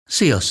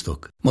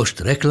Sziasztok! Most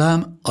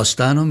reklám,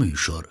 aztán a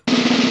műsor.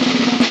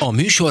 A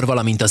műsor,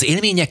 valamint az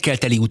élményekkel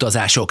teli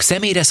utazások,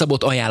 személyre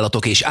szabott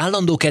ajánlatok és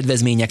állandó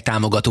kedvezmények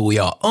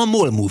támogatója a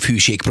MOL Move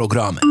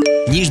hűségprogram.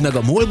 Nyisd meg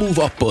a MOL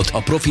Move appot, a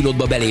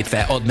profilodba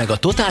belépve add meg a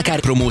Totalcar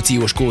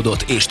promóciós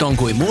kódot és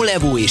tankolj MOL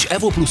Evo és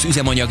Evo Plus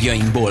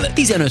üzemanyagjainkból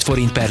 15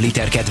 forint per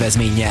liter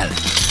kedvezménnyel.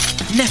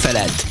 Ne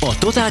feledd, a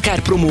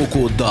Totalcar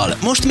promókóddal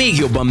most még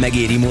jobban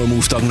megéri MOL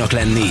Move tagnak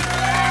lenni.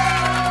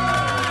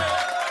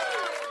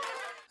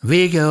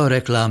 Vége a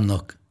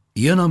reklámnak,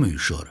 jön a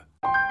műsor.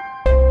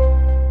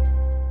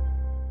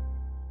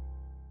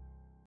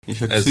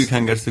 És a szűk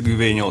hengerszögű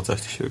V8-ast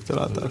is ők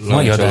találták.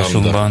 Mai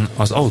adásunkban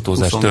az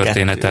autózás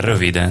története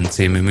röviden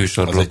című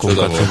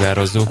műsorblokkunkat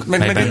sugározzuk,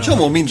 meg egy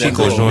csomó minden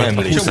Csikó Zsolt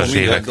a 20-as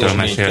évektől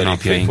mesél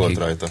napjainkig.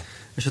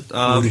 És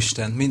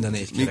Úristen, mind a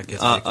 4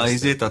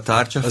 kerekét. A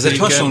tárcsaféket. Az egy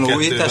hasonló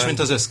újítás, mint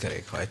az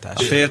összkerékhajtás.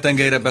 A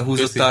féltengelyre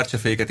behúzott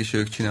tárcsaféket is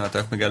ők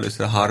csinálták meg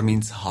először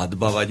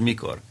 36-ba, vagy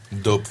mikor?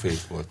 Dobfék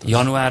volt.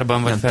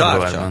 Januárban vagy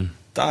februárban?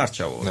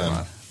 Tárcsa volt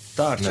már.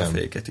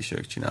 Tárcsaféket is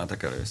ők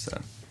csináltak először.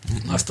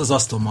 Azt az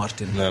Aston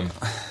Martin. Nem,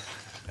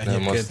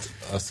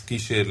 az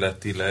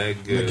kísérletileg...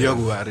 Meg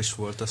Jaguar is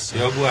volt, azt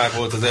hiszem. Jaguar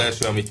volt az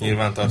első, amit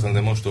nyilván tartanak,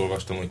 de most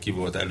olvastam, hogy ki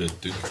volt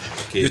előttük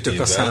 2 Ütök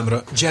évvel. a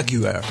számra.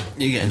 Jaguar.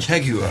 Igen,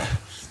 Jaguar.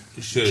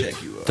 Sőt,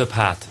 Több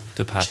hát.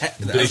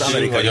 De az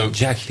amerikai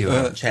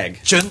Jaguar.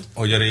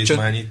 hogy a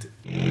részmányit...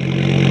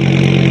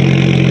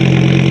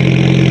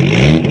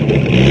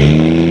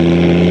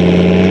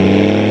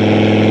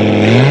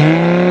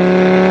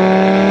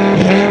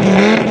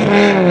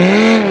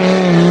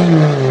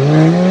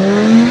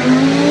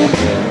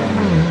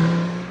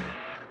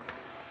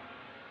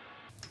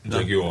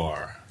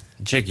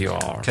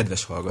 Jaguar.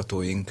 Kedves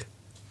hallgatóink,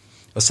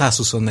 a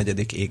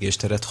 124.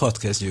 égésteret hadd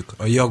kezdjük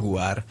a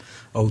Jaguar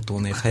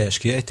autónév helyes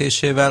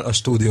kiejtésével, a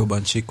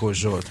stúdióban Csikós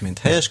Zsolt, mint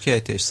helyes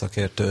kiejtés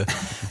szakértő,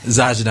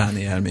 Zács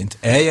Dániel, mint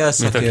eljel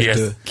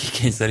szakértő,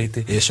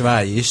 és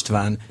Vályi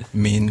István,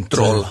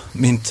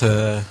 mint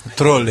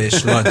troll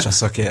és lancsa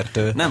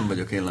szakértő. Nem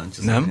vagyok én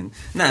lancsa Nem?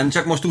 Nem,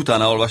 csak most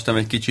utána olvastam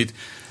egy kicsit,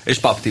 és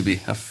Pap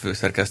Tibi, a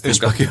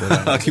főszerkesztőnk,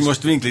 aki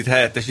most Winklit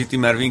helyettesíti,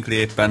 mert Winkli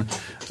éppen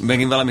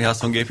megint valami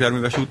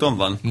haszongépjárműves úton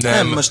van?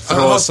 Nem, most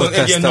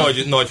egy ilyen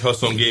nagy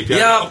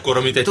haszongépjármű,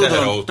 akkor, mint egy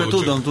teherautó.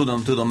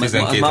 Tudom.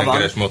 12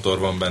 hengeres motor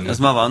van benne. Ez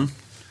ma van.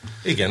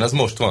 Igen, az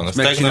most van.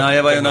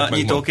 Megcsinálja vajon a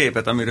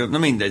nyitóképet, amiről... Na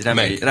mindegy,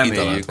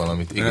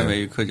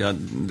 reméljük, hogy a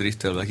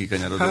driftelve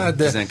kikanyarodó. Hát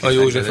de a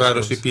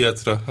Józsefvárosi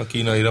piacra, a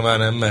kínaira már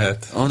nem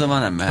mehet. Oda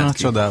már nem mehet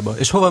ki. Csodába.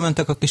 És hova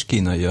mentek a kis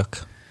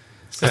kínaiak?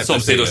 A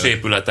szomszédos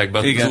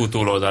épületekben, az út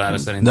túloldalára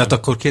szerintem. De hát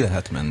akkor ki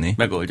lehet menni?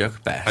 Megoldjak,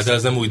 persze. Hát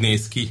ez nem úgy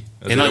néz ki.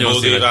 Ez a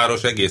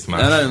Bódéváros egész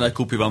más. Nagyon nagy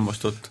kupi van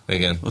most ott.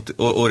 Igen. Ott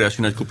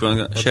óriási nagy kupi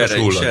van.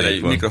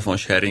 Mikrofon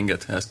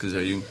sharinget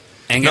eszközöljünk.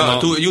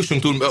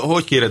 Jussunk túl,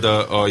 hogy kéred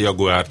a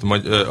Jaguárt?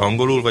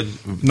 Angolul, vagy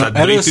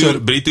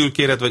britül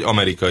kéred, vagy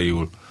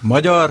amerikaiul?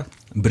 Magyar,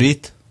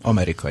 brit,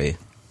 amerikai.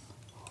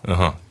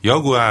 Aha.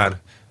 Jaguar,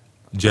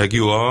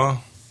 Jaguar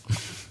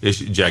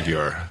és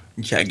Jaguar.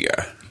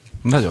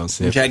 Nagyon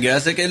szép. Jaguar,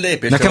 ezek egy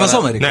lépés. Nekem az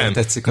amerikai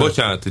tetszik.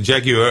 Bocsánat,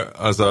 Jaguar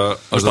az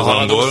az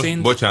angol,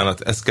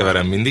 bocsánat, ezt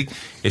keverem mindig,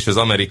 és az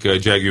amerikai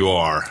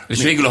Jaguar.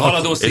 És végül a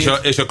haladó szint.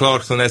 És a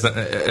Clarkson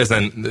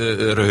ezen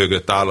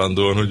röhögött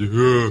állandóan, hogy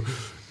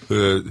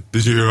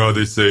did you hear how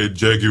they say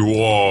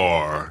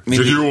Jaguar?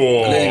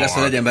 Jaguar! Lényeg az,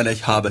 hogy legyen benne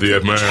egy H betű. The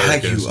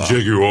Americans,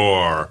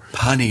 Jaguar.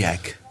 Pontiac.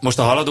 Most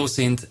a haladó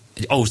szint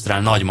egy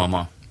ausztrál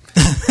nagymama.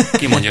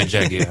 Ki mondja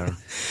Jaguar?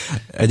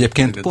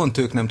 Egyébként pont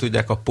ők nem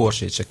tudják a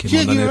Porsche-t se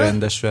kimondani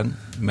rendesen.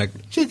 Meg,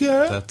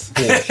 tehát,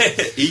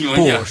 így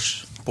mondja?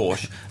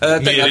 Porsche.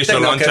 Miért is a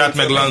Lancsát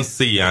meg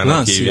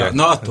Lancia-nak hívják?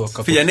 Na, attól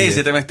kapok. Figyelj,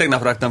 nézzétek meg,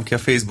 tegnap raktam ki a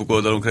Facebook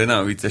oldalunkra egy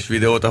nagyon vicces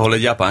videót, ahol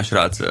egy japán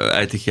srác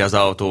ejti ki az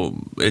autó,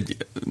 egy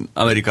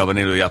Amerikában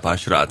élő japán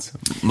srác.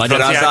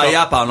 Magyarázza a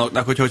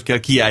japánoknak, hogy kell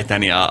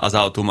kiejteni az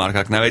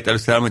autómárkák neveit.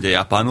 Először elmondja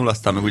japánul,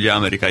 aztán meg ugye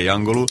amerikai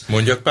angolul.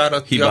 Mondjak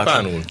párat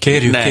japánul?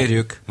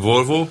 Kérjük.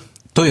 Volvo?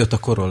 Toyota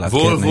Corollát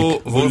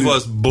kérnék. Volvo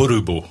az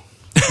Borubo.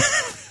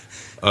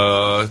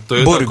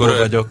 Toyota Borubo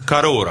vagyok.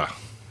 Carora.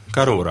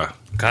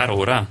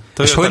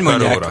 És hogy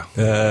mondják,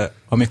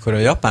 amikor a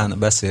japán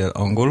beszél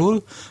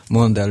angolul,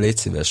 mondd el, légy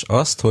szíves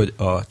azt, hogy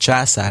a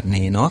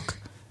császárnénak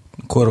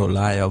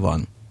Corollája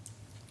van.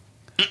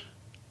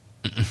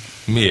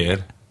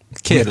 Miért?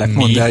 Kérlek,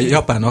 mondd el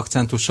japán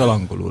akcentussal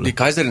angolul. Die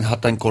Kaiserin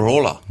hat ein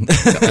Corolla.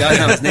 Ja,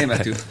 nem, ez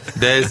németül.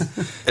 De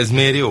ez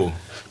miért jó?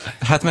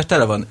 Hát mert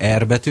tele van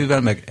R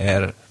betűvel, meg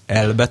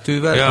L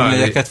betűvel,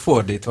 amelyeket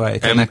fordítva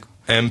ejtenek.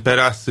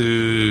 Emperasu,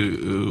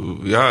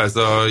 ez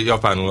a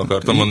japánul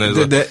akartam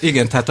mondani. De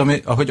igen, tehát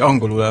ahogy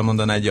angolul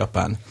elmondaná egy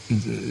japán.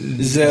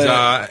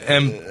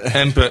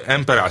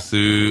 Emperasu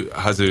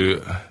hazu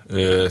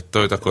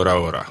Toyota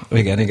Corolla.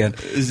 Igen.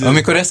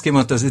 Amikor ezt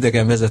kimondta az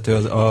idegen vezető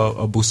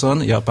a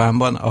buszon,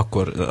 Japánban,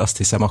 akkor azt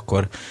hiszem,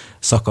 akkor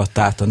szakadt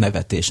át a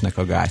nevetésnek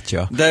a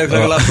gátja. De ők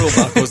legalább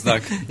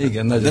próbálkoznak.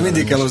 Igen, de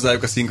mindig kell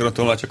hozzájuk a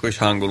szinkrontolmácsok, hogy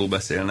hangolul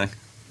beszélnek.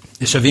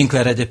 És a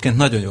Winkler egyébként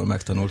nagyon jól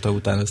megtanulta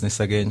utánozni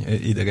szegény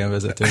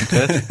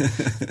idegenvezetőnket,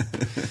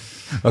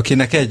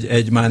 akinek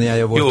egy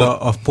mániája volt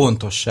a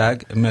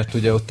pontosság, mert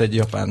ugye ott egy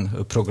japán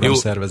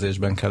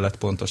programszervezésben kellett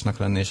pontosnak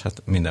lenni, és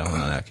hát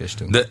mindenhonnan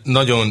elkéstünk. De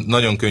nagyon,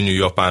 nagyon könnyű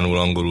japánul,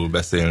 angolul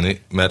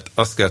beszélni, mert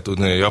azt kell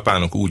tudni, hogy a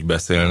japánok úgy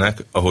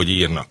beszélnek, ahogy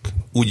írnak.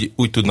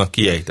 Úgy tudnak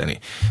kiejteni.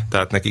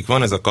 Tehát nekik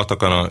van ez a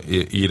katakana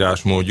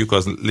írásmódjuk,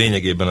 az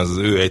lényegében az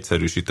ő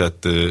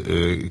egyszerűsített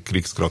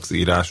krikszkraks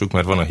írásuk,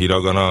 mert van a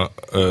hiragana,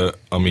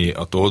 ami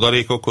a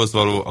toldalékokhoz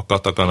való, a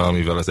katakana,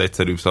 amivel az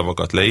egyszerűbb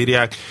szavakat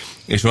leírják,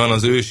 és van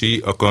az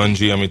ősi, a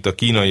kanji, amit a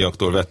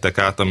kínaiaktól vettek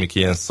át, amik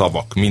ilyen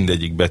szavak,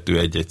 mindegyik betű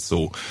egy-egy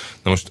szó.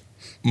 Na most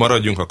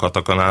maradjunk a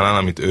katakanánál,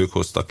 amit ők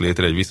hoztak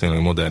létre, egy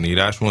viszonylag modern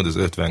írásmód, ez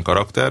 50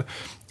 karakter,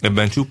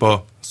 ebben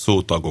csupa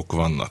szótagok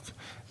vannak.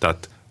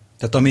 Tehát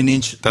ami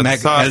nincs meg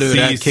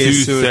előre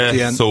készült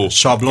ilyen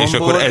sablonból, és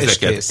akkor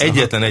ezeket kész,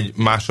 egyetlen egy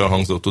mással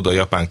hangzó tud a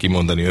japán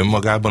kimondani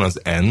önmagában, az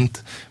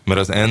ent, mert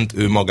az ent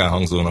ő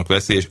magánhangzónak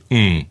veszi, és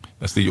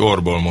ezt így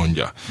orból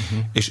mondja.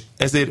 És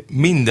ezért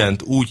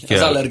mindent úgy kell...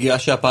 Az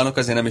allergiás japánok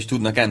azért nem is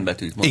tudnak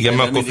entbetűt mondani. Igen,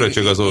 mert akkor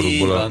fröcsög az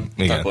orrukból.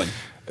 Igen.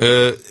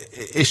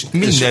 És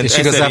minden és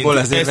igazából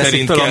ezért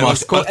veszik fel a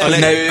maszkot,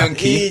 ne jöjjön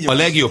ki. A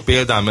legjobb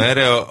példám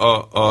erre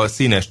a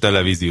színes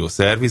televízió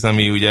szerviz,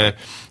 ami ugye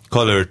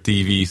Color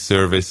TV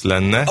Service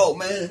lenne. Oh,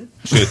 man.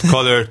 Sőt,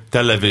 Color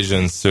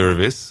Television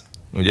Service,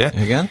 ugye?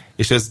 Igen.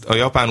 És ez a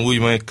japán úgy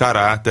mondja, hogy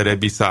kara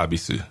terebi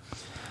szábiszű.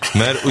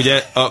 Mert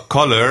ugye a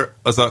color,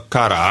 az a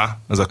kara,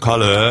 az a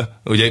color,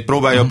 ugye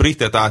próbálja a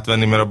britet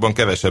átvenni, mert abban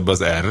kevesebb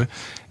az R,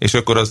 és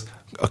akkor az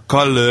a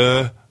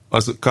color,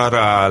 az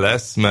kara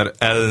lesz,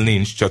 mert L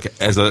nincs, csak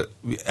ez a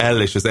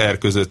L és az R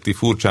közötti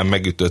furcsán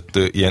megütött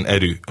ilyen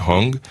erű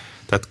hang.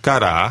 Tehát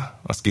kara,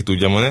 azt ki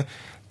tudja mondani.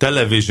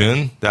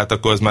 Television, tehát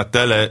akkor az már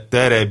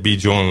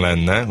television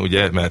lenne,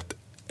 ugye, mert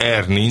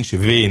R nincs,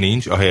 V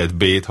nincs, ahelyett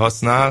B-t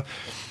használ,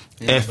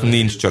 F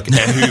nincs, csak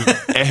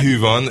ehű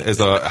van, ez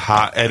a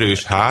H,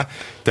 erős H,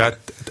 tehát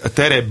a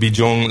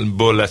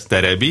televisionból lesz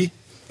terebi,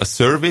 a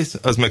service,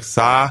 az meg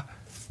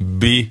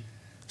bi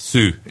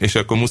szű, és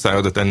akkor muszáj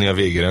oda tenni a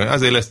végére.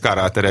 Azért lesz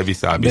karátere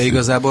viszábbi. De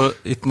igazából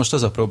itt most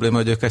az a probléma,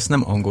 hogy ők ezt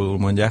nem angolul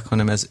mondják,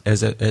 hanem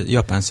ez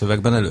japán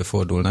szövegben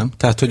előfordul, nem?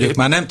 Tehát, hogy ők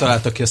már nem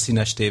találtak ki a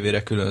színes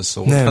tévére külön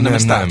szót, hanem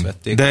ezt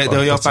átvették. De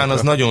a japán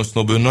az nagyon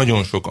snob, ő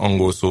nagyon sok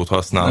angol szót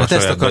használ a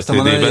saját ezt akartam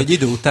mondani, hogy egy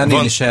idő után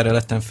én is erre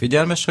lettem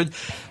figyelmes,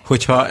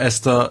 hogyha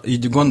ezt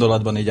így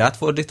gondolatban így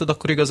átfordítod,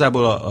 akkor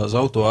igazából az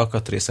autó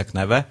alkatrészek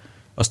neve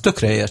az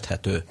tökre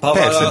érthető.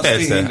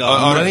 Persze.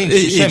 Arra nincs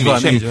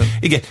semmi.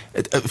 Igen,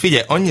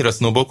 figyelj, annyira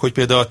sznobok, hogy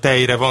például a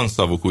tejre van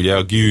szavuk, ugye,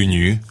 a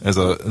gyűnyű, ez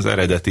az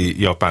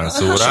eredeti japán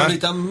szórás.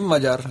 Hasonlítom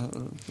magyar.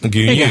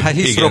 Gyűnyű, igen, hát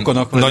hisz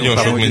rokonok. Nagyon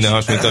sok minden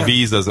hasonlít. A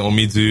víz, az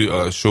omidzu,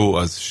 a só,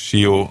 az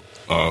shio.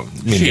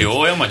 Shio,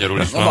 olyan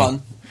magyarul is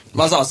van.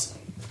 Az.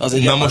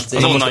 Na most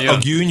a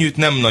gyűnyűt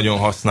nem nagyon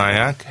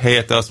használják,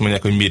 helyette azt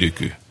mondják, hogy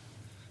mirükű.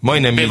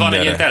 Majdnem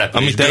mindenre.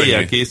 Ami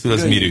tejjel készül,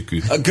 az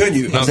mirükű. A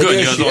gönyű. A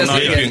gönyű az onnan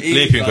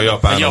lépjünk a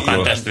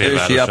japánokról.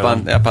 Ősi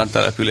japán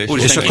település.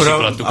 És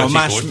akkor a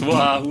más...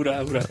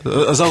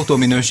 Az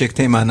autóminőség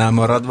témánál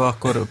maradva,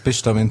 akkor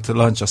Pista, mint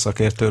lancsa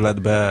szakértő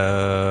lett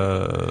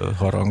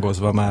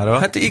beharangozva mára.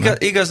 Hát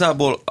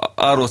igazából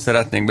arról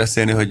szeretnénk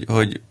beszélni,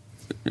 hogy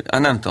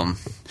nem tudom.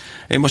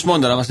 Én most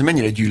mondanám azt, hogy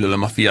mennyire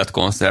gyűlölöm a Fiat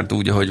koncert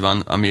úgy, ahogy van,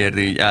 amiért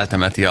így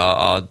eltemeti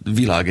a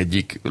világ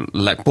egyik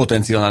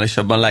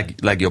potenciálisabban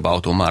legjobb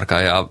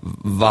automárkája.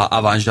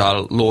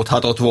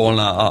 Avanzsálódhatott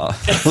volna a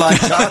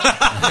Lancia.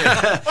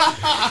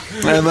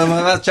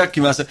 Csak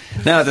kimászol.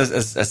 Nem, hát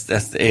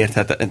ez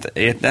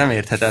nem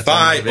érthetetlen.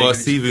 Fáj a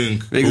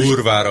szívünk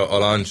kurvára a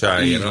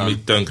Lanciáért, amit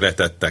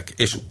tönkretettek.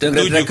 És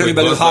tudjuk,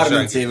 körülbelül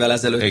 30 évvel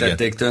ezelőtt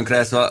tették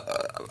tönkre. Szóval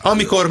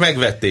amikor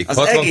megvették,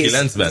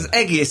 69-ben. Az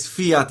egész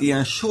Fiat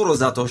ilyen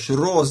sorozatos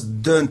rossz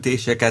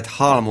döntéseket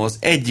halmoz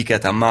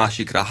egyiket a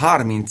másikra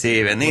 30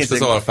 éve. Nézzük,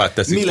 most az Alfát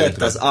teszik mi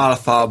lett az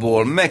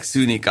Alfából,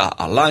 megszűnik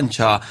a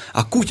Lancia,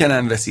 a kutya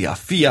nem veszi a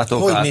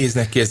Fiatokat. Hogy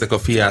néznek ki ezek a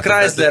Fiatok?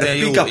 Chrysler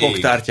pick-upok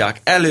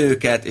tartják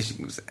előket. És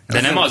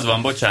de nem az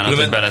van, bocsánat,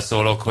 hogy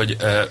beleszólok, hogy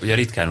ugye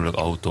ritkán ülök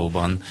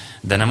autóban,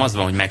 de nem az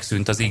van, hogy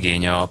megszűnt az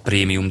igény a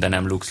prémium, de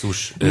nem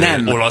luxus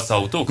olasz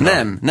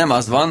autókra? Nem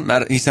az van,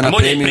 mert hiszen a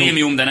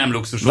prémium, de nem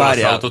luxus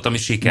olasz autót, ami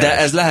sikeres. De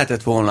ez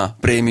lehetett volna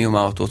prémium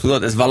autó,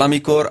 tudod? Ez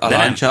valamikor a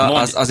Lancia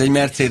az egy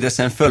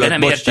Mercedesen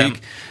fölött,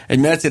 egy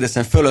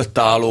Mercedesen fölött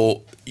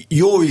álló,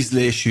 jó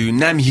ízlésű,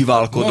 nem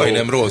hivalkodó,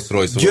 majdnem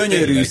Rolls-Royce,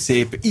 gyönyörű,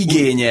 szép,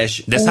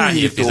 igényes, de hány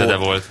évtizede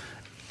volt?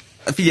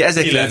 Figyelj,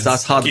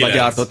 1906-ban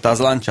gyártotta az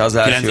Lancia az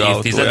első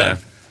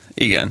autóját.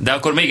 Igen. De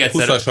akkor még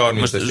egyszer,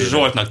 most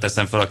Zsoltnak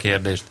teszem fel a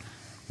kérdést.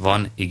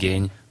 Van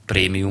igény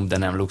prémium, de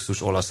nem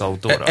luxus olasz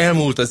autóra?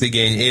 Elmúlt az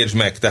igény, értsd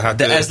meg. Tehát,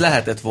 de ez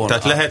lehetett volna.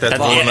 Tehát lehetett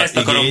volna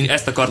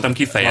ezt akartam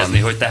kifejezni,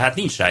 hogy tehát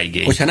nincs rá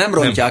igény. Hogyha nem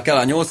rontják el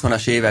a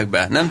 80-as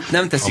évekbe,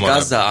 nem teszik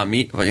azzá,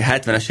 vagy a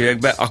 70-es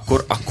évekbe,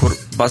 akkor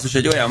basszus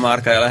egy olyan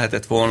márkája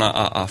lehetett volna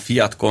a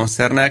Fiat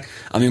koncernek,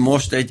 ami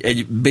most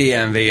egy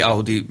BMW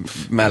Audi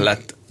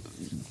mellett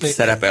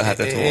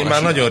szerepelhetett volna. Én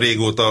már nagyon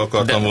régóta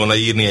akartam volna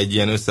írni egy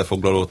ilyen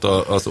összefoglalót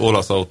az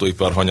olasz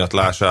autóipar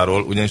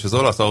hanyatlásáról, ugyanis az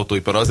olasz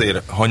autóipar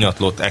azért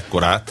hanyatlott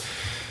ekkorát,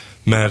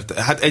 mert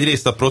hát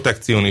egyrészt a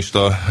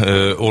protekcionista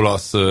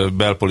olasz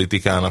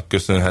belpolitikának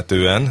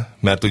köszönhetően,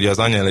 mert ugye az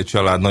Agnelli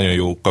család nagyon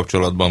jó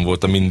kapcsolatban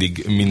volt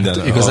mindig minden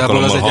hát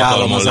igazából az egy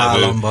állam az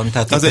államban,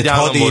 tehát az egy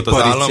állam volt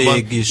az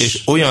államban, is.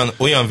 És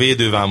olyan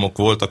védővámok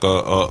voltak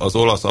az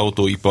olasz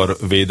autóipar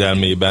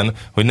védelmében,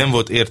 hogy nem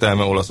volt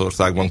értelme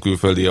Olaszországban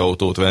külföldi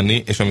autót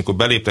venni, és amikor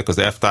beléptek az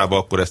EFTA-ba,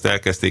 akkor ezt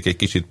elkezdték egy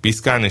kicsit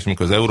piszkálni, és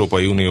amikor az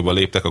Európai Unióba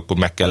léptek, akkor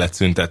meg kellett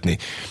szüntetni.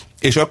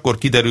 És akkor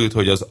kiderült,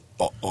 hogy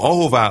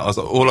ahová az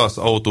olasz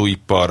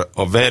autóipar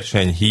a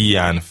verseny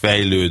híján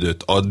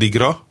fejlődött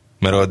addigra,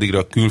 mert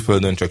addigra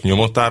külföldön csak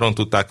nyomott áron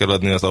tudták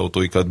eladni az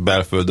autóikat,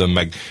 belföldön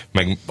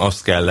meg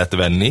azt kellett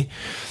venni,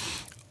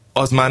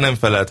 az már nem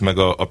felelt meg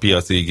a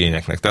piaci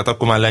igényeknek. Tehát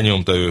akkor már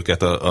lenyomta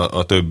őket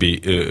a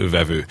többi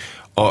vevő.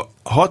 A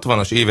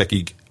 60-as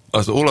évekig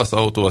az olasz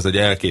autó az egy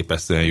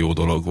elképesztően jó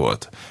dolog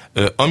volt.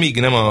 Amíg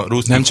nem a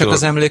ruszkiktól... Nem csak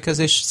az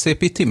emlékezés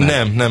szépíti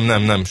meg?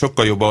 Nem.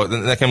 Sokkal jobb.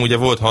 Nekem ugye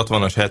volt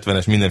 60-as,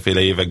 70-es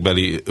mindenféle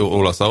évekbeli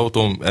olasz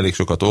autóm, elég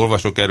sokat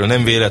olvasok erről.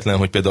 Nem véletlen,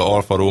 hogy például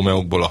Alfa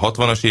Romeokból a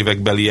 60-as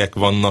évekbeliek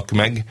vannak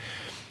meg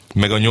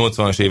a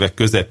 80-as évek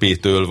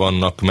közepétől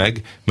vannak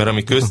meg, mert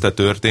ami közte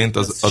történt,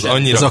 az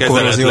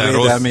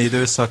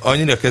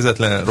annyira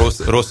kezetlen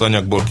rossz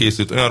anyagból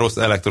készült, olyan rossz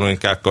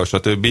elektronikákkal,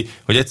 stb.,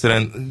 hogy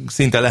egyszerűen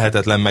szinte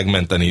lehetetlen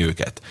megmenteni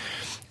őket.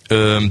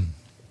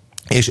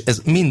 És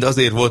ez mind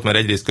azért volt, mert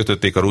egyrészt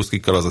kötötték a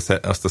ruszkikkal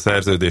azt a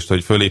szerződést,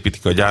 hogy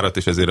fölépítik a gyárat,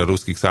 és ezért a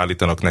ruszkik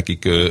szállítanak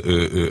nekik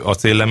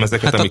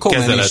acéllemezeket, amik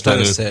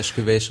kezeletlenül...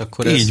 összeesküvés,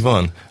 akkor ez... Így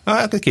van.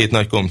 Hát két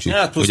nagy komcsi.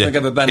 Hát plusz ugye, meg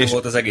ebben benne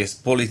volt az egész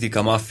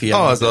politika,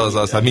 maffia.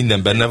 Az, hát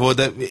minden benne volt,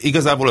 de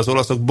igazából az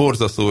olaszok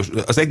borzasztó,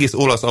 az egész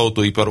olasz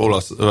autóipar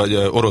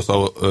orosz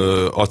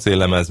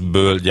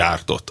acéllemezből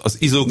gyártott. Az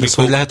izógrifok... Ez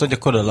hogy lehet, hogy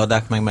akkor a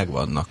ladák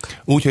megvannak?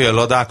 Úgy, hogy a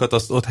ladákat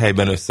azt ott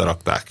helyben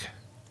összerakták.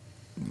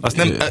 Azt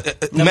nem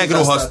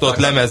megrohasztott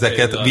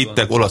lemezeket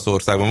vittek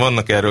Olaszországban.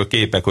 Vannak erről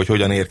képek, hogy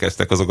hogyan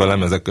érkeztek azok a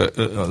lemezek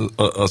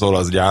az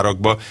olasz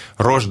gyárakba.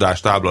 Rozsdás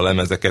tábla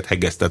lemezeket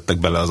hegesztettek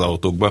bele az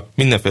autókba,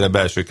 mindenféle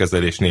belső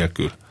kezelés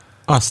nélkül.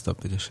 Azt a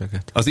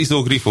büdöseket. Az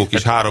izogrifók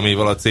is 3 év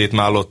alatt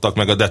szétmálottak,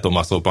 meg a De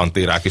Tomaso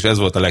pantérák, és ez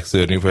volt a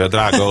legszörnyűbb, hogy a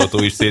drága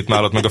autó is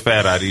szétmálott, meg a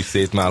Ferrari is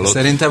szétmálott.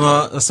 Szerintem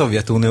a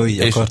Szovjetunió így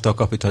akarta a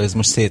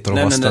kapitalizmus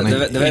szétromasztani.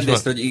 De vedd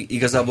észre, hogy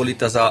igazából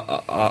itt az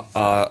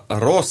a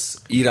rossz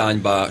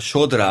irányba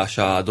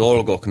sodrása a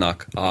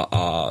dolgoknak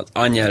az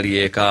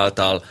Agnelliék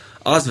által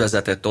az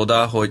vezetett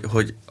oda,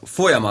 hogy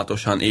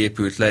folyamatosan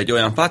épült le egy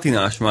olyan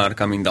patinás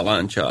márka, mint a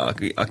Lancia,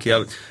 aki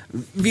a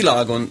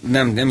világon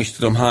nem is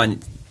tudom hány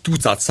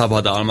tucat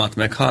szabadalmat,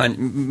 meg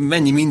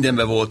mennyi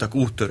mindenben voltak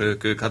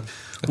úttörők ők, hát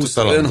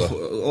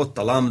ott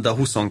a Lambda,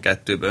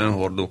 22-ben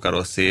önhordó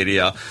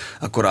karosszéria,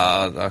 akkor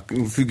a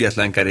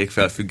független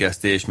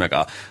kerékfelfüggesztés, meg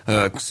a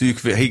szűk,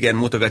 igen,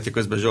 mutogatja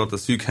közben Zsolt a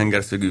szűk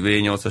hengerszögű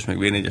V8-as, meg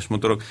V4-es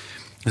motorok.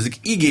 Ezek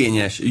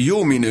igényes,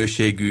 jó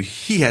minőségű,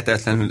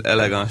 hihetetlenül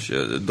elegáns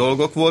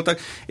dolgok voltak,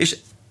 és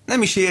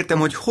nem is értem,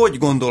 hogy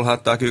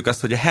gondolhatták ők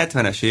azt, hogy a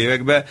 70-es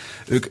években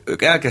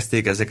ők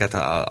elkezdték ezeket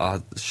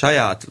a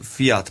saját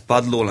Fiat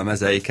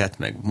padlólemezeiket,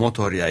 meg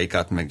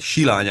motorjaikat, meg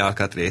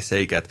silányákat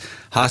részeiket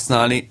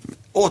használni.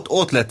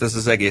 Ott lett ez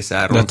az egész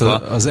elrontva.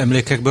 Az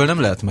emlékekből nem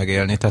lehet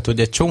megélni, tehát hogy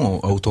egy csomó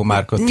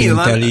automárka tűnt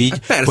el így,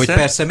 hogy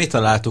persze mi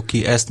találtuk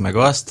ki ezt meg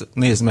azt,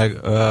 nézd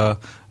meg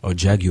a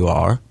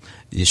Jaguar,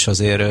 és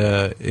azért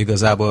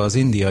igazából az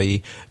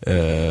indiai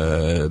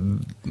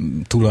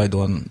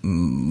tulajdon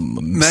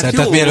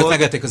tehát mielőtt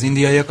megették az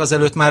indiaiak,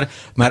 azelőtt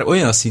már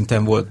olyan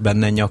szinten volt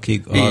benne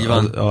nyakig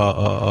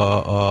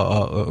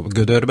a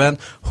gödörben,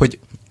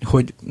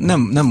 hogy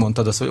nem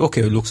mondtad azt, hogy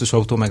oké, hogy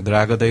luxusautó meg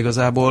drága, de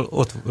igazából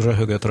ott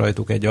röhögött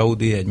rajtuk egy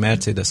Audi, egy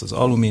Mercedes az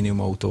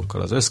alumínium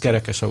autókkal, az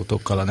összkerekes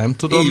autókkal, a nem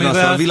tudom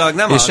mivel,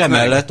 és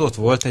emellett ott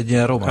volt egy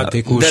ilyen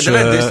romantikus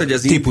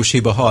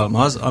típushiba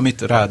halmaz,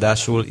 amit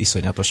ráadásul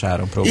iszonyatos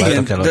áron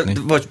próbáltak eladni.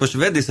 Most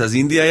vedd észre, az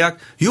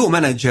indiaiak jó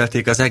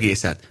menedzselték az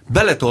egészet.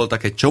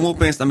 Beletoltak egy csomó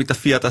pénzt, amit a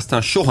Fiat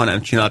aztán soha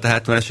nem csinált a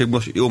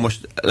 70-es, most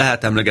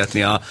lehet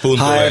emlegetni a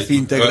HF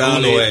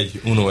Integrale,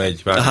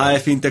 a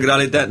HF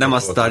Integrale, de nem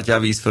azt tartja a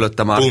víz fölött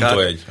a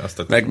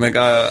márkát. Meg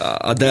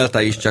a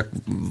Delta is csak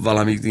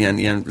valami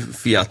ilyen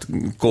Fiat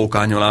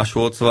kókányolás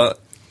volt, szóval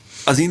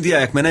az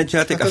indiaiak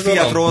menedzselték, hát a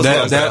Fiat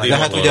Rolls-Royce. De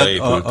hát ugye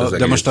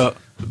de most a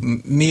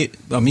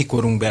mi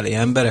korunkbeli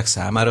emberek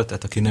számára,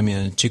 tehát aki nem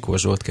ilyen Csikó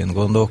Zsoltként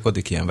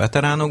gondolkodik, ilyen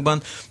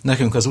veteránokban,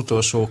 nekünk az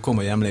utolsó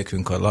komoly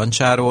emlékünk a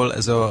Lanciáról,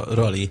 ez a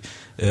rally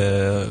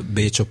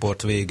B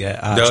csoport vége,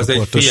 A de az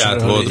csoportos egy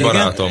Fiat volt,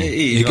 barátom.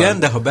 Igen,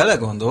 de ha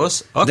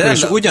belegondolsz, akkor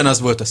is ugyanaz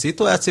volt a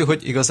szituáció,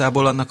 hogy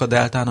igazából annak a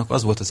Deltának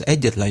az volt az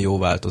egyetlen jó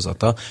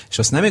változata, és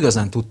azt nem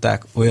igazán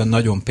tudták olyan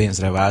nagyon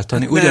pénzre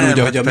váltani, ugyanúgy,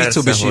 ahogy a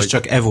Mitsubishi is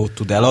csak Evót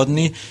tud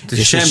eladni,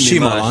 és egy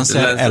sima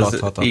Lancer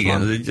eladhatatlan.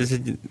 Igen,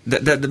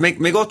 de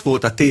még még ott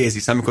volt a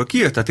tézis, amikor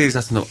kijött a tézis,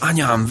 azt mondom,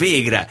 anyám,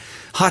 végre,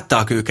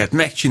 hatták őket,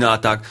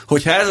 megcsinálták,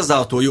 hogyha ez az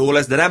autó jó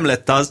lesz, de nem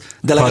lett az,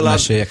 de legalább... Hadd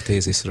meséljek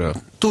tézisről.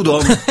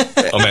 Tudom.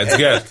 A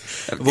Metzger?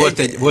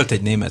 Volt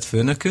egy német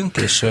főnökünk,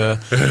 és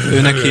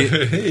ő neki...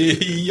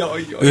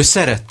 Ő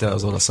szerette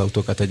az olasz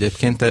autókat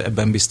egyébként,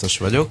 ebben biztos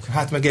vagyok.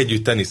 Hát meg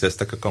együtt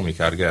teniszeztek a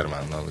Kamikár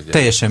Germánnal, ugye?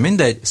 Teljesen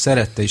mindegy,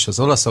 szerette is az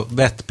olasz autót,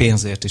 vett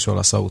pénzért is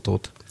olasz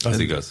autót. Az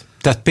igaz.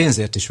 Tehát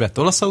pénzért is vett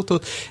olasz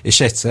autót, és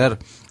egyszer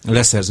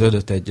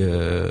leszerződött egy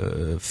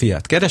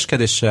Fiat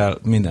kereskedéssel,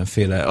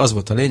 mindenféle. Az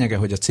volt a lényege,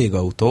 hogy a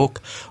cégautók,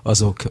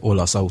 azok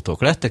olasz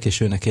autók lettek, és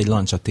őnek egy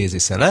Lancia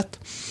Tézisze lett,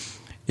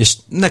 és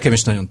nekem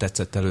is nagyon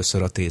tetszett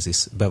először a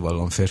Tézis,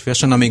 bevallom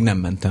férfiasan, amíg nem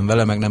mentem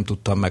vele, meg nem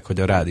tudtam meg, hogy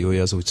a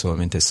rádiója az úgy szól,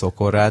 mint egy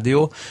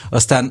szokorrádió.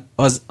 Aztán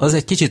az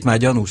egy kicsit már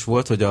gyanús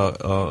volt, hogy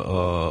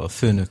a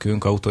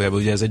főnökünk autójában,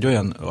 ugye ez egy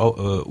olyan,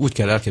 úgy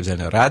kell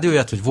elképzelni a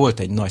rádióját, hogy volt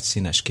egy nagy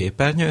színes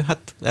képernyő,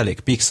 hát elég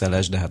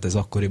pixeles, de hát ez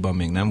akkoriban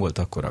még nem volt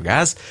akkor a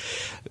gáz,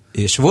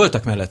 és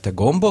voltak mellette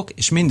gombok,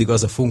 és mindig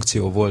az a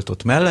funkció volt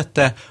ott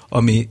mellette,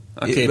 ami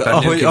a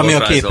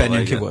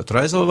képernyőn ki volt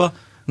rajzolva,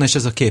 na és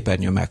ez a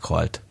képernyő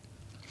meghalt.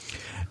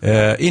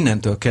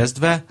 Innentől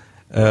kezdve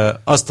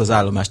azt az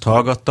állomást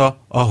hallgatta,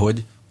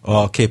 ahogy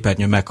a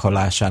képernyő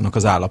meghalásának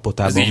az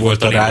állapotában ez így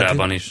volt a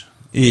Librában is.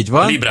 Így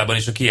van. A Librában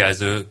is a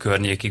kijelző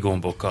környéki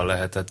gombokkal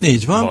lehetett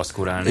így van.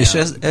 baszkurálni. És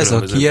ez a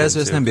kijelző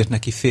ez nem bírt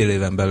neki fél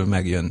éven belül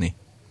megjönni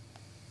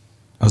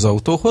az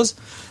autóhoz.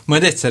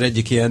 Majd egyszer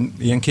egyik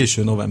ilyen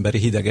késő novemberi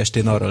hideg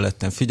estén arra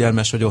lettem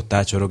figyelmes, hogy ott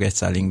ácsorog egy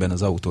szálinkben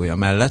az autója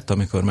mellett,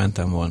 amikor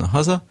mentem volna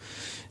haza,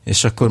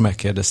 és akkor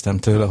megkérdeztem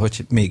tőle,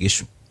 hogy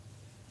mégis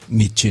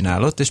mit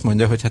csinálott, és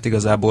mondja, hogy hát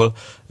igazából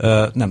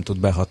nem tud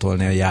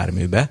behatolni a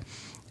járműbe,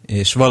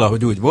 és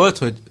valahogy úgy volt,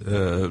 hogy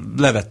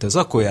levette az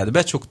akóját,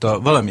 becsukta,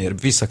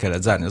 valamiért vissza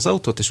kellett zárni az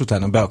autót, és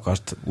utána be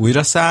akart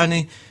újra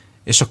szállni,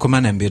 és akkor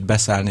már nem bírt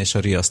beszállni, és a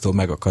riasztó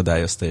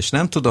megakadályozta, és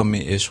nem tudom mi,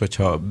 és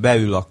hogyha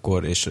beül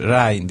akkor, és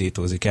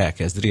ráindítózik,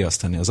 elkezd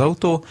riasztani az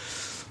autó,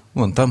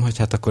 mondtam, hogy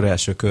hát akkor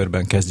első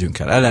körben kezdjünk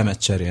el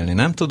elemet cserélni,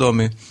 nem tudom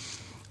mi.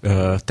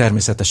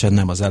 Természetesen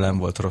nem az elem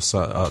volt rossz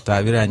a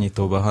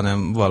távirányítóban,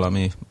 hanem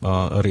valami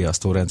a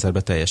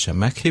riasztórendszerben teljesen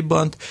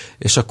meghibbant,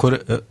 és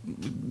akkor,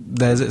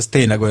 de ez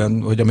tényleg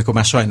olyan, hogy amikor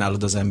már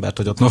sajnálod az embert,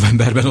 hogy ott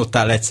novemberben ott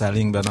áll egy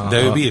szálinkben.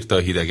 De ő bírta a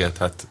hideget,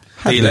 hát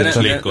tényleg is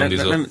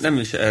légkondizott. Nem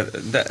is,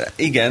 de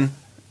igen.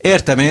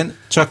 Értem én,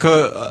 csak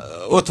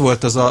ott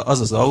volt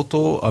az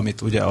autó,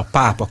 amit ugye a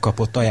pápa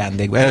kapott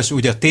ajándékba.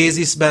 Ugye a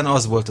Tézisben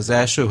az volt az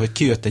első, hogy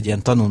kijött egy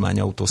ilyen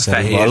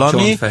tanulmányautószerű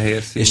valami,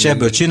 és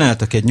ebből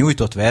csináltak egy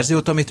nyújtott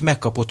verziót, amit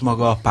megkapott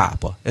maga a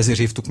pápa. Ezért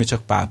hívtuk mi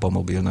csak pápa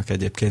mobilnak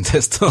egyébként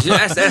ezt.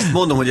 Ezt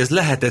mondom, hogy ez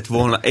lehetett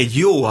volna egy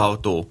jó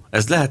autó.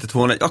 Ez lehetett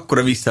volna egy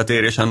akkora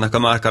visszatérés annak a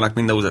márkának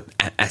minden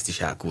ezt is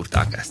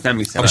elkúrták, ezt nem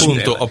hiszem.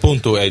 A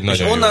Punto egy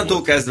nagyon jó. És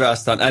onnantól kezdve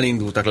aztán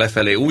elindultak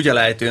lefelé úgy a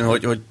lejtőn,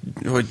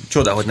 hogy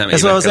csoda, hogy nem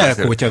ez az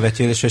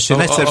elkótyavetélés, és én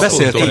egyszer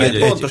beszéltem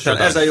pontosan,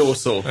 ez a jó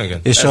szó. Igen.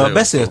 És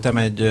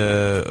beszéltem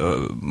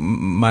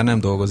már nem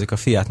dolgozik a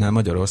Fiatnál,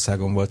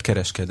 Magyarországon volt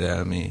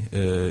kereskedelmi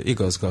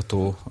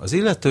igazgató az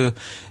illető,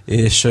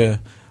 és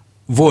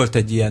volt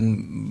egy ilyen,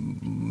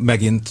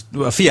 megint,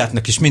 a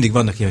Fiatnak is mindig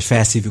vannak ilyen, hogy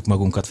felszívjuk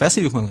magunkat,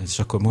 és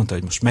akkor mondta,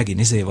 hogy most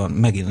megint van,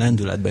 megint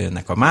lendületbe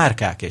jönnek a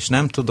márkák, és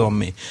nem tudom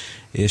mi,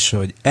 és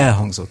hogy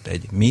elhangzott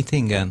egy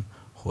meetingen,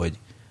 hogy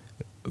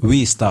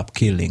we stop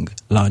killing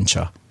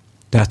Lancia.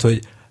 Tehát, hogy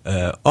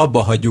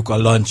abba hagyjuk a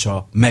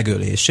Lancia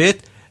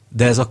megölését,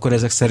 de ez akkor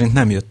ezek szerint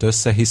nem jött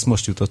össze, hisz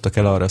most jutottak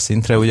el arra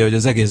szintre, ugye, hogy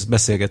az egész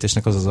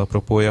beszélgetésnek az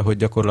apropója, hogy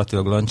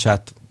gyakorlatilag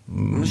Lanciát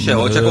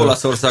sehol, csak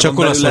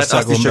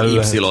Olaszországon belül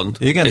lehet, Y-t.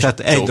 Igen, tehát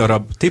egy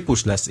darab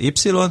típus lesz Y,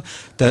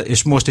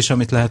 és most is,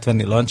 amit lehet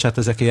venni Lanciát,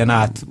 ezek ilyen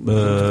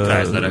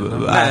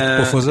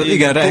átpofozott.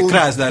 Igen,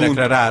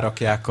 Chryslerekre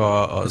rárakják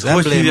az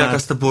emblémát. Hogy hívják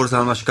azt a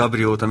borzalmas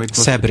kabriót, amit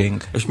most...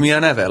 Sebring. És mi a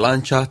neve?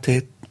 Lancia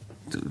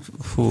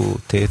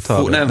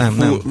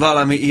nem.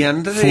 Valami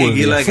ilyen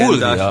régi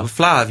legendás.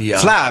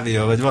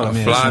 Flávia, vagy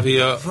valami.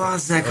 Flávia.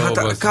 Vazzeg,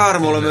 hát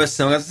kármolom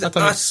össze magad.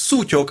 A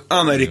szutyok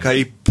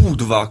amerikai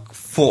pudvak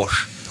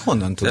fos.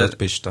 Honnan tudod,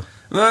 Pista?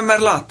 Mert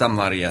láttam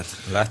már ilyet.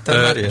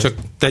 Csak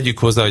tegyük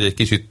hozzá, hogy egy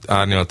kicsit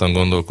árnyaltan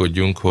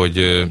gondolkodjunk,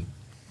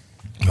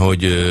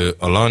 hogy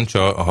a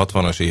Lancia a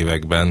 60-as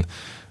években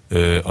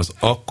az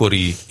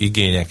akkori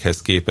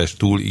igényekhez képest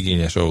túl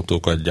igényes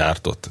autókat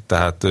gyártott.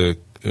 Tehát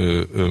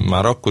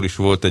már akkor is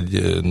volt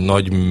egy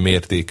nagy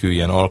mértékű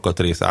ilyen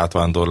alkatrész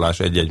átvándorlás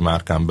egy-egy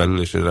márkán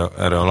belül, és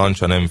erre a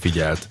Lancia nem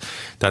figyelt.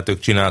 Tehát ők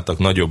csináltak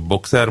nagyobb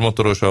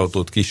boxermotoros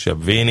autót,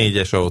 kisebb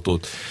V4-es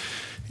autót,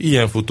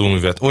 ilyen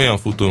futóművet, olyan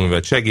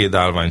futóművet,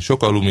 segédállvány,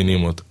 sok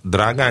alumíniumot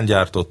drágán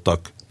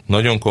gyártottak,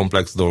 nagyon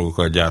komplex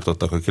dolgokat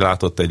gyártottak, aki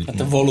látott egy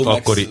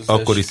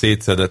akkori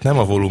szétszedett, nem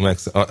a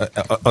Volumex,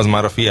 az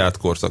már a Fiat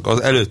korszak,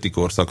 az előtti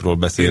korszakról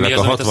beszélek,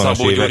 a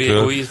 60-as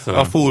évekről,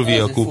 a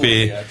Fulvia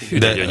Coupé,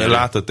 de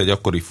látott egy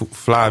akkori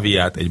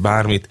Flaviát, egy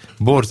bármit,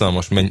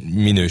 borzalmas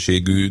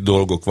minőségű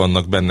dolgok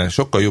vannak benne,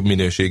 sokkal jobb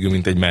minőségű,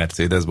 mint egy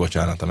Mercedes,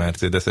 bocsánat a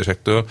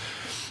Mercedesesektől,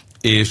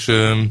 és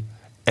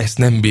ezt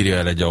nem bírja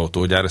el egy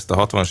autógyár, ezt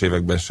a 60-as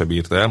években se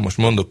bírta el. Most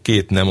mondok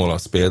 2 nem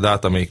olasz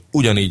példát, amelyik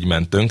ugyanígy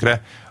ment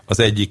tönkre. Az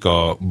egyik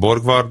a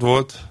Borgward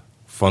volt,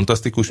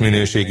 fantasztikus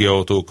minőségi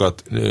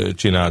autókat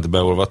csinált,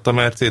 beolvadt a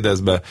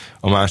Mercedesbe,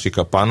 a másik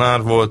a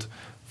Panhard volt,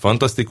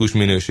 fantasztikus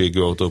minőségű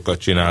autókat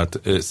csinált,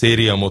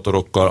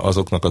 szériamotorokkal,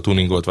 azoknak a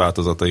tuningolt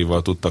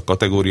változataival tudtak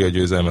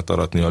kategóriagyőzelmet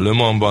aratni a Le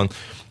Mansban.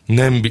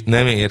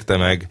 Nem érte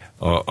meg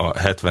a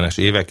 70-es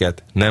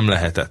éveket, nem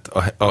lehetett.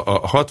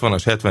 A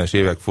 60-as, 70-es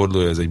évek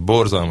fordulója, ez egy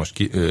borzalmas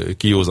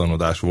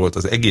kiózanodás volt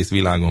az egész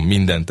világon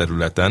minden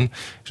területen,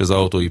 és az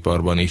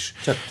autóiparban is.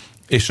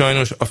 És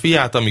sajnos a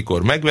Fiat,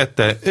 amikor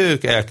megvette,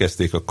 ők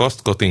elkezdték a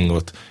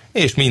cost-cuttingot,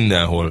 és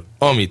mindenhol,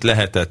 amit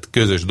lehetett,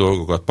 közös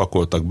dolgokat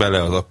pakoltak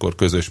bele az akkor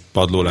közös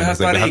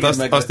padlólemezekbe.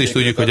 Hát azt is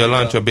tudjuk, hogy a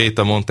Lancia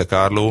Beta Monte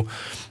Carlo,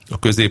 a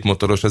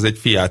középmotoros, az egy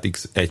Fiat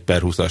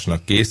X1/20-asnak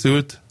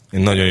készült, egy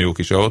nagyon jó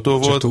kis autó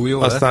volt.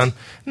 Aztán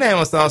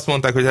azt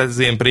mondták, hogy hát ez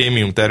ilyen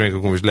prémium termék,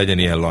 akkor most legyen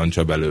ilyen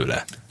Lancia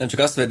belőle. Nem csak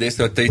azt vedd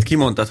észre, hogy te itt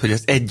kimondtad, hogy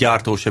ezt egy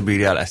gyártó se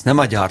bírja el, ezt nem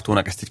a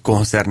gyártónak, ezt egy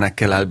koncernek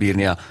kell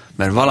elbírnia,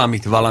 mert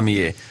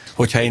valamié.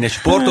 Hogyha én egy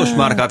sportos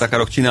márkát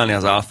akarok csinálni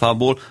az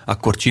Alfából,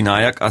 akkor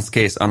csinálják, az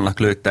kész, annak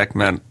lőttek,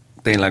 mert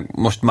tényleg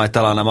most már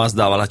talán a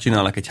Mazdával, ha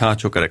csinálnak egy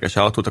hátsókerekes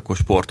autót, akkor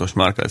sportos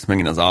márka lesz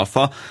megint az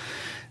Alfa,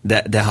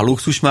 de ha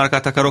luxus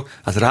márkát akarok,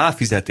 az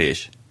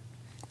ráfizetés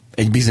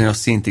egy bizonyos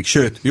szintig,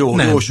 sőt,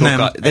 jó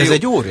sokkal. Ez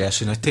egy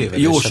óriási nagy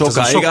tévedés. Jó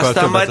sokáig,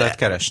 aztán majd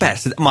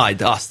persze,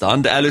 majd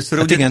aztán, de először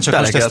hát ugye igen, csak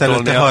most ezt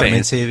előtte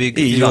 30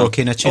 évig jól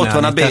kéne csinálni.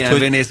 Ott van a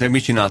BMW, nézd meg,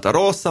 mit csinált a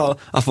Rosszal,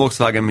 a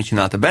Volkswagen mit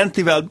csinált a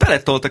Bentleyvel,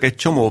 beletoltak egy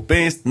csomó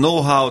pénzt,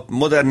 know-how-t,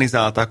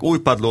 modernizáltak, új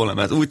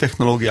padlólemez, új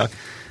technológiák.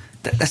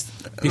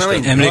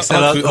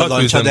 Emlékszel a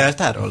Lancia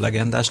Deltára, a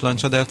legendás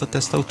Lancia Delta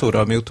tesztautóra,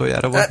 ami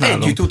utoljára volt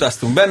nálunk? Együtt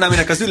utaztunk benne,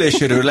 aminek az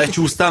üléséről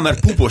lecsúsztál, mert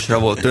puposra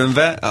volt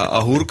önve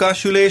a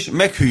hurkásülés,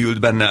 meghűlt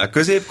benne a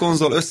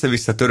középkonzol,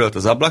 össze-vissza törölt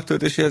az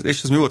ablaktöltéséhez, és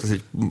az mi volt? Ez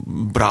egy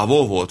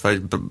Bravo volt?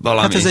 Vagy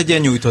valami? Hát ez egy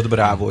ilyen nyújtott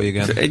Bravo,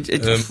 igen.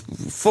 Egy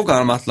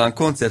fogalmatlan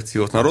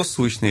koncepciót, na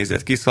rosszul is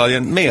nézett ki, szóval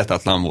ilyen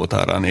méltatlan volt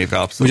arra a névre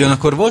abszolút.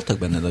 Ugyanakkor voltak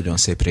benne nagyon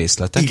szép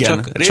részletek.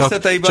 Igen,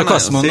 csak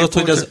azt mondod,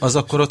 hogy az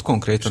akkor ott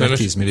konkrétan egy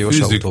 10 milliós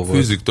autó volt.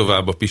 Fűzzük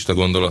tovább a Pista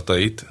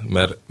gondolatait,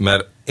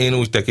 mert én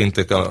úgy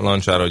tekintek a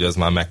Lanciára, hogy az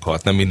már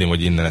meghalt. Nem mindig,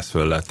 hogy innen ezt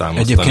föl lehet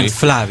támasztani. Egyébként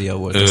Flavia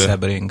volt a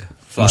Sebring.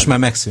 Most már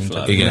megszűnt.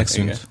 Igen.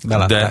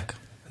 Belátták.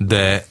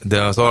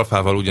 De az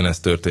Alfával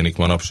ugyanezt történik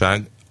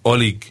manapság.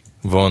 Alig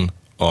van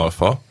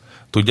Alfa.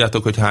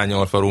 Tudjátok, hogy hány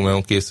Alfa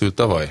Romeo készült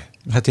tavaly?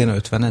 Hát ilyen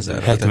 50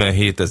 000.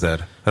 77 000.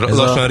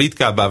 Lassan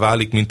ritkábbá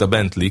válik, mint a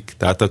Bentley,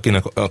 tehát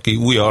aki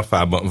új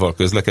Alfával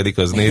közlekedik,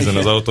 az nézzen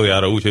az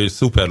autójára úgy, hogy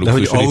szuper luxus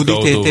ritka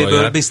autóval jár. De hogy Audi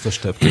TT-ből biztos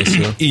több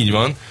készül. Így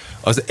van.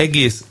 Az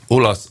egész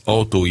olasz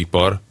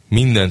autóipar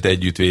mindent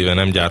együttvéve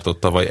nem gyártott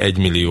tavaly 1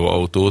 millió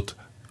autót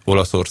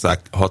Olaszország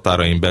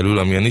határain belül,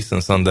 ami a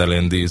Nissan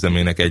Sunderlandi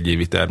üzemének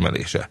egyévi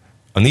termelése.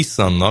 A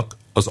Nissannak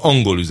az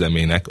angol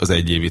üzemének az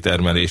egyévi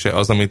termelése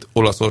az, amit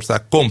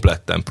Olaszország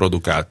kompletten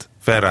produkált.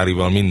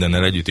 Ferrarival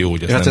mindennel együtt, jó,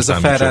 hogy ezt nem ez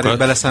számít a Ferrari sokat.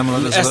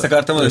 Beleszámolod, ezt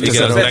akartam mondani,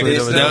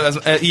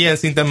 de ilyen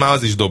szinten már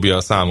az is dobja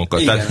a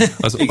számokat. Igen, tehát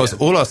az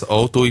olasz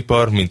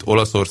autóipar, mint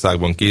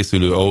Olaszországban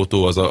készülő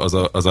autó,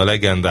 az a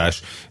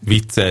legendás,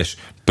 vicces,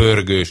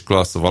 pörgős,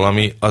 klassz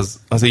valami,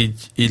 az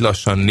így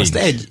lassan nincs. Azt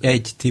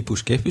egy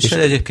típus képvisel,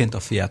 egyébként a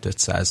Fiat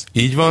 500.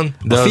 Így van,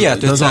 de a Fiat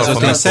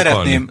 500-ot én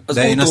szeretném,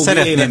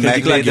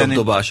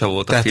 megvédeni.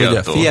 Tehát, hogy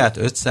a Fiat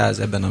 500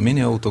 ebben a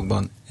mini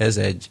autókban, ez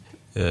egy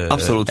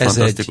abszolút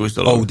fantasztikus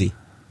dolog. Audi.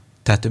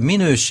 Tehát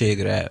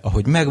minőségre,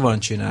 ahogy meg van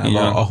csinálva,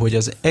 igen, ahogy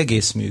az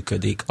egész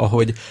működik,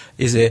 ahogy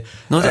de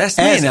ezt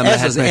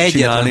ez az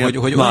egyetlen, hogy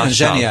olyan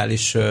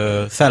zseniális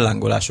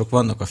fellángolások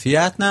vannak a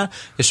Fiatnál,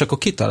 és akkor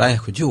kitalálják,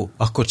 hogy jó,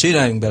 akkor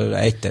csináljunk belőle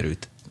egy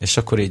terűt. És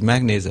akkor így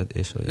megnézed,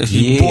 és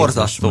így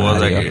borzasztó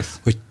az egész.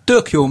 Hogy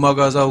tök jó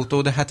maga az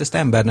autó, de hát ezt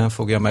ember nem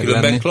fogja megvenni.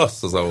 Különben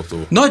klassz az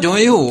autó. Nagyon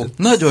jó az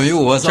csak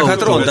autó. Csak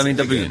hát ronda, mint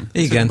a bűn.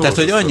 Igen, tehát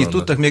hogy annyit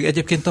tudtak, még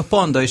egyébként a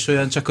Panda is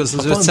olyan, csak az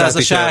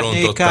 500-as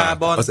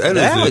árnyékában. Az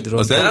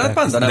előző,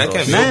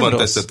 nekem jobban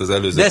tetszett az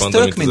előző Panda,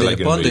 de ez tök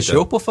mindegy, a Panda is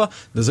jó pofa,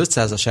 de az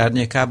 500-as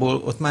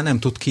árnyékából ott már nem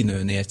tud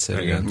kinőni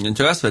egyszerűen. Igen.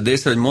 Csak azt vedd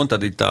észre, hogy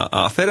mondtad itt,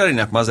 a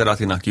Ferrarinak,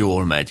 Maseratinak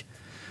jól megy.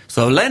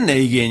 Szóval lenne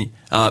igény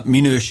a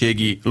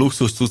minőségi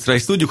luxus cuccra,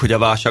 és tudjuk, hogy a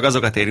válság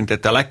azokat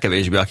érintette a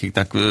legkevésbé,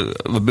 akiknek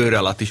a bőre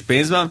alatt is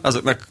pénz van,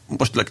 azoknak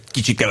most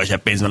kicsi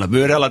kevesebb pénz van a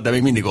bőre alatt, de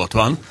még mindig ott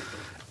van.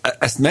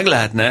 Ezt meg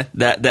lehetne,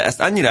 de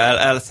ezt annyira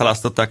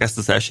elszalasztották ezt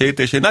az esélyt,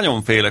 és én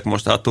nagyon félek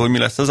most attól, hogy mi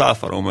lesz az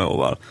Alfa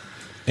Romeo-val.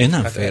 Én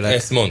nem félek.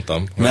 Ezt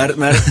mondtam. Mert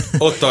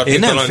ott tartik, én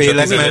nem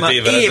félek, mert már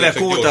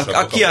évek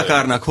óta ki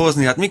akarnak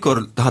hozni, hát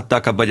mikor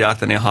hatták abba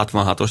gyártani a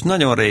 66-os?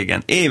 Nagyon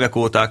régen. Évek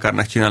óta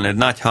akarnak csinálni egy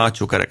nagy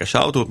hátsókerekes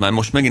autót, már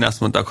most megint azt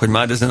mondták, hogy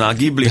majd ezen a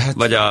Ghibli,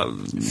 vagy a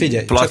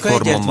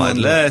platformon majd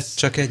lesz.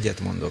 Csak egyet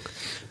mondok.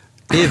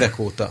 Évek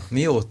óta,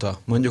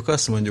 mióta?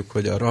 Mondjuk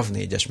hogy a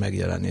RAV4-es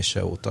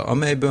megjelenése óta,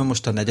 amelyből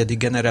most a 4.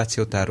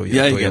 generációt áruljuk.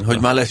 Ja igen, hogy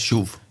már lesz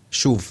SUV.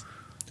 SUV.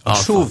 A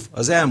SUV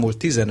az elmúlt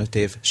 15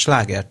 év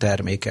sláger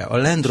terméke. A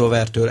Land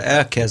Rovertől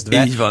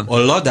elkezdve a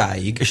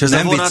Ladáig, és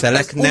nem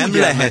viccelek, nem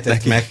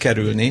lehetett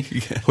megkerülni,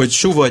 hogy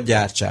SUV-ot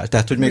gyártsál.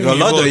 Tehát, hogy még a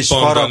Lada is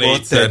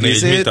faragott egy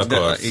izét.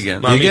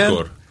 Igen.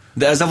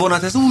 De ez a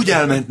vonat, ez úgy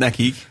elment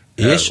nekik,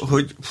 és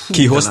hogy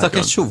kihoztak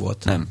egy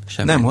SUV-ot? Nem,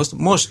 semmi. Nem hozt.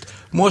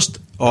 Most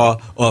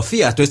a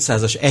Fiat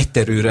 500-as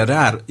egyterűre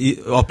rá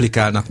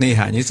applikálnak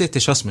néhány izét,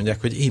 és azt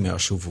mondják, hogy íme a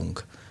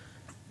SUV-unk.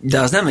 De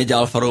az nem egy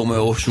Alfa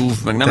Romeo SUV,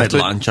 meg nem egy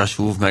Lancia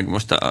SUV, meg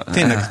most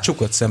tényleg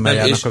csukott szemmel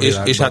járnak a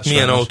világban. És hát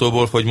milyen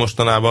autóból fogy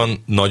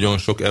mostanában nagyon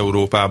sok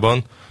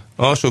Európában?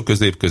 Alsó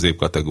közép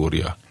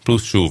kategória.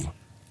 Plusz SUV.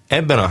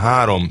 Ebben a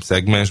 3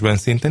 szegmensben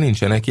szinte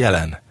nincsenek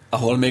jelen.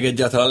 Ahol még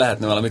egyáltalán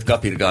lehetne valamit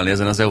kapirgálni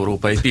ezen az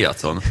európai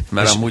piacon.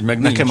 Mert és amúgy meg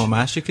nincs. Nekem a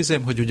másik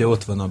izém, hogy ugye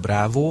ott van a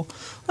Bravo,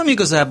 ami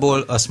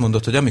igazából azt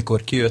mondod, hogy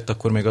amikor kijött,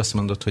 akkor még azt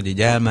mondod, hogy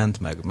így elment,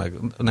 meg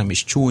nem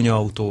is csúnya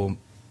autó,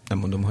 nem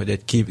mondom, hogy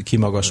egy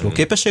kimagasló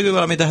képességű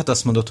valami, de hát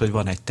azt mondod, hogy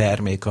van egy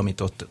termék,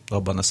 amit ott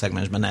abban a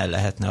szegmensben el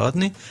lehetne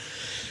adni.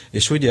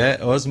 És ugye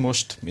az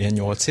most ilyen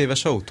 8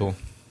 éves autó?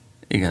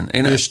 Igen.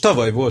 És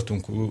tavaly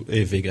voltunk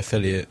évvége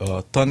felé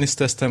a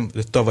tannisztesztem,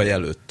 tavaly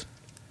előtt.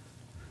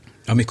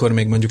 Amikor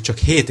még mondjuk csak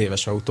 7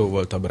 éves autó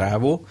volt a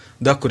Bravo,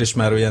 de akkor is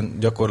már olyan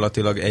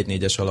gyakorlatilag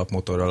 1.4-es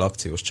alapmotorral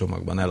akciós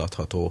csomagban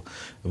eladható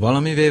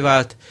valamivé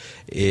vált,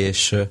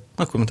 és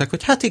akkor mondták,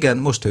 hogy hát igen,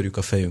 most törjük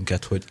a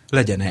fejünket, hogy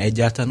legyen-e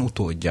egyáltalán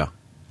utódja.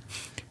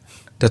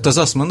 Tehát az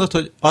azt mondod,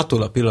 hogy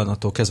attól a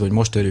pillanattól kezdve, hogy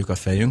most törjük a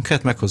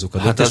fejünket, meghozzuk a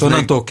döntést, és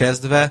onnantól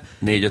kezdve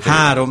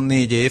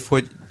 3-4 év,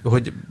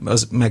 hogy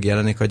az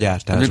megjelenik a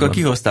gyártásban. Amikor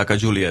kihozták a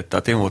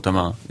Giuliettát, én voltam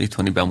a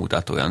itthoni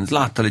bemutatóján,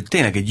 láttál, hogy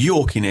tényleg egy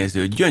jó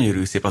kinéző,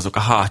 gyönyörű szép azok a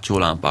hátsó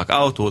lámpák,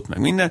 autót, meg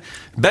minden,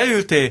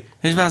 beültél,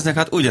 és váznak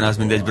hát ugyanaz,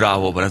 mint egy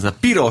Brávóban. Ez a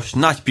piros,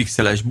 nagy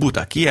pixeles,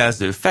 buta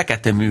kijelző,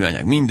 fekete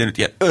műanyag, mindenütt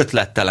ilyen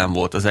ötlettelen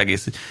volt az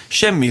egész,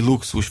 semmi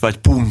luxus, vagy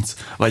punc,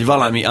 vagy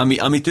valami,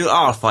 amitől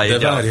alfa egy.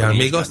 De várjál,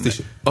 még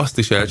azt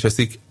is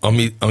elcseszik,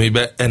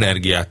 amiben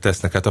energiát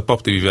tesznek. Hát a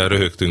Pap TV-vel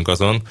röhögtünk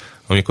azon,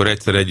 amikor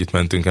egyszer együtt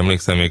mentünk,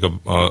 emlékszem még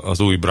az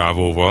új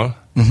Brávóval,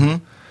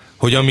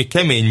 hogy ami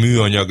kemény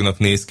műanyagnak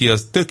néz ki,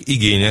 az tök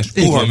igényes,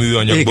 puha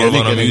műanyagból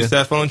van a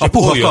műszerfalon, csak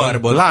olyan,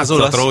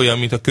 látszatra olyan,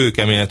 mint a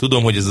kőkeményen.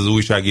 Tudom, hogy ez az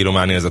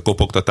újságírománia, ez a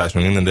kopogtatás,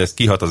 meg minden, de ez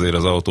kihat azért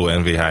az autó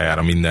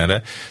NVH-jára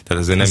mindenre.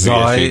 Tehát ezért nem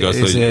hülyeség az,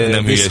 hogy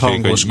nem hülyeség,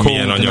 hogy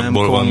milyen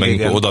anyagból van,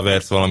 meg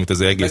odaversz valamit,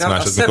 az egész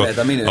más. Amikor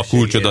a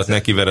kulcsodat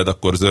nekivered,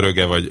 akkor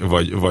zöröge,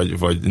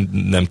 vagy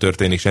nem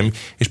történik semmi.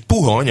 És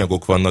puha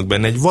anyagok vannak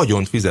benne, egy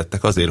vagyont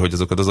fizettek azért, hogy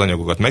azokat az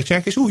anyagokat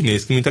megcsinálják, és úgy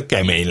néz ki, mint a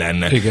kemény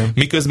lenne.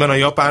 Miközben a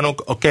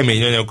japánok a kemény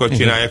anyagokat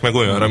csinálják meg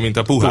olyanra, mint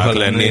a puhák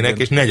lennének,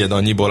 és negyed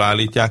annyiból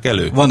állítják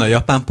elő. Van a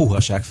japán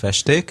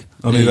puhaságfesték,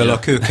 amivel a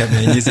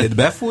kőkemény izét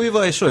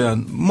befújva, és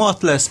olyan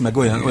mat lesz, meg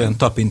olyan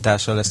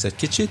tapintása lesz egy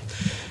kicsit,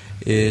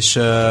 és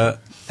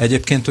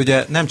egyébként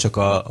ugye nem csak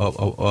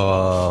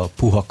a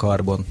puha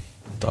karbon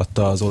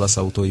adta az olasz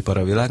autóipar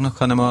a világnak,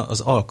 hanem az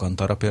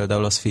Alcantara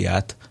például az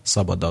Fiat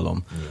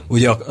szabadalom.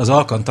 Ugye az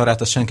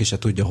Alcantarát, az senki se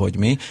tudja, hogy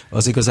mi,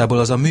 az igazából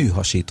az a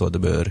műhasított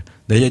bőr.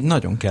 De egy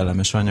nagyon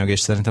kellemes anyag, és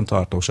szerintem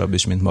tartósabb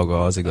is, mint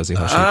maga az igazi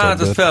hasított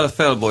bőr. Hát ez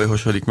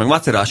felbolyhosodik, meg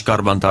macerás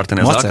karban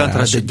tartani az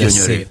Alcantara, és gyönyörű.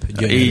 Szép,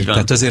 gyönyörű.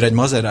 Tehát azért egy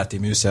Maserati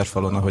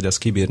műszerfalon, ahogy az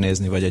kibír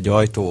nézni, vagy egy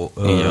ajtó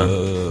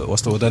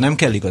osztó, de nem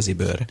kell igazi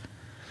bőr.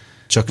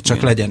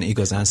 Csak legyen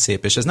igazán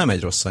szép, és ez nem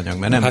egy rossz anyag,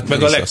 mert nem. Hát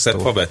meg a legszebb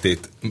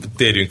fabetét,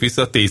 térjünk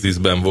vissza, a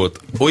Tézisben volt.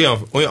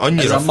 Olyan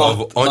annyira ez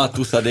a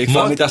matuszadék,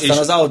 amit aztán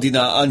az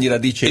Audinál annyira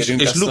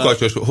dicsérünk. És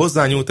lukacsos,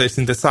 hozzányúlt, és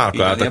szinte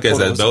szálka állt a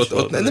kezedbe.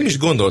 Ott nem is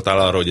gondoltál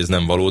arra, hogy ez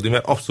nem valódi,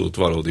 mert abszolút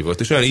valódi volt.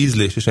 És olyan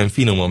ízlésesen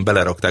finoman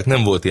belerakták,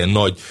 nem volt ilyen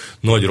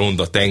nagy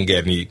ronda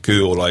tengernyi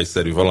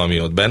kőolajszerű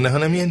valami ott benne,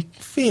 hanem ilyen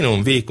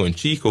finom, vékony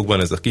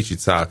csíkokban ez a kicsit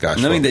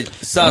szálkás. Na mindegy,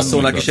 100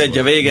 szónak is egy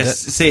a vége,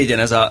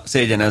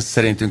 szégyen ez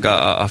szerintünk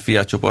a Fiat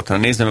csoportra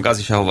nézni, meg az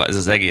is, ahova ez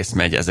az egész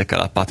megy ezekkel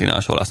a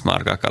patinás olasz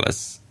márkákkal.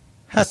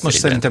 Hát most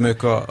szerintem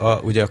ők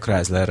ugye a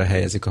Chryslerre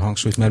helyezik a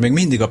hangsúlyt, mert még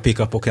mindig a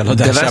pick-upok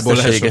eladásából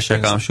de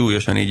veszteségesek, ám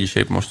súlyosan így is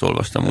épp most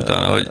olvastam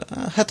utána, hogy...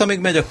 Hát amíg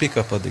megy a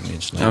pick-up, addig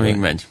nincs. Amíg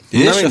megy.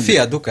 És a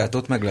Fiat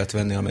Ducatot meg lehet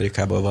venni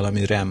Amerikából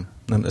valami RAM.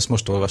 Nem, ezt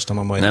most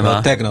olvastam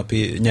a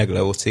tegnapi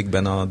Nyegleó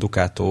cikkben a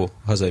Ducato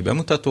hazai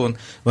bemutatón.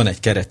 Van egy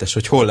keretes,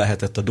 hogy hol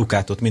lehetett a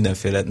Ducatot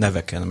mindenféle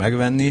neveken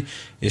megvenni,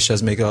 és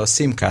ez még a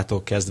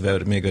Simcától kezdve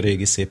még a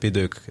régi szép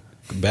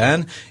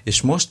időkben,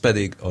 és most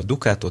pedig a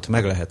Ducatot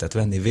meg lehetett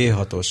venni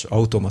V6-os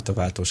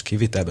automataváltós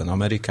kivitelben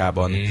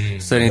Amerikában.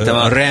 Szerintem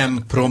a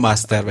RAM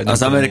ProMaster vagy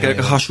az amerikaiak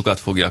a hasukat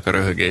fogják a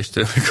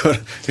röhögéstől,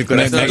 mikor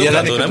ez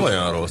megjelenik. Nem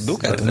olyan rossz.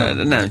 Ducato?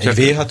 Nem, csak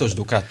V6-os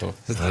Ducato.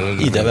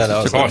 Ide vele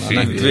az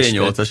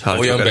V8-as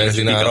olyan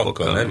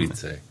benzinárakkal, ne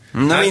viccelj.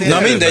 Na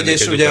mindegy,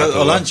 és ugye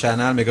a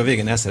Lanciánál még a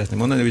végén el szeretném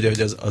mondani, ugye,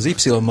 hogy az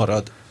Y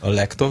marad a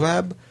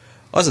legtovább,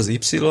 az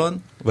Y,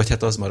 vagy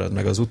hát az marad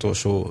meg az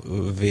utolsó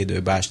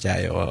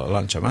védőbástyája a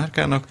Lancia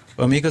márkának,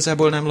 ami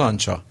igazából nem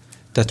Lancia.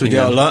 Tehát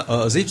ugye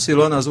az Y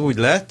az úgy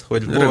lett,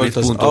 hogy volt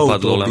az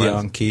Auto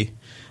Bianchi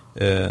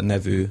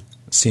nevű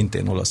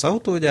szintén olasz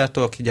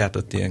autógyártó, aki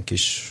gyártott ilyen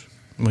kis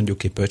mondjuk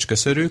ki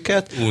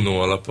pöcsköszörűket. Uno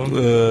alapon.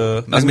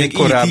 Az még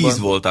korábban, i10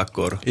 volt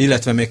akkor.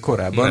 Illetve még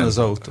korábban nem. Az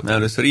autó. Nem,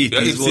 először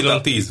i10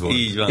 volt. Y10 volt.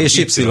 Így van.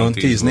 És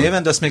Y10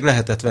 néven, de azt még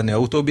lehetett venni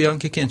Auto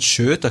Bianchiként,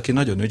 sőt, aki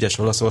nagyon ügyes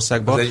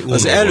Olaszországban,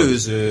 az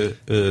előző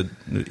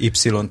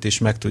Y-t is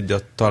meg tudja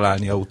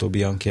találni Auto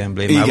Bianchi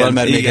emblémával, igen,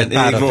 mert még egy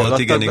párat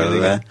eladtak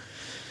belőle.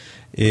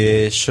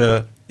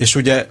 És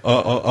ugye,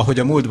 ahogy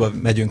a múltba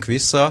megyünk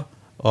vissza,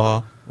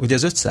 ugye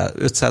az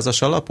 500-as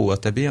alapú a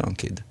te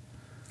Bianchid?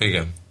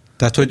 Igen.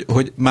 Tehát,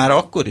 hogy már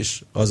akkor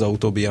is az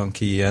Auto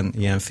Bianchi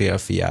ilyen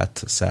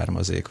félfiát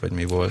származék, vagy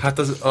mi volt? Hát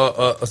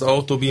az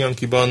Auto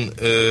Bianchiban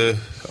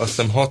azt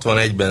hiszem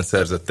 61-ben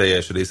szerzett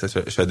teljes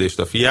részesedést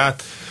a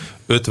Fiat,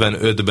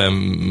 55-ben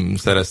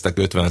szereztek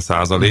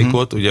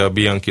 50%-ot, ugye a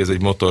Bianchi ez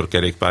egy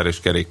motorkerékpár és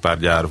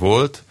kerékpárgyár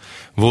volt.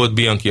 Volt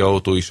Bianchi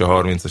autó is a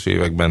 30-as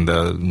években, de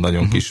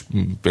nagyon kis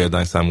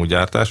példányszámú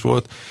gyártás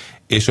volt.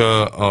 És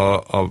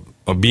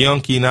a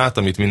Bianchinát,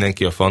 amit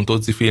mindenki a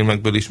Fantozzi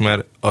filmekből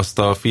ismer, azt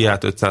a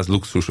Fiat 500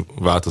 luxus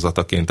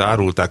változataként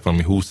árulták,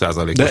 valami 20%-os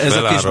felárral. De ez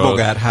a kis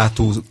bogár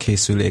hátú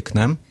készülék,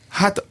 nem?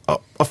 Hát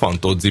a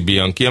Fantozzi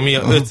Bianchi, ami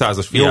a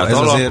 500-as Fiat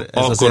alap,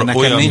 akkor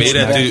olyan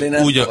méretű...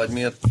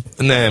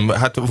 Nem,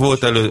 hát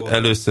volt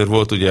először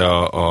volt ugye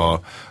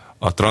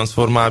a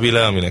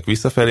Transformabile, aminek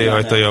visszafelé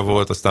ajtaja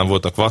volt, aztán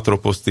volt a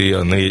Quattroposti,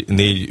 a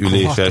négy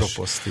üléses,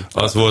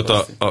 az volt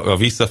a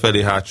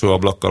visszafelé hátsó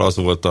ablakkal, az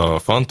volt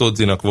a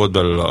Fantozzinak, volt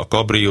belőle a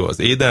Cabrio, az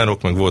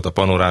Edenrock, meg volt a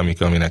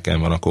Panorámika, ami nekem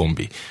van a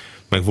kombi.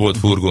 Meg volt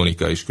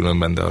furgónika is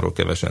különben, de arról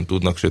kevesen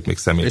tudnak, sőt még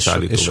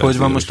személyszállító. És hogy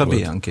van most a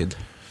Bianchid?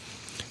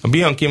 A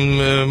Bianchi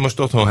most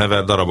otthon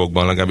hever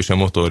darabokban, legalábbis a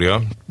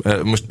motorja.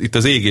 Most itt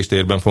az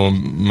égéstérben fogom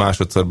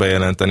másodszor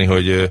bejelenteni,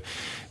 hogy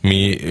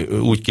mi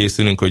úgy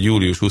készülünk, hogy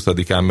július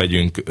 20-án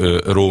megyünk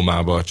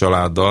Rómába a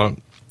családdal,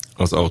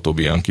 az Auto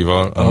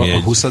Bianchival. Ami a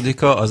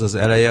 20-a az az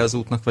eleje az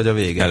útnak, vagy a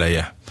vége?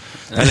 Eleje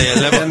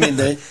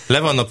le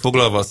vannak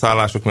foglalva a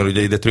szállások, mert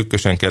ugye ide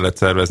trükkösen kellett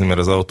szervezni, mert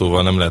az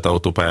autóval nem lehet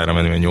autópályára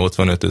menni, mert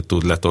 85-öt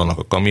tud letolnak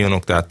a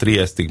kamionok, tehát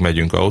Triestig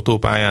megyünk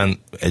autópályán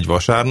egy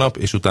vasárnap,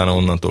 és utána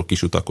onnantól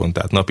kisutakon,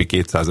 tehát napi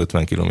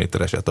 250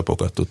 kilométeres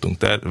etapokat tudtunk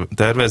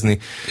tervezni.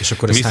 És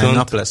akkor ez hány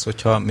nap lesz,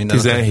 hogyha minden...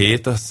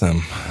 17, azt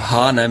hiszem.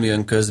 Ha nem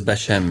jön közbe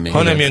semmi.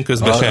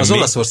 Az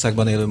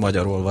Olaszországban élő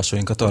magyar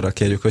olvasóinkat arra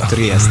kérjük, hogy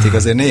Triestig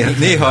azért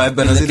néha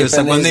ebben az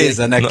időszakban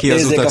nézzenek ki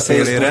az utak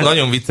szélére.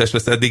 Nagyon vicces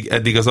lesz,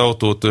 eddig az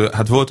autót,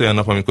 hát volt olyan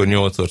nap, amikor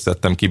 8-szor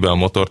szedtem ki be a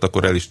motort,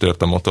 akkor el is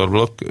tört a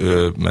motorblokk,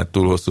 mert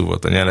túl hosszú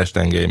volt a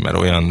nyelestengely, mert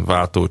olyan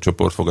váltó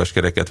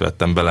csoportfogaskereket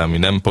vettem bele, ami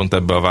nem pont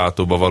ebbe a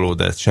váltóba való,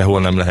 de ezt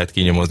sehol nem lehet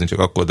kinyomozni, csak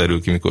akkor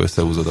derül ki, mikor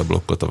összehúzod a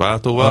blokkot a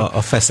váltóval.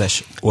 A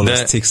feszes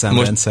olasz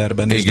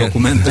cikkszámrendszerben is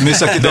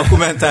műszaki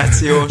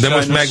dokumentáció. De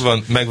most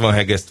meg van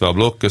hegesztve a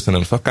blokk,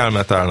 köszönöm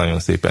Szakálmetál, nagyon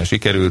szépen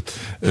sikerült.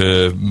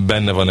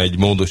 Benne van egy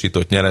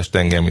módosított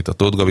nyelestengely, amit a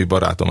Tóth Gabi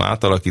barátom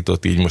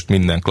átalakított, így most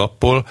minden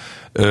klappol.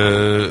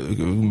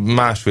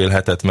 Másfél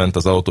hetet ment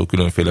az autó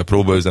különféle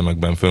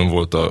próbaüzemekben, fönn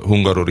volt a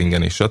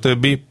Hungaroringen és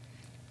stb.,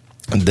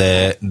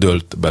 de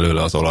dőlt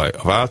belőle az olaj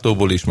a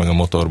váltóból is, meg a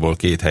motorból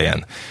 2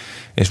 helyen.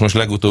 És most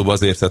legutóbb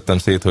azért szedtem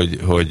szét,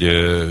 hogy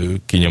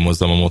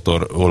kinyomozzam a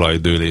motor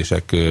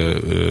olajdőlések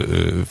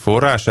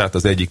forrását.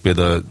 Az egyik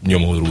például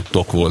nyomórút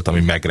tok volt, ami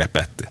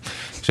megrepett.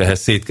 És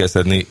ehhez szét kell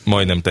szedni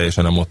majdnem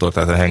teljesen a motor,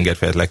 tehát a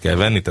hengerfejet le kell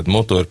venni, tehát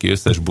motor ki,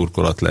 összes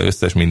burkolat le,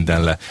 összes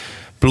minden le.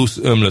 Plusz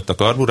ömlött a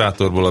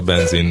karburátorból a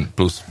benzin,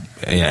 plusz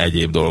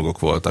egyéb dolgok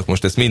voltak.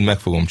 Most ezt mind meg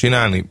fogom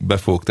csinálni, be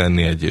fogok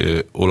tenni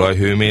egy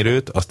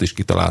olajhőmérőt, azt is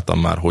kitaláltam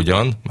már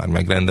hogyan, már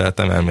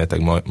megrendeltem,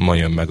 elméletileg ma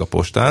jön meg a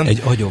postán.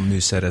 Egy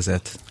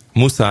agyonműszerezett.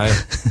 Muszáj,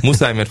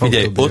 mert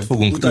figyelj, ott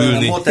fogunk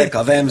ülni.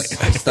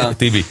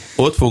 Tibi,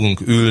 ott fogunk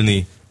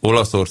ülni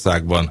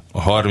Olaszországban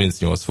a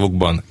 38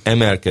 fokban,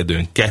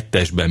 emelkedőn,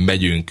 2-esben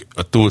megyünk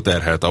a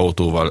túlterhelt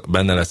autóval,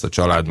 benne lesz a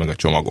család meg a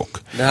csomagok.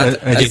 De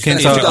hát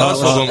egyébként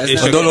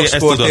a dolog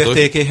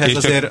sportértékéhez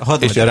azért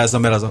hadd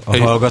magyarázzam el a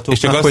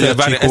hallgatóknak, hogy a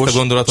Csikós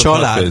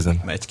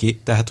család megy ki,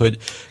 tehát hogy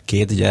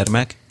 2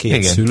 gyermek,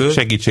 2 szülő,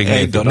 segítség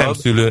egy darab. Nem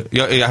szülő,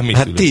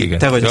 hát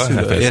te vagy a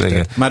szülő,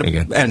 érted?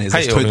 Már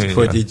elnézést,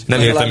 hogy így...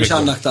 Nem értem még.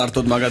 Annak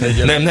tartod magad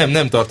egyébként.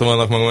 Nem tartom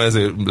annak magam,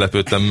 ezért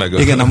lepődtem meg.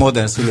 Igen, a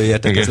modern szülői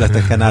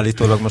értekezleteken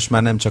állítólag most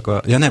már nem csak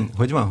a... Ja nem,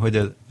 hogy van?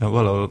 Hogy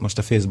valahol most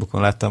a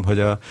Facebookon láttam, hogy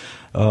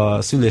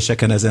a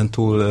szüléseken ezen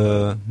túl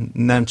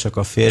nem csak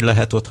a férj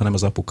lehet ott, hanem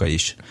az apuka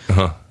is.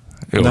 Aha.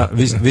 Jó. Na,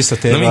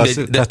 visszatérve...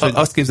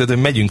 Azt képzeld,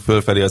 hogy megyünk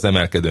fölfelé az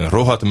emelkedőn.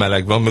 Rohadt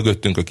meleg van,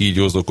 mögöttünk a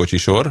kígyózó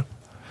kocsisor,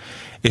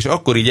 és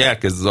akkor így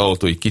elkezd az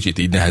autó egy kicsit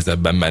így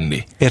nehezebben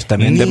menni.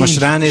 Értem, de most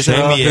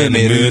ránézel a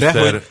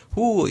hőmérőre,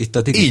 hogy itt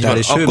a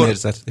digitális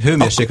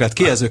hőmérséklet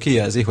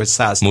kijelzi, hogy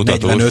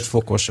 145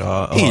 fokos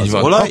az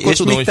olaj, akkor és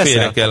tudom, hogy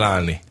félre kell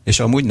állni. És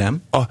amúgy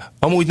nem?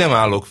 Amúgy nem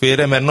állok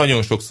félre, mert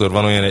nagyon sokszor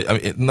van olyan,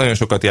 nagyon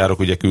sokat járok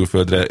ugye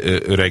külföldre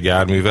öreg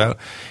járművel,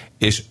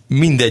 és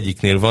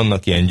mindegyiknél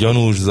vannak ilyen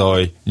gyanús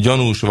zaj,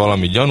 gyanús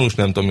valami, gyanús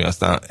nem tudom mi,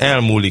 aztán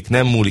elmúlik,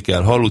 nem múlik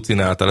el,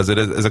 hallucináltál,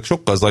 ezért ezek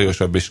sokkal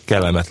zajosabb és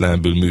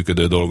kellemetlenebbül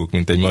működő dolgok,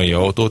 mint egy mai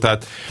autó,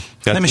 tehát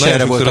nem is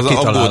erre volt a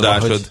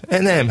kitalálva, hogy...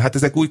 Nem, hát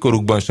ezek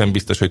újkorukban sem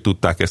biztos, hogy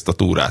tudták ezt a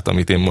túrát,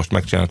 amit én most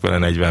megcsinálok vele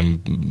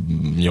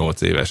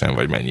 48 évesen,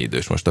 vagy mennyi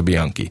idős most a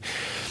Bianchi.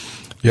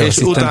 Ja, és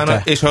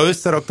utána, és ha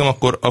összeraktam,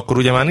 akkor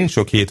ugye már nincs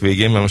sok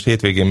hétvégén, mert most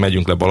hétvégén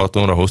megyünk le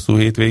Balatonra hosszú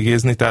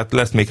hétvégézni, tehát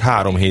lesz még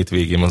 3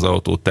 hétvégén az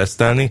autót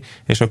tesztelni,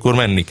 és akkor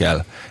menni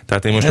kell.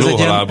 Tehát én most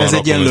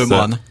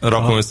lóhalálban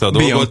rakom össze a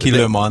dolgot.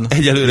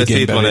 Egyelőre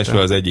szét van esve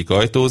az egyik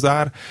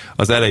ajtózár,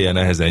 az eleje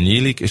nehezen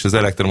nyílik, és az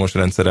elektromos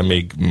rendszere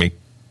még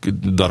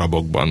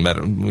darabokban, mert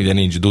ugye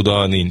nincs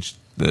duda, nincs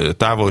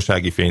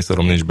távolsági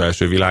fényszorom, nincs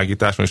belső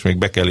világítás, most még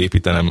be kell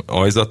építenem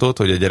ajzatot,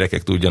 hogy a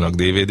gyerekek tudjanak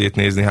DVD-t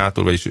nézni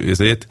hátul, vagy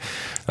ezért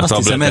a azt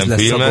hiszem, ez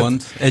lesz a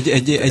gond. De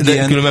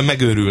ilyen, különben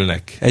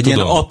megőrülnek. Egy ilyen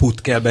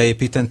aput kell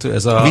beépíteni,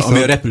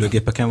 ami a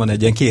repülőgépeken van,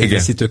 egy ilyen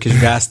kiegészítő kis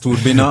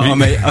gázturbina,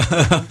 amely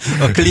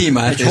a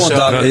klímát és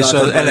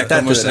az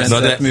elektromos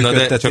rendszert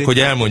működteti. De csak hogy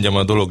elmondjam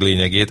a dolog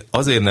lényegét,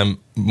 azért nem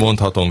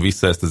mondhatom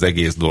vissza ezt az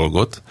egész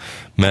dolgot,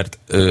 mert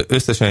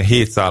összesen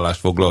 7 szállást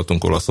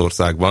foglaltunk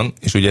Olaszországban,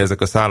 és ugye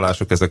ezek a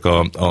szállások, ezek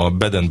a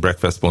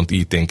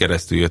bedandbreakfast.it-n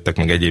keresztül jöttek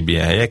meg egyéb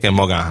ilyen helyeken,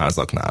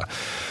 magánházaknál.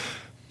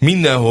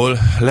 Mindenhol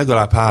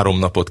legalább 3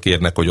 napot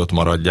kérnek, hogy ott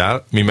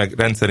maradjál, mi meg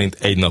rendszerint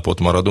 1 napot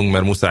maradunk,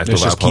 mert muszáj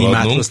tovább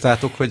haladnunk.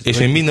 És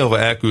én mindenhova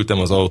elküldtem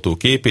az autó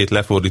képét,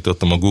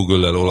 lefordítottam a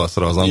Google-lel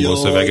olaszra az angol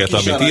szöveget,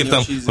 amit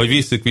írtam, hogy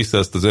visszük vissza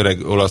ezt az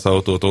öreg olasz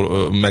autót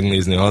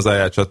megnézni a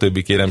hazáját,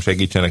 stb. Kérem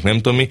segítsenek, nem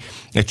tudom mi.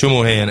 Egy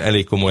csomó helyen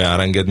elég komoly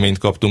árengedményt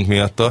kaptunk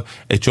miatta,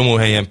 egy csomó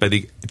helyen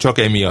pedig csak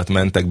emiatt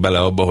mentek bele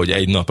abba, hogy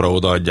 1 napra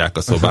odaadják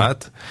a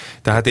szobát.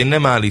 Tehát én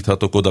nem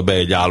állíthatok oda be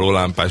egy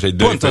állólámpás, egy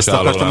dőfös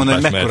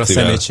állólámpás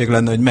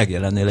lenne, hogy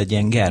megjelennél egy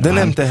ilyen germán. De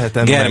nem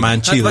tehetem germán meg.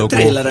 Csillogó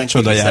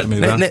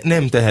csodajárművel.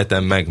 Nem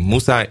tehetem meg.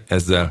 Muszáj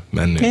ezzel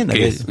mennünk.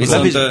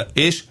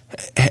 És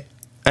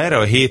erre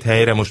a 7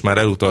 helyre most már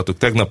elutaltuk.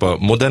 Tegnap a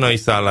modenai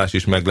szállás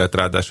is meg lett,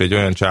 ráadásul egy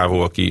olyan csávó,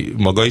 aki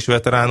maga is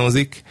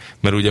veteránozik,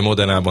 mert ugye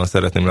Modenában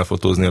szeretném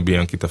lefotózni a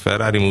Bianchit a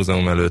Ferrari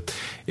Múzeum előtt,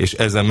 és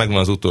ezzel megvan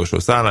az utolsó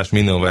szállás,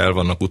 mindenhol el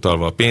vannak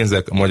utalva a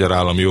pénzek, a magyar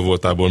állam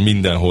jóvoltából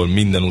mindenhol,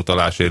 minden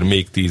utalásért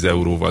még 10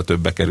 euróval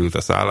többbe került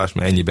a szállás,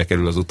 mert ennyibe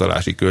kerül az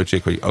utalási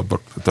költség, hogy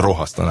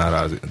rohasztaná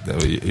rá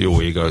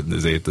jó ég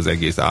az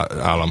egész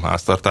állam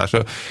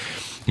háztartása.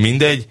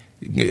 Mindegy,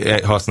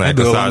 használják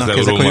a 100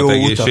 eurómat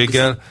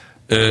egészséggel,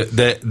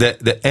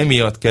 de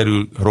emiatt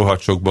kerül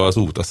rohadt sokba az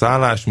út a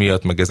szállás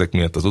miatt, meg ezek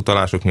miatt az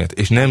utalások miatt,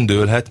 és nem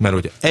dőlhet, mert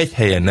hogy egy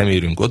helyen nem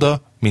érünk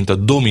oda, mint a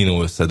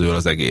dominó összedől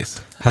az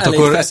egész. Hát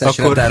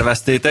akkor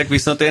terveztétek,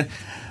 viszont én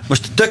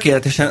most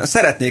tökéletesen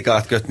szeretnék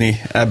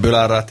átkötni ebből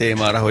arra a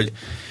témára, hogy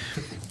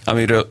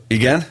amiről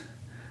igen.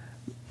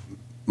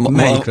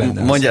 Melyik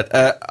lenne mondjad,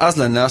 az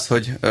lenne az,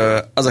 hogy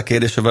az a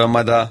kérdés, hogy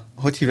majd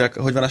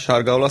hogy van a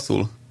sárga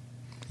olaszul?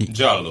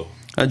 Giallo.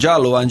 A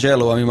Giallo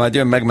Angelo, ami majd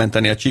jön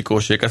megmenteni a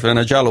csikóséket, vagy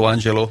a Giallo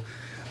Angelo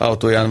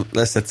autóján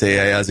lesz a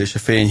céljelzés a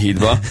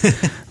Fényhídba,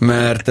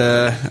 mert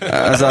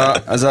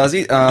ez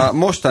a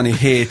mostani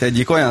hét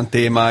egyik olyan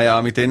témája,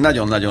 amit én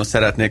nagyon-nagyon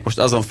szeretnék, most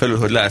azon felül,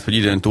 hogy lehet, hogy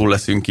időn túl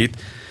leszünk itt,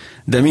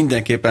 de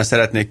mindenképpen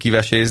szeretnék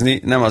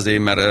kivesézni,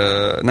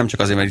 nem csak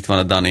azért, mert itt van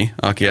a Dani,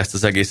 aki ezt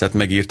az egészet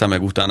megírta,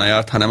 meg utána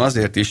járt, hanem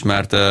azért is,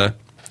 mert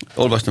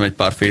olvastam egy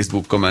pár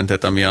Facebook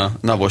kommentet, ami a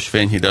Navos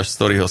Fényhídas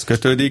sztorihoz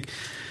kötődik,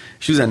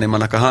 és üzenném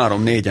annak a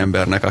 3-4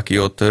 embernek, aki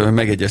ott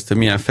megjegyezte,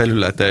 milyen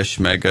felületes,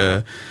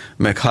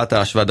 meg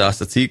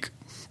hatásvadász a cikk,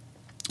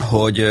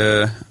 hogy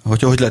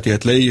lehet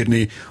ilyet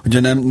leírni,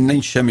 hogy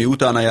nincs semmi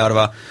utána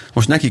járva.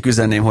 Most nekik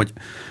üzenném,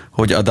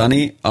 hogy a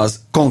Dani az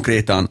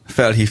konkrétan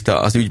felhívta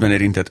az ügyben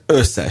érintett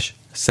összes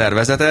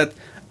szervezetet,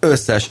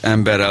 összes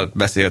emberrel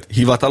beszélt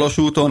hivatalos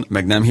úton,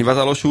 meg nem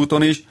hivatalos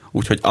úton is,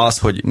 úgyhogy az,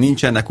 hogy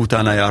nincsenek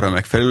utána járva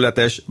meg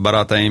felületes,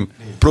 barátaim,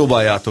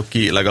 próbáljátok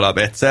ki legalább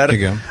egyszer.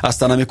 Igen.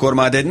 Aztán amikor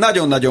majd egy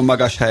nagyon-nagyon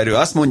magas helyről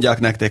azt mondják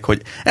nektek,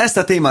 hogy ezt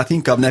a témát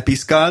inkább ne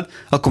piszkáld,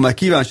 akkor már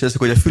kíváncsi leszek,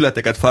 hogy a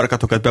fületeket,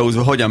 farkatokat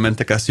beúzva hogyan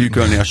mentek el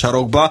szűkölni a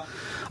sarokba,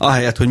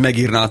 ahelyett, hogy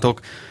megírnátok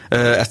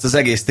ezt az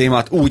egész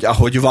témát úgy,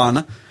 ahogy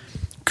van.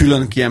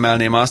 Külön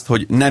kiemelném azt,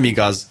 hogy nem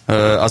igaz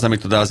az,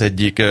 amit oda az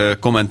egyik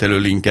kommentelő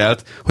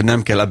linkelt, hogy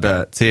nem kell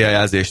ebbe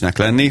céljelzésnek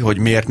lenni, hogy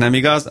miért nem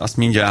igaz, azt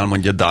mindjárt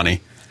elmondja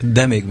Dani.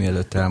 De még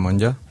mielőtt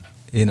elmondja,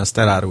 én azt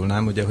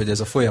elárulnám, ugye, hogy ez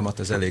a folyamat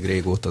ez elég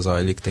régóta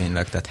zajlik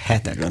tényleg, tehát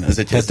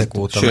hetek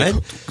óta megy.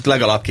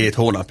 Legalább 2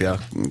 hónapja.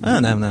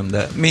 Nem,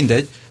 de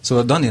mindegy.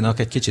 Szóval Daninak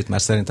egy kicsit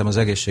már szerintem az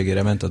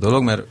egészségére ment a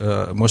dolog, mert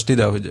most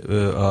ide, hogy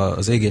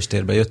az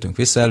égéstérbe jöttünk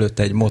vissza,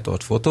 előtte egy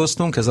motort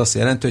fotóztunk, ez azt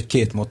jelenti, hogy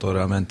 2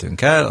 motorral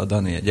mentünk el, a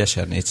Dani egy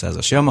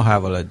SR400-as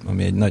Yamahával,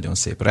 ami egy nagyon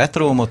szép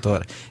retro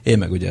motor, én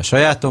meg ugye a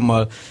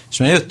sajátommal, és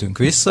már jöttünk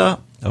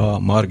vissza a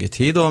Margit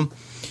hídon,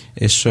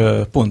 és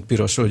pont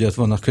pirosról, ugye ott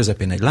van a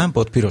közepén egy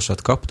lámpot,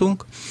 pirosat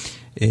kaptunk,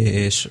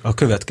 és a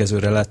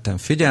következőre lettem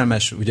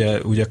figyelmes,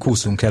 ugye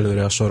kúszunk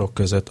előre a sorok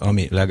között,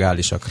 ami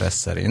legálisak lesz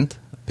szerint,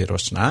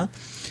 pirosnál,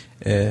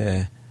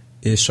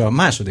 és a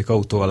második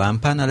autó a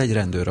lámpánál egy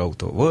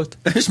rendőrautó volt.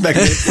 És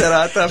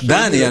megnézte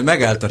Dániel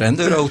megállt a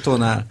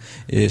rendőrautónál,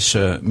 és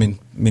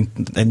mint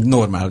egy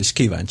normális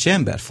kíváncsi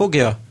ember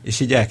fogja, és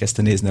így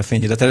elkezdte nézni a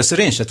fényhidat. Először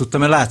én sem tudtam,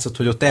 mert látszott,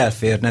 hogy ott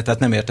elférne, tehát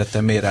nem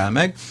értettem, miért áll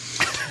meg.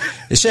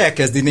 És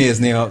elkezdi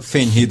nézni a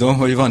fényhídon,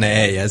 hogy van-e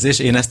eljelzés.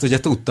 Én ezt ugye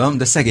tudtam,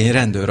 de szegény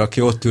rendőr,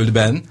 aki ott ült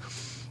benn,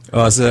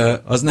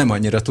 az nem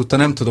annyira tudta.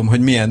 Nem tudom, hogy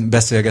milyen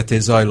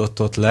beszélgetés zajlott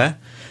ott le.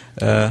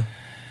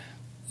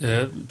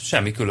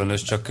 Semmi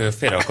különös, csak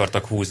félre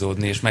akartak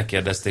húzódni, és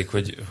megkérdezték,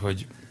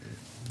 hogy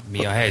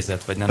mi a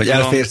helyzet, vagy nem hogy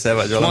tudom. Elférsz-e,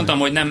 vagy valami? Mondtam,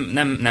 hogy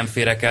nem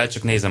férek el,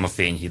 csak nézem a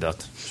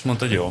fényhidat. És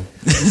mondta, hogy jó.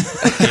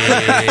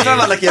 Nem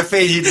vannak ilyen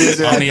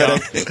fényhídnéző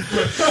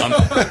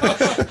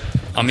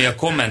Ami a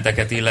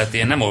kommenteket illeti,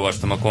 én nem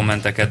olvastam a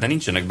kommenteket, de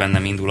nincsenek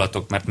bennem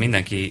indulatok, mert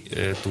mindenki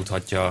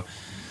tudhatja,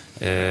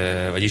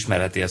 vagy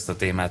ismerheti ezt a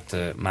témát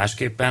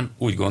másképpen.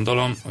 Úgy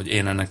gondolom, hogy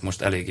én ennek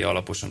most eléggé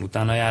alaposan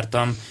utána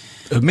jártam.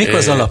 Mik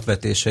az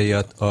alapvetései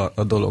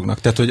a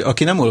dolognak? Tehát, hogy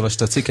aki nem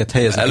olvasta a cikket,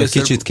 helyezik egy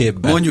kicsit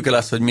képbe. Mondjuk el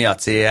azt, hogy mi a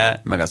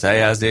célja, meg az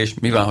eljelzés,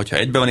 mi van, hogyha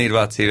egybe van írva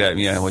a célja,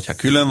 mi van, hogyha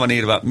külön van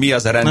írva, mi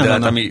az a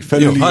rendelet, ami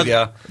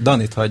felülírja.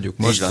 Danit hagyjuk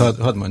most,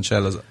 hadd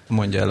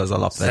mondja el az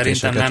alapvetéseket.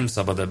 Szerintem nem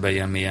szabad ebbe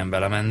ilyen mélyen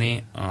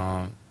belemenni.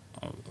 A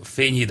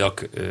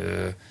fényhidak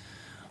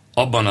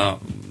abban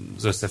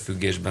az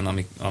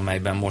összefüggésben,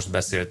 amelyben most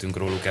beszéltünk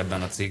róluk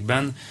ebben a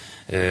cikkben,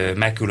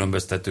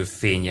 megkülönböztető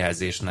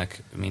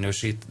fényjelzésnek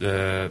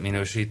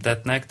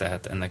minősítetnek,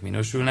 tehát ennek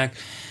minősülnek,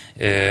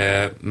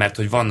 mert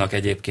hogy vannak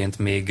egyébként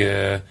még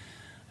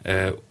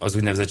az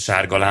úgynevezett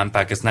sárga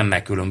lámpák, ezt nem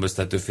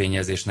megkülönböztető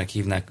fényjelzésnek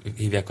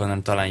hívják,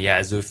 hanem talán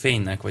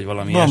jelzőfénynek, vagy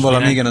valami ilyesminek. Van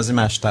valami, igen, az egy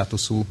más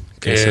státuszú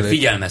készülék.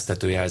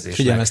 Figyelmeztető jelzésnek.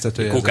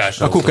 Figyelmeztető jelzés.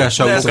 A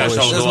kukásautó.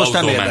 Ez most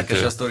nem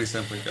érdekes a sztori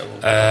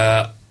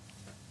szempontjából.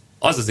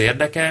 Az az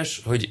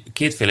érdekes, hogy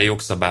kétféle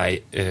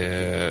jogszabály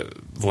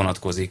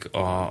vonatkozik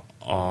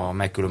a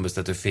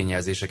megkülönböztető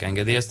fényjelzések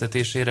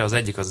engedélyeztetésére. Az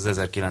egyik az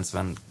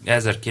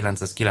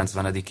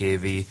 1990.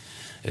 évi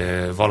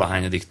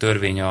valahányadik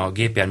törvény a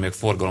gépjárművek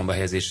forgalomba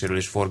helyezéséről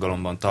és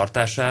forgalomban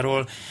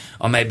tartásáról,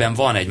 amelyben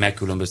van egy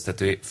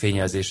megkülönböztető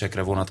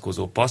fényjelzésekre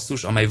vonatkozó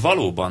passzus, amely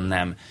valóban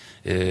nem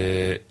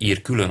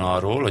ír külön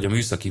arról, hogy a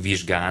műszaki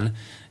vizsgán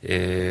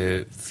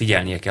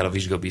figyelnie kell a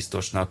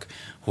vizsgabiztosnak,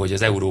 hogy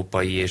az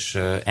európai és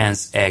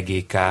ENSZ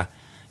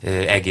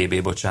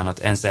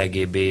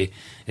EGB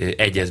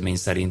egyezmény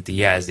szerinti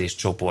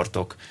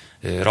jelzéscsoportok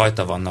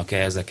rajta vannak-e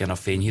ezeken a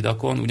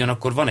fényhidakon.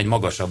 Ugyanakkor van egy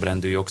magasabb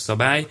rendű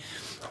jogszabály,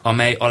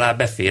 amely alá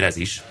befér ez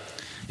is,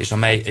 és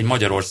amely egy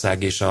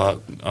Magyarország és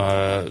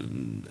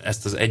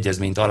ezt az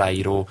egyezményt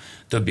aláíró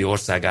többi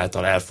ország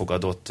által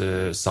elfogadott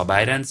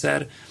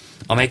szabályrendszer,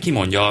 amely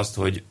kimondja azt,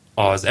 hogy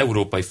az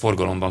európai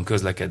forgalomban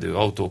közlekedő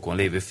autókon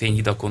lévő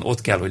fényhidakon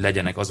ott kell, hogy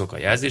legyenek azok a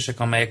jelzések,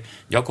 amelyek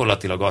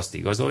gyakorlatilag azt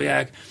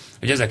igazolják,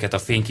 hogy ezeket a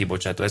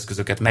fénykibocsátó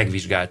eszközöket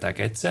megvizsgálták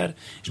egyszer,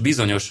 és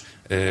bizonyos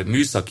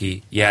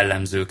műszaki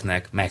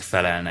jellemzőknek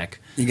megfelelnek.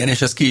 Igen,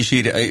 és ez ki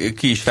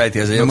is fejti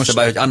ez a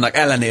jogszabály, hogy annak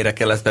ellenére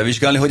kell ezt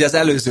bevizsgálni, hogy az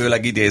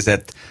előzőleg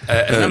idézett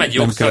ez nem egy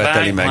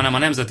jogszabály, hanem a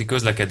Nemzeti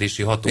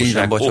Közlekedési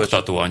Hatóság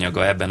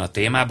oktatóanyaga ebben a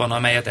témában,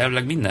 amelyet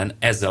elvileg minden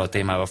ezzel a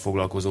témával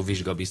foglalkozó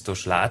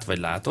vizsgabiztos lát, vagy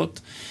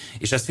látott,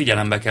 és ezt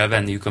figyelembe kell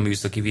venniük a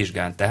műszaki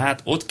vizsgán.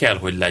 Tehát ott kell,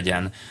 hogy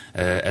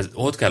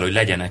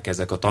legyenek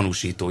ezek a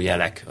tanúsító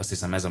jelek, azt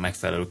hiszem ez a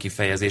megfelelő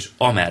kifejezés,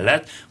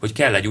 amellett, hogy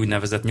kell egy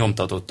úgynevezett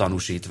nyomtatott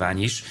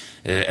tanúsítvány is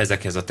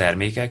ezekhez a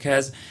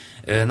termékekhez.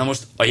 Na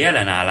most a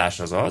jelenállás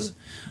az,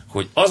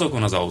 hogy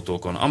azokon az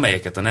autókon,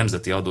 amelyeket a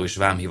Nemzeti Adó és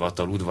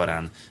Vámhivatal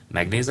udvarán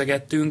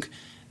megnézegettünk,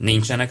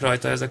 nincsenek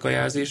rajta ezek a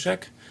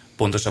jelzések,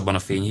 pontosabban a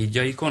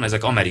fényhídjaikon,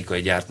 ezek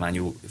amerikai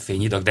gyártmányú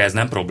fényhidak, de ez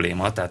nem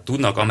probléma, tehát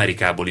tudnak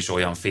Amerikából is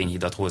olyan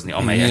fényhidat hozni,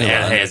 amelyen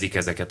elhelyezik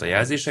ezeket a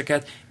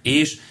jelzéseket,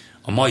 és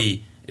a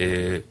mai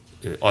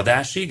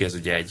adásig, ez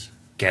ugye egy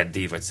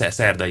keddi vagy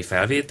szerdai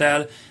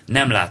felvétel,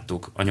 nem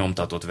láttuk a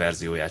nyomtatott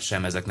verzióját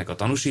sem ezeknek a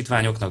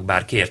tanúsítványoknak,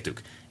 bár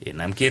kértük. Én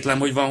nem kétlem,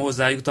 hogy van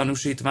hozzájuk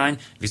tanúsítvány,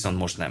 viszont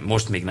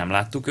most még nem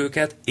láttuk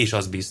őket, és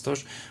az biztos,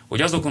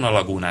 hogy azokon a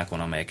lagúnákon,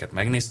 amelyeket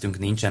megnéztünk,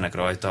 nincsenek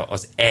rajta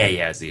az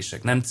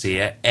E-jelzések, nem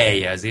CE,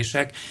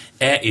 E-jelzések,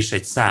 E és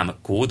egy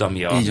számkód,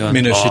 ami a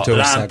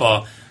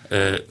lámpa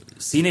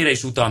színére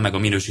is utal, meg a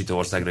minősítő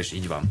országra is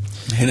így van.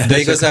 De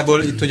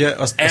igazából itt ugye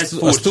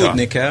azt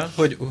tudni kell,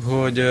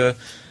 hogy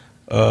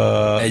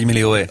 1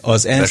 millió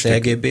az ENSZ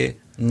EGB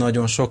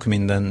nagyon sok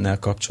mindennel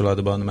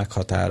kapcsolatban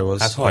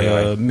meghatároz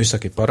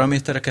műszaki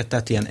paramétereket,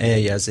 tehát ilyen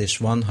eljelzés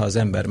van, ha az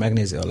ember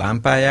megnézi a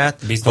lámpáját,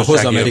 ha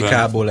hoz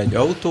Amerikából egy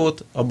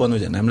autót, abban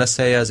ugye nem lesz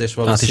eljelzés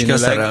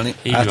valószínűleg.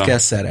 Át kell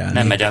szerelni.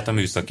 Nem megy át a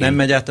műszaki. Nem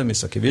megy át a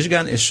műszaki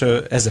vizsgán, és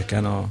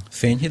ezeken a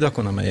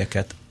fényhidakon,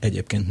 amelyeket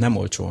egyébként nem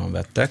olcsóan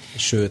vettek,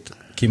 sőt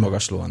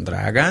kimagaslóan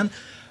drágán,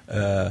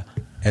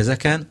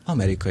 ezeken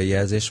amerikai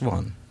jelzés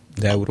van,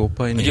 de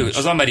európai nincs.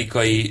 Az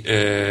amerikai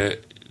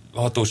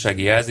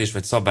hatósági jelzés,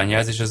 vagy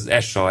szabványjelzés, az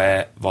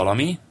SAE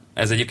valami,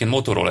 ez egyébként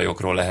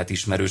motorolajokról lehet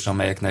ismerős,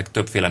 amelyeknek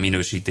többféle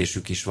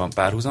minősítésük is van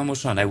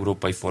párhuzamosan,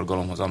 európai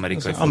forgalomhoz,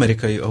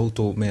 amerikai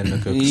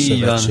autómérnökök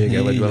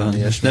szövetsége, vagy valami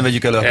ilyesmi. Ne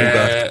vegyük elő a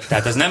húgárt.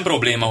 Tehát ez nem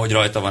probléma, hogy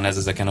rajta van ez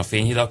ezeken a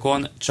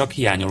fényhidakon, csak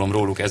hiányolom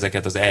róluk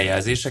ezeket az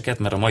eljelzéseket,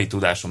 mert a mai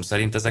tudásom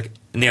szerint ezek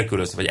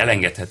nélkülözhetőek, vagy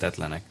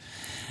elengedhetetlenek.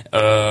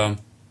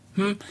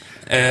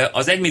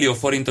 Az 1 millió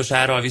forintos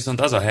árral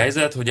viszont az a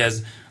helyzet, hogy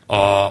ez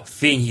a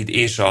fényhíd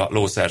és a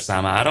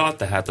lószerszám ára,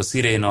 tehát a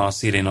sziréna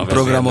vezérlő,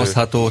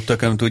 Programozható,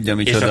 tököm tudja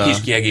micsoda. és a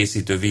kis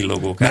kiegészítő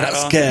villogók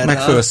ára.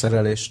 Meg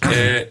felszerelést.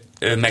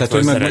 Tehát,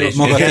 hogy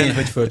maga tény,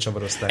 hogy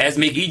fölcsavarozták. Ez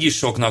még így is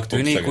soknak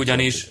tűnik,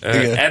 ugyanis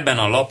ebben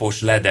a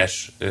lapos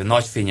ledes,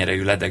 nagy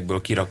fényerejű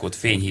ledekből kirakott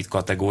fényhíd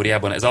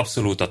kategóriában, ez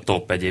abszolút a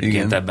top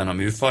egyébként ebben a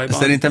műfajban.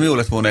 Szerintem jó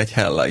lett volna egy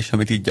Hella is,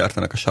 amit így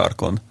gyártanak a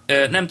sarkon.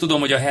 Nem tudom,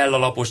 hogy a Hella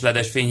lapos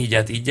ledes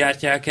fényhídját így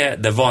gyártják-e,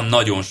 de van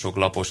nagyon sok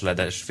lapos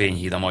ledes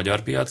fényhíd a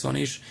magyar piacon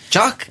is.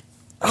 Csak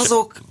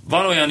azok...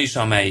 Van olyan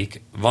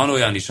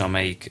is,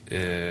 amelyik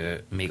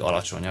még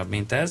alacsonyabb,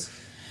 mint ez.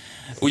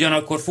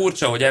 Ugyanakkor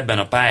furcsa, hogy ebben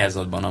a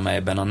pályázatban,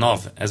 amelyben a NAV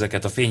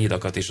ezeket a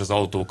fényhidakat és az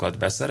autókat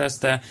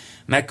beszerezte,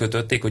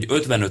 megkötötték, hogy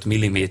 55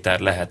 mm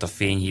lehet a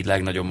fényhíd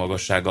legnagyobb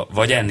magassága,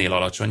 vagy ennél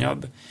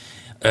alacsonyabb,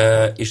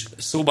 és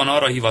szóban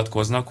arra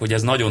hivatkoznak, hogy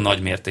ez nagyon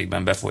nagy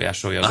mértékben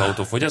befolyásolja az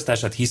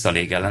autófogyasztását, hisz a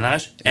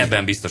légellenállás,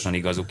 ebben biztosan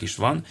igazuk is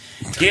van.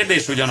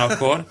 Kérdés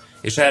ugyanakkor,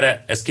 és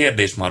erre ez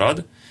kérdés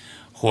marad,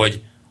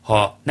 hogy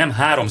ha nem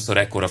 3-szor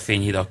ekkora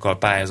fényhidakkal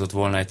pályázott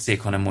volna egy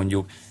cég, hanem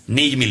mondjuk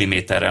 4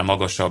 mm-rel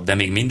magasabb, de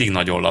még mindig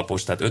nagyon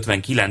lapos, tehát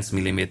 59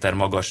 mm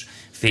magas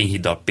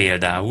fényhiddal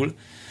például,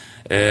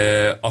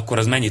 akkor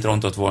az mennyit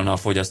rontott volna a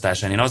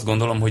fogyasztásán? Én azt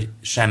gondolom, hogy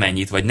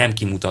semennyit, vagy nem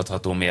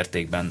kimutatható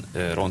mértékben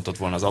rontott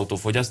volna az autó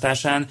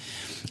fogyasztásán,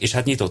 és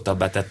hát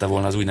nyitottabbá tette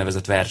volna az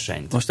úgynevezett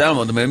versenyt. Most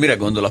elmondom, hogy mire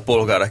gondol a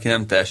polgár, aki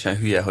nem teljesen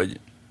hülye, hogy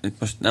itt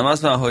most nem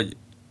az van, hogy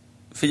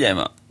figyelj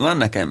ma, van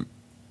nekem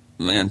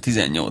olyan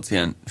 18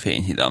 ilyen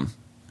fényhidam.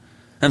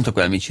 Nem tudok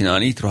vele mit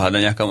csinálni, itt rohad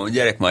anyákam, a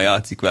gyerek már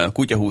játszik vele, a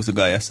kutya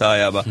húzogálja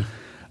szájába.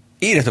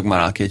 Írjatok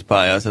már ki egy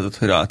pályázatot,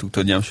 hogy rá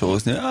tudjam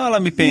sózni.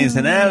 Állami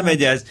pénzen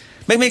elmegy ez.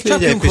 Meg még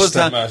csapjunk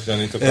hozzá.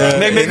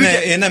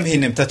 Én nem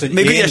hinném, tehát hogy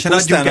még ügyesen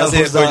adjunk el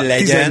azért, hozzá hogy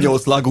legyen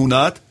 18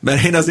 lagunát,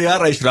 mert én azért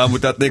arra is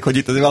rámutatnék, hogy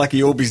itt azért valaki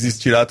jó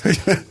bizniszt csinált, hogy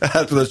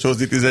el tudod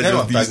sózni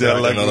 18 dízel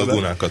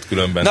lagunákat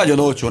különben. Nagyon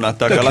olcsón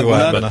adták a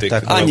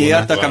lagunát. Annyi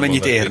adtak,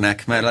 amennyit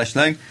érnek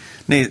mellesleg.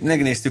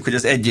 Megnéztük, hogy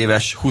az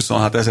egyéves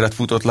 26 000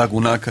 futott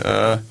lagunak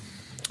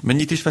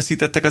mennyit is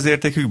veszítettek az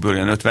értékükből?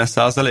 Ilyen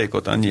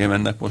 50%-ot? Annyi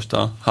mennek most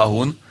a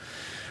Hahun.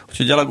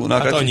 Úgyhogy a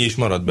lagunákat... Hát annyi is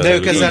marad belőle. De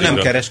ők ezzel nem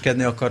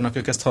kereskedni akarnak,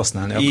 ők ezt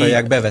használni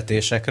akarják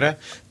bevetésekre,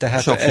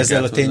 tehát sok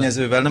ezzel a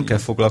tényezővel nem kell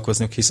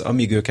foglalkozniuk, hisz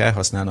amíg ők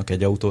elhasználnak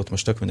egy autót,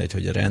 most tök mindegy,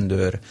 hogy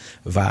rendőr,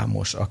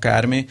 vámos,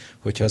 akármi,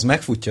 hogyha az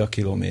megfutja a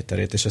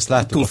kilométerét, és ezt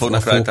láttuk a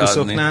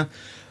fókuszoknál,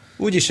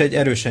 úgyis egy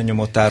erősen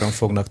nyomott áron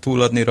fognak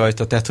túladni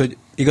rajta, tehát hogy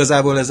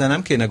igazából ezzel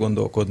nem kéne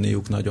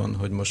gondolkodniuk nagyon,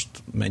 hogy most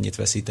mennyit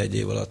veszít egy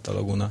év alatt a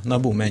Laguna. Na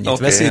mennyit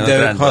veszít,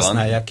 de ők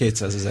használják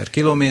 200 000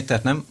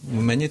 kilométert, nem?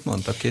 Mennyit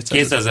mondtak?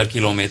 200 000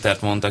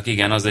 kilométert mondtak,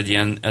 igen,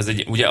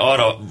 ugye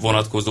arra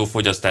vonatkozó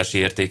fogyasztási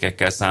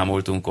értékekkel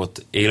számoltunk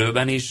ott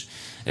élőben is,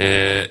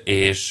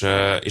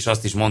 és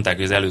azt is mondták,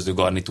 hogy az előző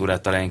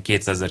garnitúrát talán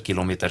 200 000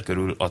 kilométer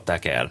körül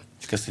adták el.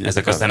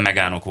 Ezek aztán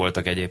megánok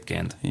voltak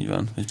egyébként. Így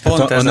van. Hogy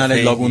pont ez a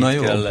egy Laguna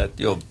kellett,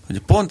 jobb. Hogy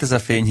pont ez a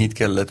fényhíd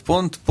kellett,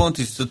 pont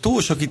is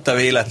túl sok itt a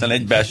véletlen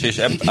egybeesés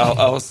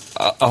ahhoz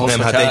nem,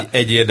 hát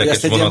egy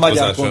érdekes egy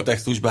magyar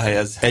kontextusba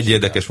helyez. Egy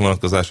érdekes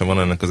vonatkozása van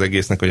ennek az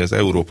egésznek, hogy az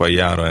európai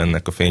ára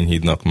ennek a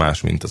fényhídnak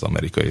más, mint az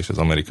amerikai, és az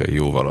amerikai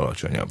jóval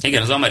alacsonyabb.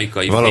 Igen, az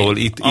amerikai valahol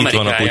itt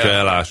van a kutya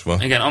elásva.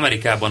 Igen,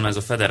 Amerikában ez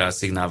a Federal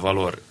Signal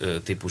Valor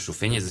típusú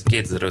fény, ez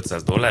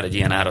 $2500, egy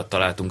ilyen árat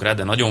találtunk rá,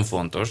 de nagyon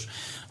fontos,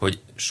 hogy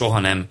soha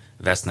nem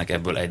vesznek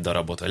ebből egy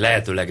darabot, vagy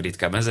lehetőleg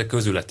ritkábban. Ezek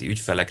közületi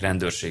ügyfelek,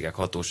 rendőrségek,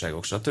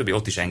 hatóságok, stb.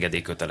 Ott is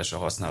engedélyköteles a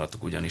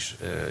használatuk, ugyanis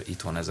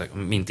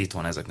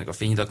itthon ezeknek a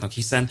fényhidaknak,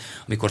 hiszen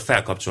amikor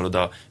felkapcsolod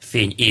a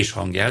fény és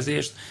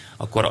hangjelzést,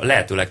 akkor a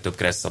lehető legtöbb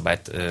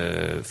kresszabályt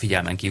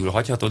figyelmen kívül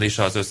hagyhatod, és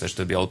az összes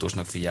többi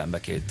autósnak figyelme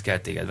kell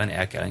téged venni,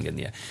 el kell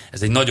engednie.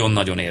 Ez egy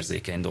nagyon-nagyon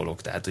érzékeny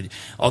dolog. Tehát, hogy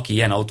aki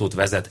ilyen autót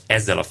vezet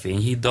ezzel a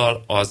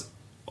fényhiddal,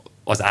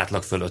 az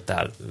átlag fölött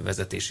áll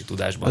vezetési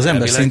tudásban. Az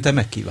ember szinte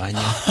megkívánja.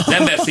 Az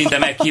ember szinte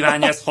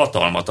megkívánja, ez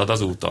hatalmat ad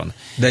az úton.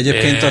 De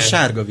egyébként a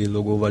sárga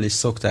villogóval is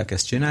szokták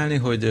ezt csinálni,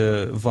 hogy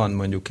van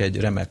mondjuk egy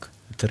remek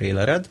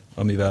trélered,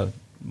 amivel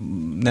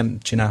nem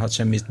csinálhat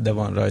semmit, de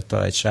van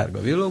rajta egy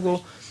sárga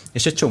villogó,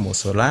 és egy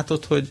csomószor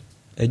látod, hogy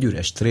egy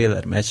üres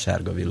tréler megy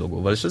sárga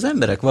villogóval, és az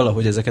emberek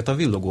valahogy ezeket a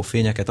villogó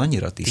fényeket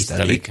annyira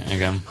tisztelik,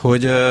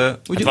 hogy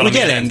úgy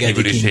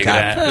elengedik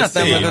inkább. Hát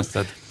nem,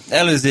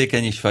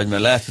 előzékeny is vagy,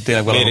 mert lehet, hogy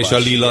tényleg valahol. Miért is a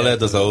lila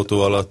LED az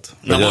autó alatt?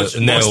 Most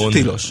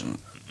tilos.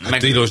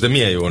 Tilos, de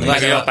milyen jól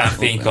meg a japán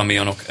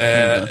fénykamionok.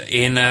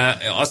 Én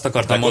azt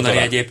akartam mondani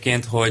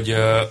egyébként,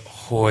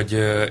 hogy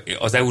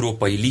az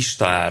európai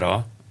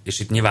listára, és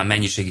itt nyilván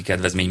mennyiségi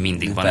kedvezmény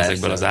mindig van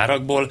ezekből az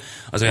árakból,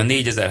 az olyan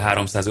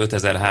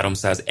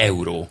 4300-5300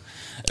 euró.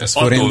 Ez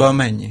forintban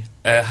mennyi?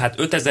 Hát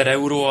 5000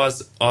 euró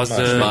az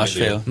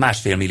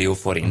másfél millió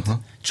forint.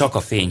 Csak a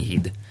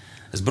fényhíd.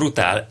 Ez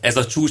brutál. Ez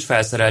a csúcs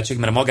felszereltség,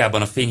 mert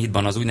magában a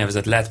fényhídban az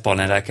úgynevezett LED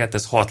paneleket,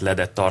 ez 6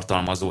 LED-et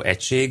tartalmazó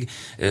egység,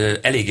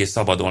 eléggé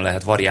szabadon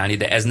lehet variálni,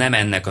 de ez nem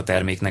ennek a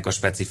terméknek a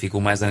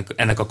specifikuma, ez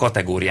ennek a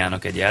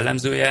kategóriának egy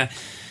jellemzője,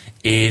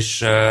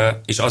 és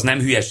az nem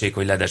hülyeség,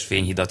 hogy LED-es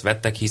fényhidat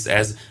vettek, hisz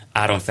ez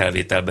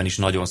áramfelvételben is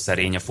nagyon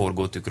szerény a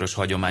forgótükrös,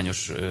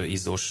 hagyományos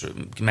izzós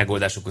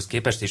megoldásokhoz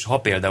képest, és ha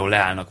például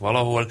leállnak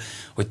valahol,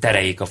 hogy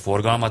tereljék a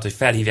forgalmat, hogy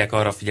felhívják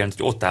arra a figyelmet,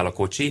 hogy ott áll a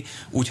kocsi,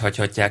 úgy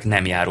hagyhatják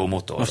nem járó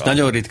motorra. Most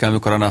nagyon ritkán,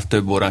 amikor a NAV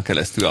több órán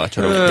keresztül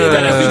ácsorog.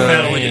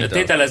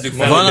 Tételezzük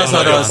fel, van az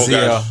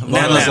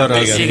a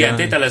razzia. Igen,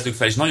 tételezzük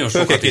fel, és nagyon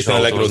sokat is a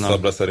autóznak.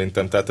 legrosszabbra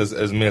szerintem, tehát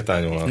ez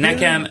méltányolható.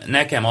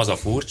 Nekem az a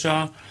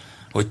furcsa,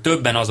 hogy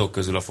többen azok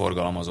közül, a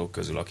forgalmazók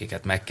közül,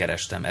 akiket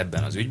megkerestem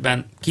ebben az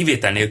ügyben,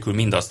 kivétel nélkül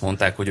mind azt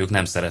mondták, hogy ők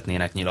nem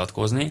szeretnének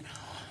nyilatkozni,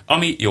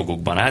 ami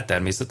jogukban áll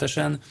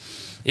természetesen,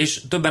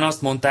 és többen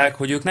azt mondták,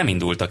 hogy ők nem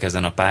indultak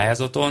ezen a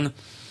pályázaton,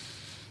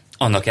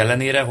 annak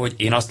ellenére, hogy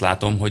én azt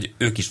látom, hogy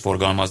ők is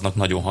forgalmaznak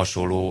nagyon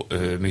hasonló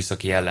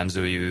műszaki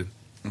jellemzőjű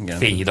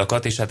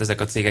fényhidakat, és hát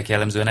ezek a cégek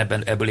jellemzően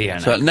ebből élnek.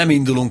 Szóval nem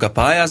indulunk a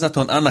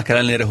pályázaton, annak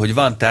ellenére, hogy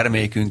van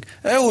termékünk.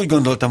 Úgy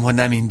gondoltam, hogy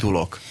nem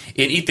indulok.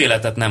 Én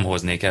ítéletet nem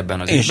hoznék ebben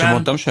az ügyben. Én sem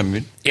mondtam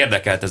semmit.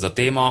 Érdekelt ez a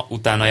téma,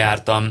 utána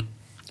jártam,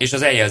 és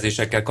az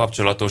eljelzésekkel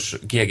kapcsolatos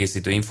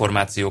kiegészítő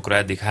információkra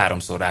eddig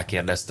 3-szor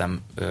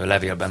rákérdeztem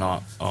levélben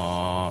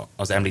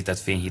az említett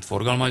fényhíd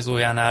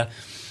forgalmazójánál,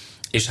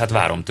 és hát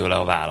várom tőle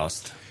a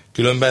választ.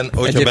 Különben,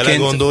 hogyha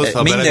belegondolsz,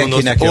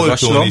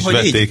 olcsón is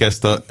vették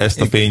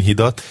ezt a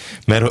fényhidat,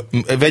 mert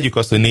vegyük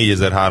azt, hogy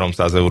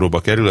 4300 euróba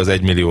kerül, az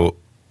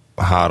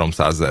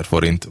 1.300.000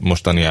 forint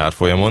mostani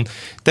árfolyamon.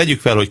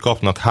 Tegyük fel, hogy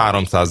kapnak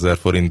 300.000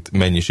 forint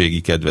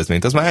mennyiségi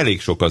kedvezményt. Az már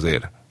elég sok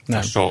azért.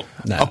 Nem.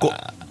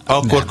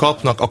 Akkor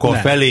kapnak, akkor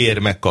feléért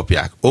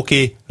megkapják.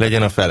 Oké,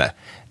 legyen a fele.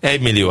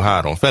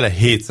 1.300.000 fele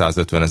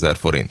 750.000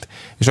 forint.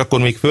 És akkor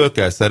még föl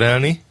kell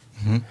szerelni,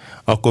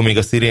 akkor még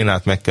a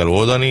szirénát meg kell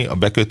oldani, a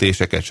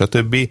bekötéseket,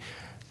 stb.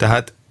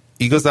 Tehát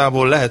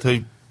igazából lehet,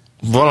 hogy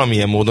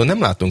valamilyen módon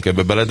nem látunk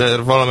ebbe bele, de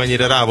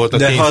valamennyire rá volt a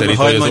kényszerít,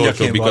 hogy az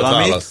olcsóbbikat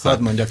válasszák.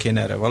 Hadd mondjak én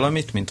erre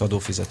valamit, mint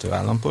adófizető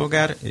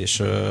állampolgár,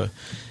 és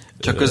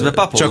csak közben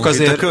papolunk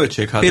itt a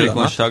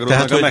költséghatékonyságról,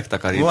 meg a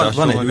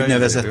megtakarításról. Van egy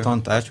úgynevezett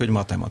tantárgy, hogy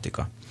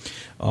matematika.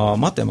 A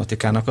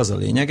matematikának az a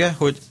lényege,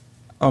 hogy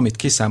amit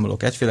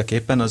kiszámolok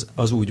egyféleképpen,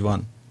 az úgy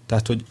van.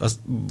 Tehát, hogy az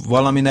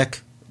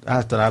valaminek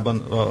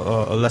általában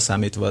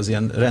leszámítva az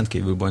ilyen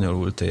rendkívül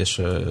bonyolult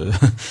és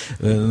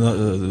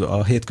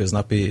a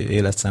hétköznapi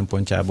élet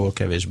szempontjából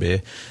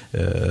kevésbé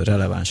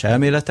releváns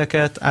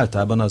elméleteket,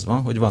 általában az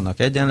van, hogy vannak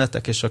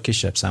egyenletek, és a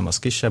kisebb szám az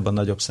kisebb, a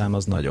nagyobb szám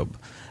az nagyobb.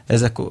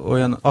 Ezek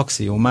olyan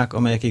axiómák,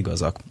 amelyek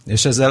igazak.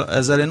 És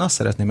ezzel én azt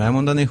szeretném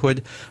elmondani,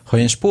 hogy ha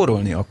én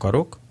spórolni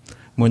akarok,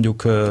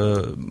 mondjuk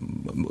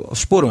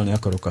spórolni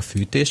akarok a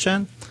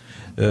fűtésen,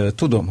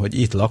 tudom, hogy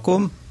itt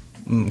lakom,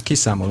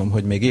 kiszámolom,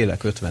 hogy még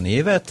élek 50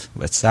 évet,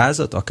 vagy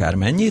 100-at, akár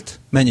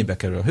mennyibe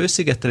kerül a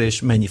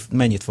hőszigetelés,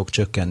 mennyit fog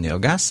csökkenni a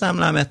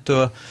gázszámlám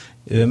ettől,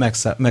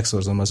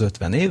 megszorzom az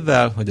 50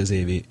 évvel, hogy az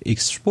évi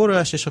X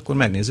spórolás, és akkor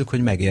megnézzük,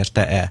 hogy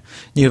megérte-e.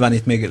 Nyilván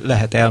itt még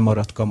lehet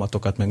elmaradt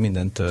kamatokat, meg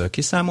mindent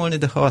kiszámolni,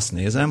 de ha azt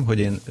nézem, hogy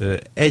én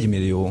 1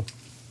 millió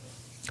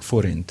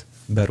forint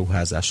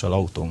beruházással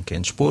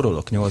autónként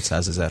spórolok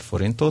 800 000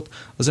 forintot,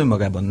 az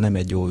önmagában nem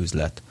egy jó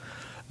üzlet.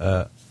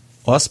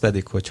 Az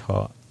pedig,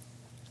 hogyha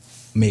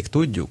még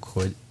tudjuk,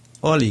 hogy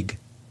alig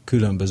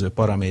különböző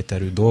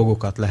paraméterű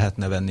dolgokat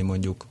lehetne venni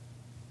mondjuk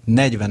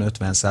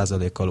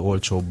 40-50%-kal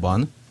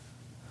olcsóbban,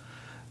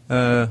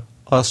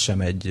 az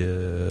sem egy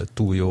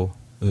túl jó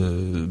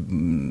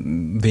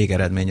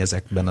végeredmény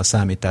ezekben a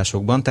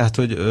számításokban. Tehát,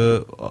 hogy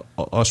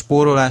a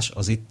spórolás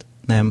az itt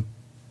nem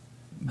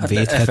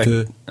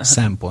védhető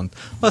szempont.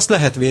 Azt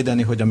lehet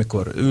védeni, hogy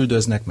amikor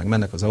üldöznek, meg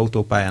mennek az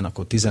autópályán,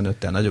 akkor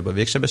 15-tel nagyobb a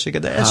végsebessége,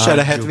 de ezt se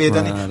lehet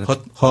védeni.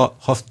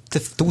 Ha te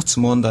tudsz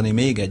mondani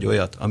még egy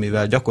olyat,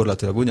 amivel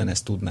gyakorlatilag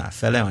ugyanezt tudnál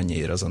fele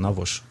annyiért az a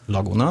navos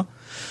Laguna,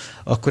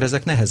 akkor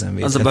ezek nehezen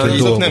védhető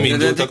dolgok. Nem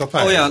indultak a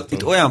pályázaton.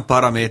 Itt olyan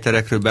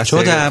paraméterekről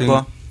beszélgetünk.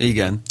 Csodába.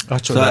 Igen.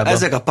 Szóval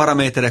ezek a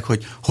paraméterek,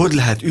 hogy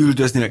lehet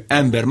üldözni, meg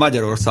ember,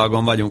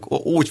 Magyarországon vagyunk,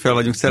 úgy fel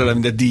vagyunk szerelve,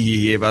 mint a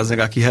DIA-ben, az meg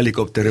aki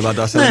helikopterű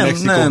vadász,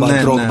 Mexikóban,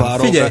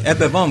 Drogbáról. Figyelj,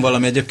 ebben van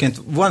valami,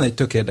 egyébként van egy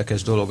tök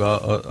érdekes dolog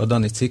a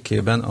Dani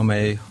cikkében,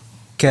 amely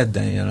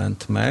kedden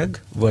jelent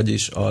meg,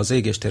 vagyis az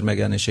Égéstér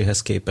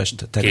megjelenéséhez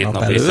képest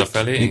tegnap előtt.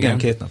 Visszafelé, igen,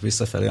 2 nap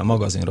visszafelé a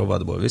magazin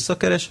rovatból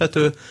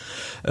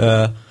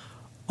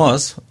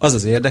Az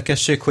az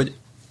érdekesség, hogy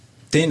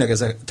tényleg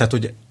ezek, tehát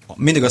hogy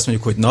mindig azt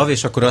mondjuk, hogy NAV,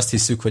 és akkor azt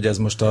hiszük, hogy ez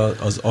most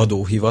az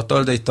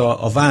adóhivatal, de itt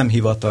a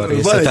vámhivatal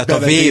része, tehát a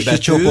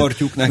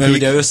V-betű, mert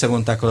ugye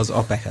összevonták az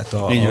APEC-et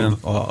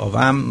a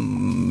vám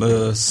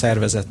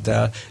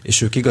szervezettel,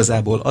 és ők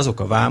igazából azok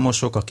a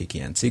vámosok, akik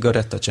ilyen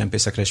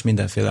cigarettacsempészekre és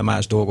mindenféle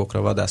más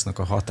dolgokra vadásznak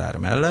a határ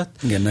mellett,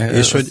 igen,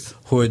 és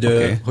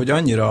hogy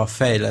annyira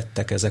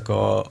fejlettek ezek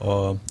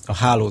a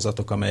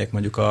hálózatok, amelyek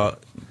mondjuk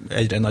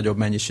egyre nagyobb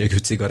mennyiségű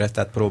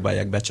cigarettát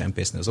próbálják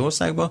becsempészni az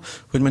országba,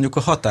 hogy mondjuk a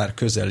határ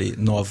közeli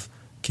NAV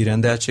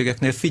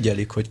kirendeltségeknél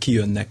figyelik, hogy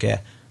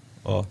kijönnek-e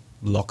a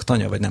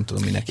laktanya, vagy nem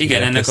tudom minek.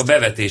 Igen, ennek a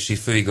bevetési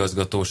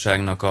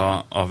főigazgatóságnak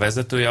a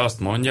vezetője azt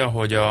mondja,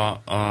 hogy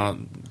a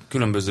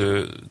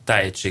különböző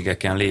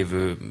tájegységeken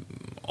lévő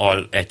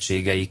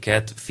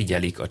alegységeiket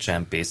figyelik a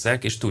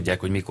csempészek, és tudják,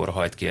 hogy mikor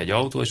hajt ki egy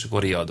autó, és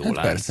akkor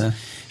riadólánc. Hát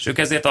és ők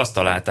ezért azt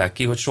találták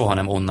ki, hogy soha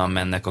nem onnan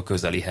mennek a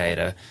közeli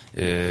helyre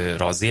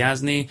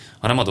razziázni,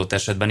 hanem adott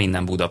esetben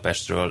innen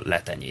Budapestről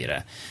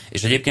Letenyére.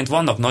 És egyébként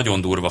vannak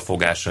nagyon durva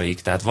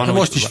fogásaik. Tehát van,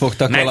 most is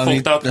fogtak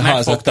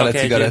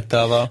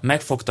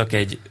megfogtak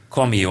egy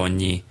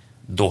kamionnyi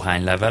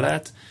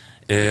dohánylevelet,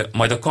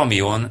 majd a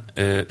kamion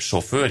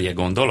sofőrje,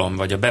 gondolom,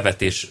 vagy a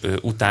bevetés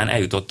után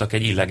eljutottak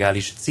egy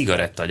illegális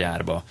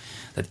cigarettagyárba.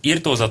 Tehát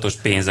irtózatos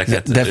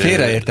pénzeket... De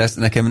félreértesz,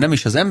 nekem nem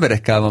is az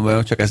emberekkel van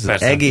bajom, csak ez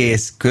persze. Az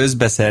egész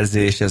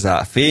közbeszerzés, ez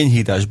a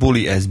fényhidas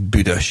buli, ez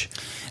büdös.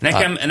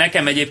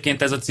 Nekem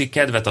egyébként ez a cikk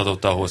kedvet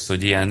adott ahhoz,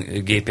 hogy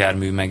ilyen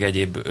gépjármű, meg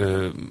egyéb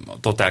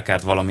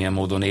totálkárt valamilyen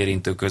módon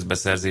érintő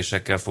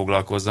közbeszerzésekkel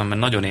foglalkozzam,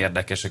 mert nagyon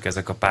érdekesek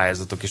ezek a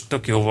pályázatok, és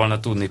tök jó volna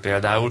tudni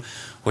például,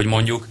 hogy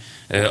mondjuk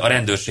a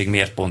rendőrség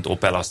miért pont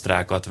Opel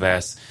Astrákat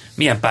vesz,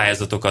 milyen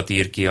pályázatokat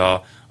ír ki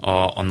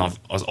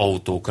az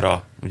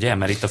autókra, ugye?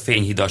 Mert itt a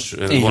fényhidas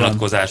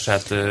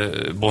vonatkozását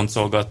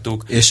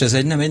boncolgattuk. És ez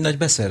nem egy nagy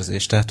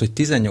beszerzés, tehát hogy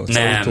 18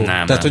 autó.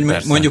 Tehát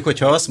hogy mondjuk,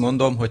 hogyha azt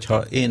mondom,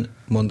 hogyha én,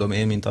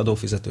 mint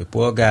adófizető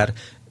polgár,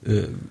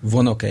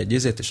 vonok egy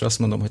izét, és azt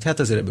mondom, hogy hát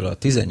ezért ebből a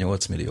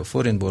 18 millió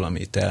forintból, ami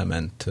itt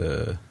elment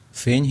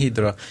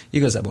fényhídra,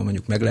 igazából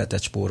mondjuk meg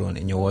lehetett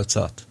spórolni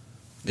 8-at.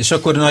 És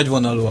akkor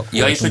nagyvonalúak.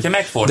 Ja, és hogyha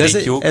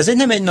megfordítjuk... Ez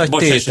nem egy nagy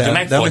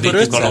tétel, de amikor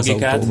 500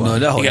 autó van.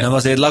 Dehogy nem,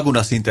 azért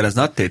Laguna szinten ez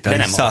nagy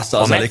tétel,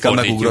 100%-kal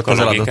megugrott az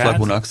eladott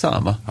lagunák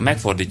száma. Ha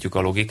megfordítjuk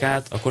a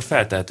logikát, akkor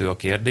feltehető a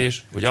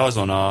kérdés, hogy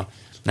azon a,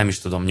 nem is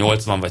tudom,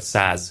 80 vagy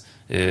 100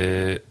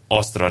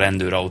 Astra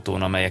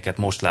rendőrautón, amelyeket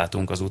most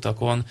látunk az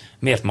utakon,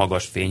 miért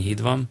magas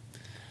fényhíd van?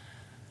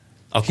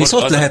 Hisz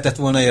ott lehetett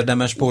volna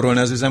érdemes spórolni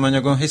az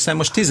üzemanyagon, hiszen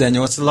most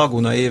 18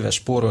 Laguna éves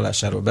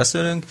spórolásáról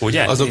beszélünk.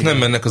 Ugye? Azok nem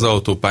mennek az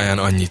autópályán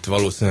annyit,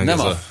 valószínűleg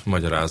nem ez a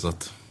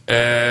magyarázat.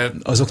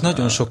 Azok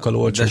nagyon sokkal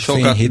olcsóbb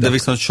fényhidak. De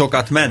viszont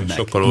sokat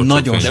mennek.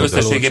 De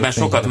összességében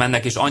sokat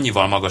mennek, és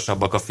annyival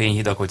magasabbak a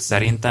fényhidak, hogy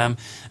szerintem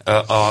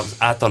az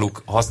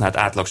általuk használt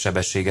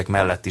átlagsebességek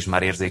mellett is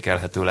már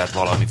érzékelhető lehet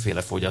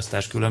valamiféle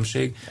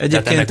fogyasztáskülönbség.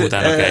 Egyébként tehát ennek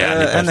utána kell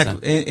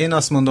járni. Én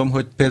azt mondom,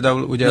 hogy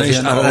például ugye az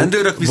ilyen a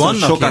rendőrök viszont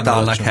sokat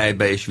állnak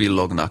helybe és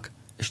villognak.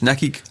 És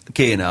nekik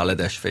kéne a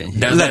ledes fény.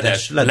 De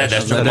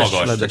ledes csak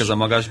magas. Ez a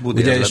magas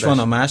budi. Ugye, és van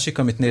a másik,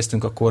 amit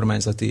néztünk, a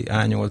kormányzati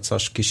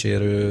A8-as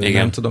kísérő,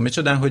 igen. Nem tudom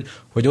micsodán,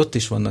 hogy ott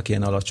is vannak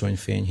ilyen alacsony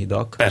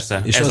fényhidak.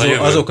 Persze, és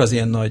azok az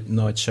ilyen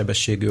nagy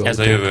sebességű autók. Ez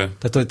a jövő.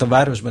 Tehát, hogy itt a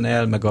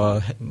városban meg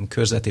a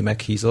körzeti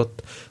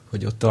meghízott,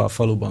 hogy ott a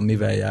faluban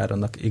mivel jár,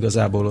 annak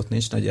igazából ott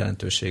nincs nagy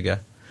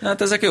jelentősége.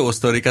 Hát ezek jó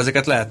sztorik,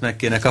 ezeket lehet meg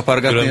kéne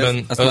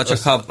kapargatni, azt már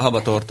csak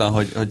habatortan,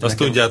 hogy azt nekem...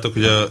 tudjátok,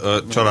 hogy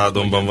a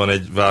családomban van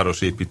egy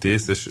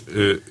városépítész, és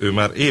ő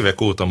már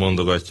évek óta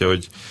mondogatja,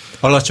 hogy...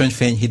 Alacsony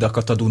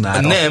fényhidakat a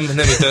Dunára. Nem,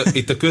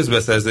 itt a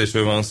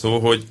közbeszerzésről van szó,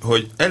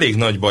 hogy elég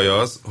nagy baj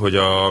az, hogy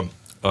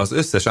az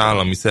összes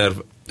állami szerv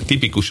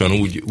tipikusan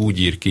úgy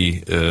ír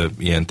ki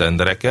ilyen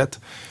tendereket,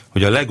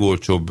 hogy a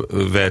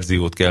legolcsóbb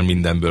verziót kell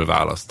mindenből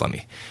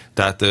választani.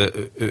 Tehát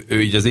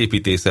ő így az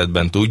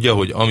építészetben tudja,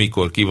 hogy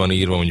amikor ki van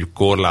írva mondjuk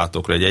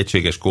korlátokra, egy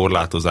egységes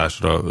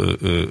korlátozásra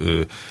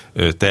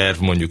terv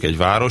mondjuk egy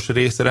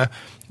városrészre,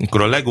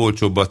 akkor a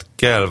legolcsóbbat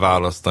kell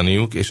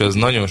választaniuk, és ez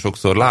nagyon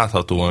sokszor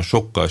láthatóan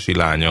sokkal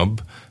silányabb,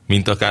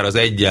 mint akár az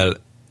eggyel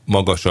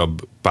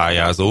magasabb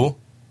pályázó,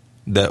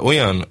 de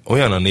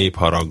olyan a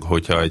népharag,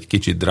 hogyha egy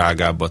kicsit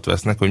drágábbat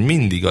vesznek, hogy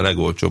mindig a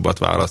legolcsóbbat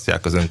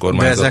választják az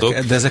önkormányzatok.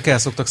 De ezek el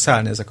szoktak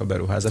szállni, ezek a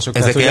beruházások.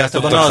 Ezek el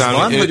szoktak szállni.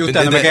 Van, hogy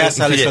utána meg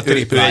elszáll is a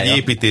triplája. Ő egy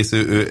építész,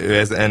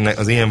 ő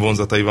az ilyen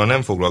vonzataival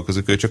nem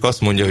foglalkozik, ő csak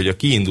azt mondja, hogy a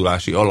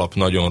kiindulási alap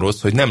nagyon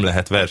rossz, hogy nem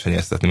lehet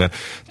versenyeztetni. Mert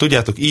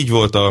tudjátok,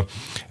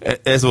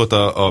 ez volt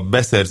a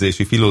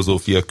beszerzési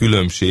filozófia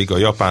különbség a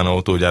japán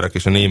autógyárak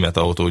és a német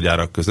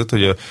autógyárak között,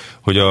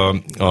 hogy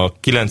a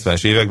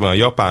 90-es években a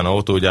japán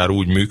autógyár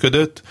úgy működött,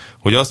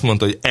 hogy azt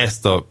mondta, hogy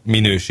ezt a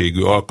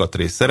minőségű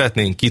alkatrészt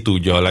szeretnénk, ki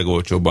tudja a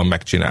legolcsóbban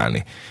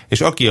megcsinálni.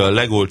 És aki a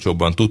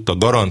legolcsóbban tudta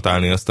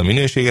garantálni azt a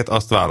minőséget,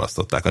 azt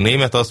választották. A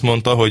német azt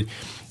mondta, hogy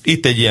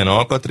itt egy ilyen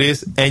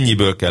alkatrész,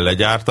 ennyiből kell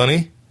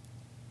legyártani,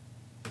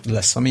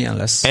 Lesz, amilyen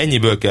lesz.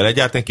 Ennyiből kell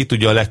legyártani, ki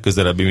tudja a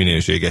legközelebbi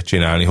minőséget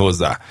csinálni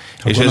hozzá.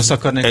 És gonosz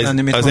akarnék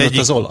lenni, mit mondott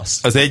az olasz?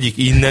 Az egyik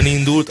innen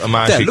indult, a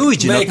másik... De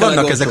Luigi-nak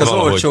vannak ezek az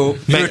olcsó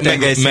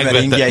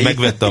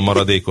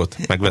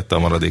megvette a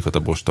maradékot a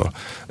Bostól,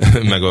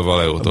 meg a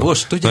Valeótól. A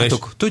Bost,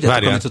 tudjátok,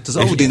 amit ott az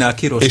Audinál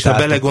kirostáltak, és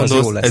ha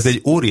belegondolsz, ez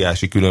egy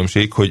óriási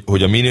különbség,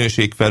 hogy a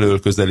minőség felől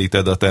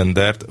közelíted a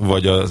tendert,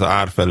 vagy az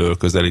ár felől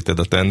közelíted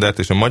a tendert,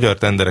 és a magyar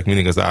tenderek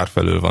mindig az ár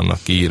felől vannak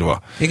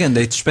kiírva. Igen,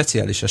 de itt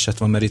speciális eset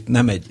van, mert itt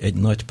nem egy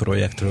nagy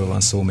projektről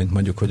van szó, mint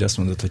mondjuk, hogy azt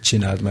mondod, hogy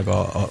csináld meg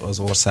az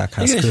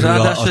országház körül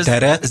a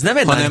teret, ez nem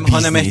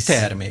hanem egy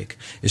termék.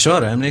 És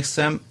arra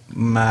emlékszem,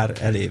 már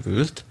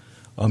elévült,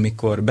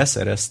 amikor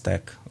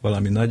beszereztek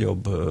valami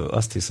nagyobb,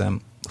 azt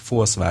hiszem,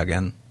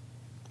 Volkswagen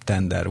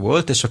tender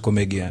volt, és akkor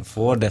még ilyen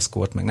Ford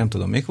Escort, meg nem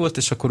tudom mik volt,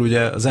 és akkor ugye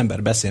az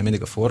ember beszél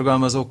mindig a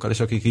forgalmazókkal, és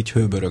akik így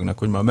hőbörögnek,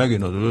 hogy már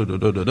megint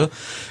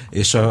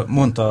és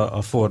mondta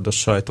a Fordos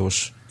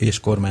sajtós és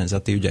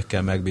kormányzati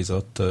ügyekkel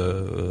megbízott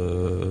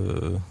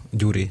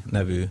Gyuri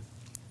nevű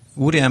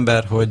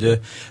úriember,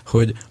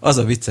 hogy az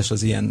a vicces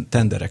az ilyen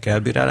tenderek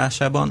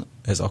elbírálásában,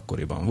 ez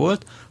akkoriban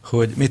volt,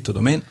 hogy mit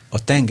tudom én,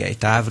 a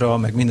tengelytávra,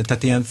 meg minden,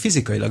 tehát ilyen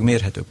fizikailag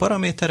mérhető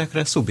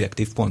paraméterekre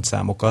szubjektív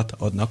pontszámokat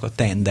adnak a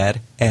tender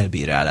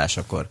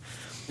elbírálásakor.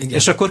 Igen.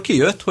 És akkor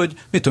kijött, hogy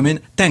mit tudom én,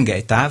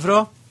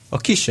 tengelytávra a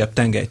kisebb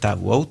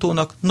tengelytávú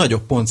autónak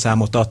nagyobb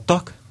pontszámot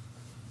adtak,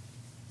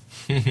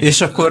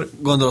 és akkor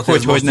gondolod,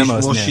 hogy nem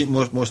az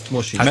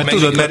most hát mert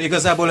tudod, mert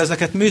igazából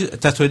ezeket,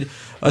 tehát hogy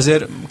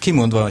azért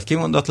kimondva vagy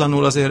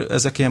kimondatlanul azért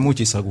ezek ilyen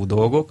mutyiszagú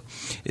dolgok,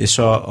 és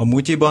a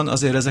mutyiban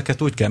azért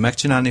ezeket úgy kell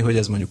megcsinálni, hogy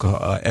ez mondjuk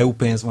a EU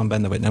pénz van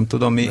benne, vagy nem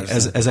tudom mi,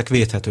 ezek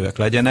védhetőek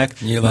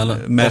legyenek,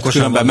 nyilván, mert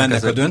különben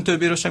mennek a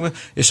döntőbíróságba,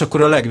 és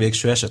akkor a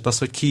legvégső eset az,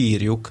 hogy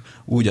kiírjuk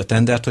úgy a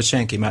tendert, hogy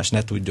senki más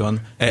ne tudjon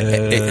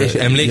és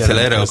emlékszel,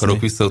 erre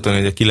akarok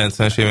visszautalni, hogy a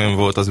 90-es évben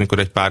volt az, mikor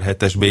egy pár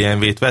hetes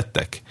BMW-t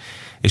vettek?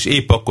 És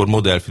épp akkor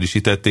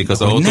modellfrissítették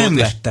az autót, nem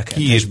vettek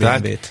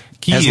kiírták.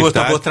 Ez volt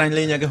a botrány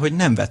lényege, hogy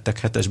nem vettek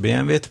 7-es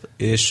BMW-t,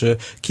 és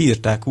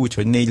kiírták úgy,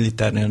 hogy 4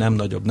 liternél nem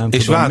nagyobb, nem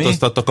és tudom mi. És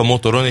változtattak a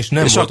motoron, és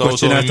nem és volt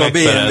autó, ami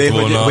megfelelt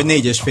volna. Hogy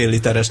 4,5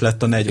 literes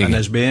lett a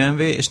 40-es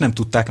BMW, és nem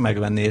tudták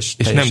megvenni. És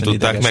nem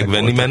tudták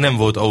megvenni, mert nem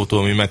volt autó,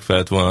 ami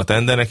megfelelt volna a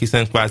tendernek,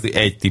 hiszen kvázi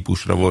egy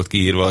típusra volt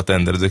kiírva a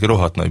tender, ez egy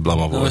rohadt nagy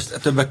blama volt. Most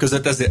többek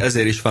között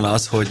ezért is van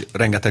az, hogy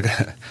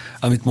rengeteg,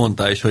 amit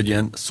mondta is, hogy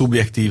ilyen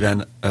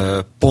szubjektíven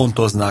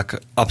pontoznak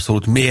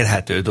abszolút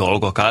mérhető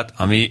dolgokat,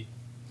 ami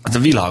az a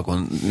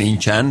világon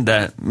nincsen,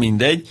 de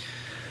mindegy,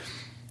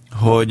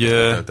 hogy...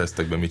 A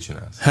tesztekben mit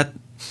csinálsz? Hát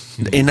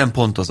én nem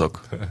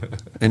pontozok.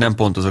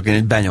 Én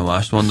egy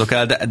benyomást mondok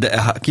el,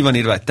 de ha ki van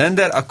írva egy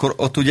tender, akkor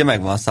ott ugye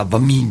meg van szabva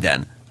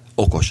minden.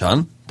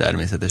 Okosan,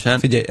 természetesen.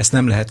 Figyelj, ezt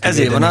nem lehet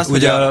ezért van az,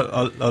 ugye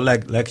a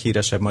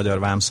leghíresebb magyar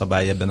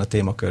vámszabály ebben a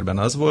témakörben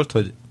az volt,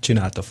 hogy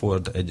csinálta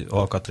Ford egy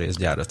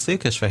alkatrészgyárat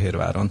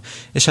Székesfehérváron,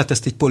 és hát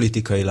ezt így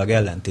politikailag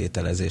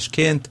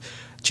ellentételezésként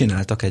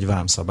csináltak egy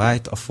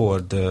vámszabályt a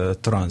Ford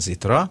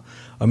Transitra,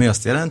 ami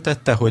azt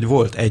jelentette, hogy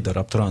volt egy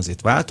darab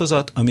tranzit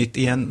változat, amit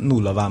ilyen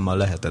nulla vámmal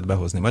lehetett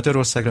behozni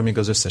Magyarországra, míg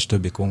az összes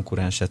többi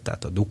konkurenset,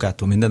 tehát a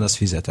Ducato, minden, az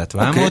fizetett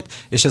vámot,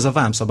 és ez a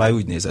vámszabály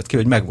úgy nézett ki,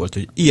 hogy megvolt,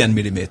 hogy ilyen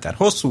milliméter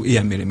hosszú,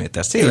 ilyen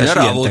milliméter széles,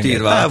 ilyen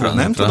tengelytávú,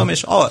 nem tudom,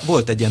 és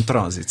volt egy ilyen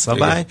tranzit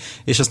szabály,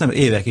 és azt nem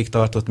évekig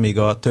tartott, míg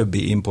a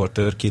többi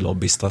importőr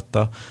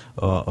kilobbiztatta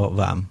a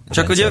vám.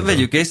 Csak ugye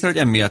vegyük észre, hogy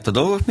emiatt a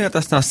dolgok miatt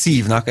aztán a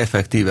szívnak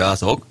effektíve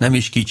azok, nem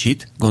is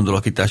kicsit,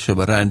 gondolok itt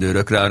elsősorban a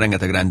rendőrökre, a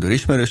rengeteg rendőr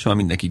ismerős van,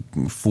 mindenki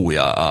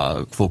fújja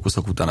a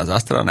fókuszok után az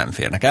Astra, nem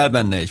férnek el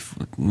benne,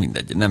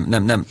 mindegy,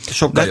 nem,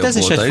 sokkal jobb ez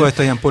volt. Ez is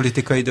egyfajta ilyen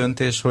politikai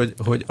döntés,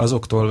 hogy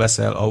azoktól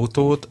veszel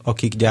autót,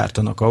 akik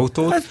gyártanak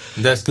autót. Hát,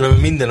 de ez különben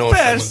minden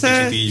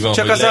országban kicsit így van,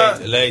 csak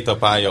hogy lejt a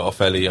pálya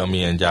afelé,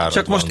 amilyen gyárat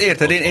csak van. most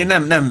érted, én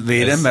nem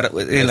védem, mert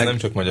ez nem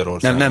csak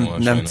Magyarországon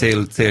nem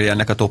célja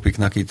ennek a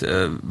topiknak itt,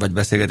 vagy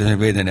beszélgetésnek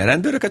védeni a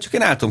rendőröket, csak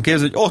én el tudom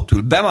képzelni, hogy ott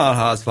ül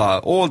bemálházva,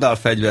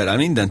 oldalfegyverrel,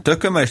 minden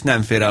tökömmel, és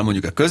nem fér el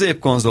mondjuk a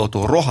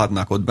középkonzoltól,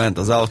 rohadnak ott bent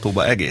az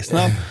autóba egész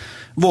nap.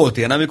 Volt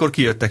ilyen, amikor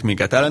kijöttek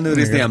minket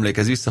ellenőrizni,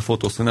 emlékezz vissza,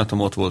 fotóztunk, nem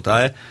tudom, ott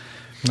voltál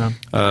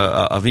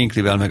a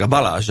Winklivel, meg a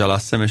Balázsjal,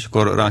 azt hiszem, és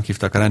akkor ránk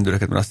hívták a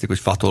rendőröket, mert azt hogy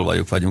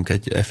fatolvajuk vagyunk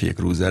egy FIA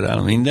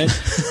Cruiserrel, mindegy.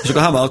 És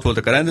akkor hamar ott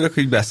voltak a rendőrök,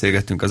 hogy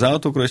beszélgettünk az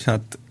autókról, és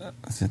hát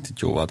itt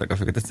jóvaltak a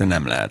főket,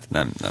 egyszerűen nem lehet,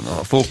 nem.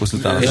 A fókusz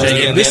után... És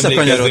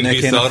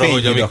visszakanyarodnék vissza arra,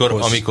 hogy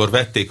amikor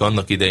vették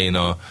annak idején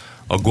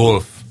a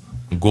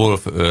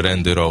Golf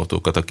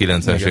rendőrautókat a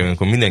 90-es években,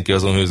 amikor mindenki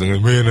azon hőzön,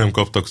 hogy miért nem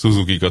kaptak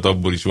Suzuki-kat,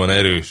 abból is van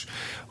erős,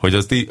 hogy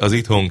az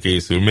itthon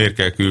készül, miért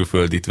kell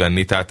külföldit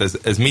venni, tehát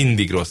ez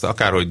mindig rossz,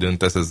 akárhogy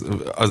döntesz,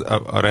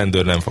 a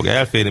rendőr nem fog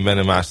elférni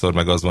benne, másszor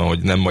meg az van,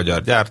 hogy nem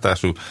magyar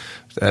gyártású,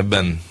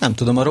 Ebben... Nem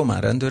tudom, a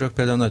román rendőrök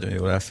például nagyon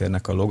jól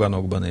elférnek a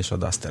Loganokban és a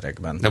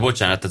Dusterekben. De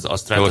bocsánat, az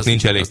Astrát ott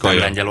nincs elég kaja.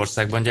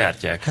 Lengyelországban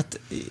gyártják? Hát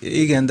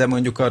igen, de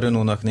mondjuk a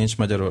Renault-nak nincs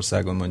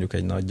Magyarországon mondjuk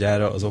egy nagy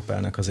gyára, az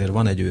Opelnek azért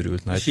van egy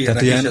őrült nagy.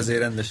 Sírnek is azért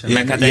rendesen.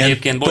 Meg hát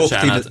egyébként,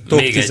 bocsánat, top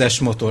még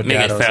 10-es motorgyára.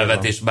 Még egy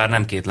felvetés, bár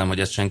nem kétlem, hogy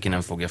ezt senki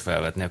nem fogja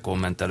felvetni a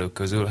kommentelők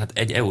közül, hát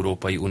egy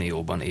Európai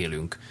Unióban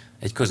élünk,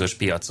 egy közös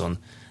piacon.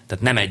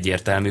 Tehát nem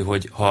egyértelmű,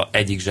 hogy ha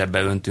egyik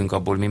zsebbe öntünk,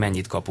 abból mi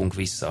mennyit kapunk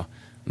vissza,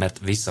 mert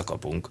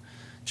visszakapunk.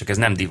 Csak ez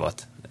nem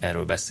divat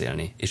erről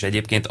beszélni. És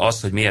egyébként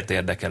az, hogy miért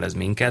érdekel ez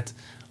minket,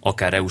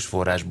 akár EU-s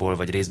forrásból,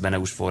 vagy részben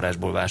EU-s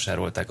forrásból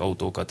vásárolták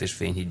autókat és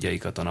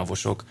fényhídjaikat a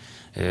navosok,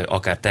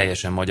 akár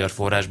teljesen magyar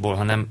forrásból,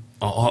 hanem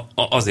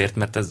azért,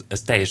 mert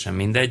ez teljesen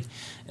mindegy,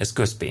 ez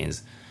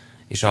közpénz.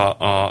 És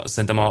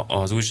szerintem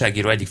az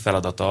újságíró egyik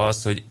feladata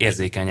az, hogy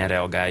érzékenyen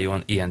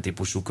reagáljon ilyen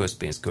típusú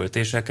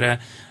közpénzköltésekre,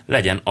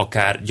 legyen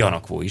akár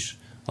gyanakvó is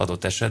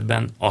adott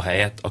esetben,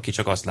 ahelyett, aki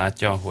csak azt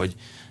látja, hogy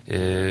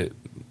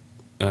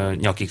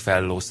nyakig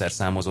fellószer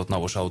számozott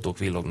navos autók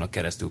villognak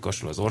keresztül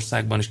kasul az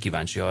országban, és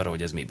kíváncsi arra,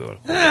 hogy ez miből.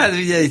 Hát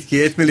ugye itt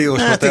 2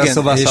 milliós igen,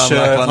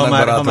 szobászámlák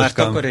vannak, ha már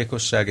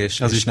takarékosság és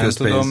nem közpénz.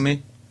 Tudom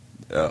mi,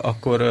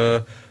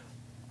 akkor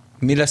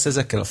mi lesz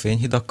ezekkel a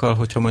fényhidakkal,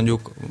 hogyha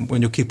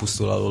mondjuk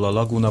kipusztul alól a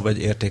laguna,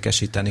 vagy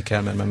értékesíteni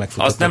kell, mert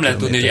megfutott. Azt nem lehet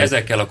tudni, hogy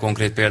ezekkel a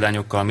konkrét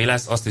példányokkal mi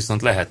lesz, azt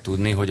viszont lehet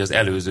tudni, hogy az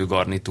előző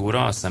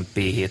garnitúra, azt hiszem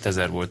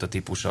P7000 volt a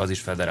típusa, az is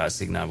federál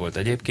szignál volt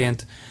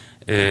egyébként,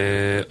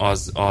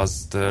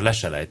 azt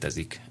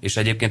leselejtezik. És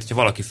egyébként, hogyha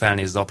valaki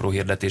felnéz apró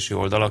hirdetési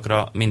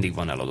oldalakra, mindig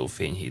van eladó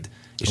fényhíd.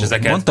 És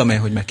mondtam én,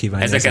 hogy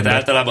megkívánja. Ezeket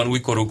általában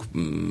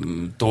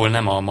újkoruktól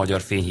nem a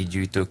magyar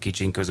fényhídgyűjtők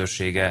kicsin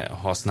közössége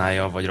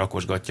használja, vagy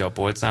rakosgatja a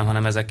polcán,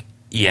 hanem ezek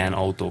ilyen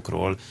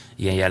autókról,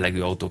 ilyen jellegű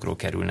autókról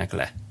kerülnek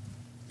le.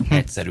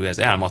 Egyszerű, ez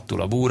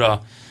elmattul a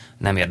búra,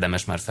 nem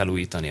érdemes már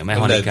felújítani a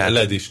mechanikát. A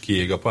LED is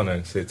kiég, a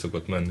panel szét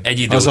szokott menni. Egy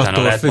idő után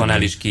a LED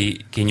panel is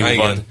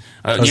kinyúlvad.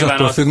 Az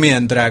attól függ,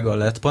 milyen drága a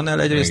LED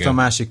panel egyrészt, igen. A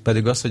másik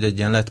pedig az, hogy egy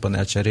ilyen LED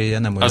panel cseréje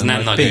nem olyan az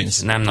nagy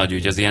pénz. Nem nagy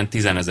ügy, az ilyen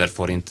 10 000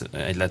 forint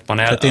egy LED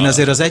panel. Tehát én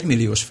azért az 1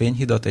 milliós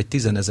fényhidat egy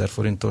 10 000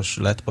 forintos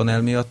LED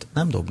panel miatt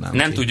nem dobnám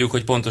Nem ki. tudjuk,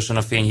 hogy pontosan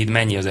a fényhíd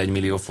mennyi az 1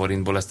 millió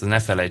forintból, ezt ne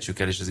felejtsük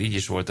el, és ez így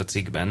is volt a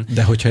cikkben.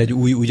 De hogyha egy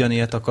új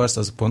ugyanilyet akarsz,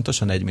 az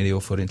pontosan 1 millió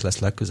forint lesz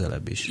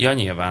legközelebb is. Ja,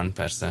 nyilván,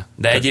 persze.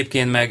 De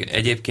egyébként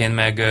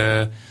meg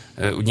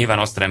nyilván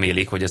azt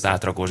remélik, hogy ez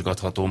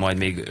átrakosgatható majd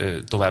még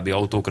további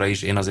autókra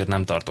is, én azért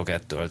nem tartok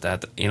ettől.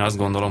 Tehát én azt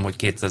gondolom, hogy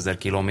 200 000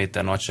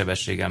 kilométer nagy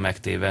sebességgel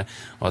megtéve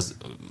az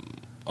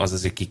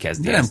azért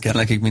kikezdi. De nem kell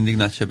nekik mindig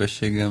nagy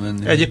sebességgel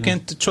menni.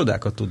 Egyébként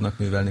csodákat tudnak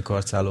művelni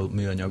karcáló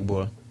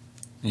műanyagból.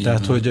 Igen.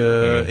 Tehát, hogy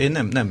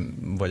én nem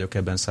vagyok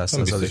ebben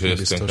 100%-ban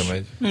biztos.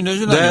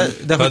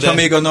 De hogyha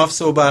még a NAV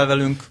szóba áll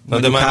velünk,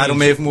 mondjuk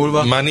 3 év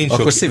múlva,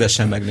 akkor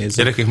szívesen megnézzük.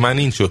 Gyerekek, már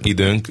nincs sok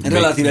időnk.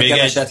 Relatíve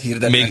keveset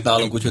hirdetnek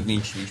nálunk, úgyhogy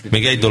nincs.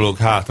 Még egy dolog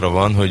hátra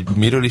van, hogy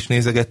miről is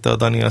nézegette a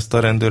Dani azt a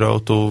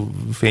rendőrautó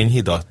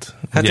fényhidat?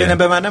 Hát ugye? Én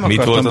ebben már nem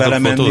akartam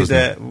belemenni, fotózni?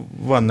 De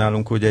van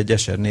nálunk ugye egy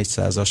SR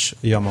 400-as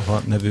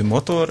Yamaha nevű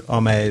motor,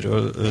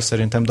 amelyről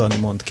szerintem Dani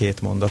mond 2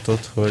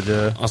 mondatot, hogy...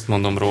 Azt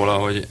mondom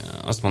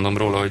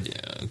róla, hogy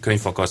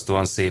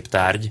könyvfakasztóan szép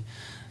tárgy,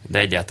 de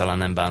egyáltalán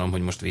nem bánom,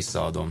 hogy most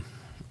visszaadom.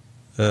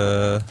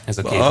 Ez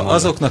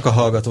azoknak a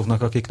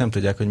hallgatóknak, akik nem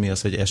tudják, hogy mi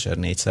az, hogy SR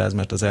 400,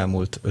 mert az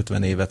elmúlt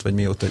 50 évet, vagy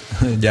mióta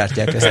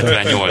gyártják ezt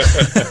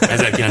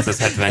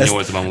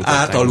 1978-ban mutatták.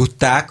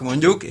 Átaludták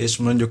mondjuk, és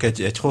mondjuk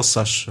egy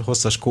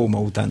hosszas kóma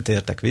után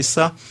tértek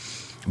vissza,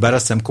 bár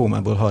azt hiszem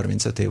kómából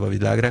 35 év a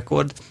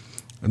világrekord,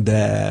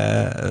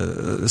 de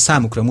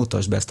számukra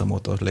mutasd be ezt a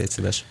motort, légy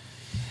szíves.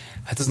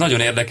 Hát ez nagyon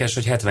érdekes,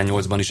 hogy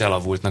 78-ban is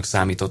elavultnak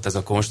számított ez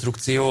a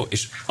konstrukció,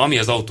 és ami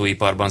az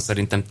autóiparban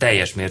szerintem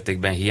teljes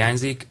mértékben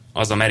hiányzik,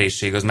 az a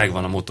merészség, az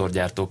megvan a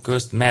motorgyártók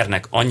közt,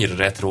 mernek annyira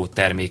retro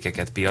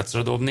termékeket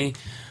piacra dobni,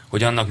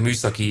 hogy annak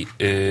műszaki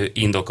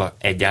indoka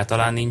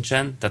egyáltalán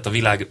nincsen, tehát a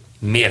világ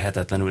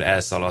mérhetetlenül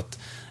elszaladt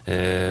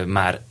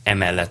már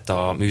emellett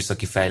a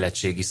műszaki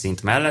fejlettségi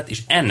szint mellett,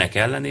 és ennek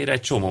ellenére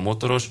egy csomó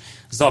motoros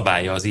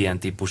zabálja az ilyen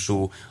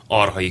típusú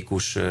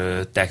archaikus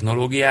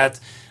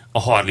technológiát. A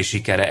Harley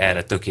sikere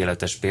erre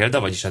tökéletes példa,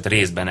 vagyis hát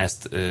részben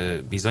ezt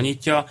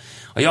bizonyítja.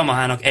 A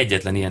Yamahának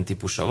egyetlen ilyen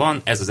típusa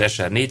van, ez az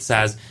SR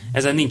 400,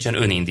 ezen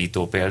nincsen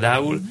önindító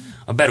például.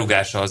 A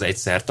berugása az egy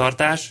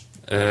szertartás,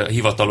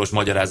 hivatalos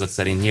magyarázat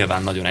szerint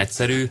nyilván nagyon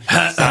egyszerű.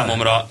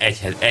 Számomra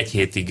egy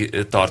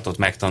hétig tartott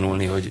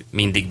megtanulni, hogy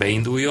mindig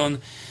beinduljon.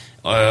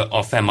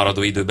 A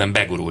fennmaradó időben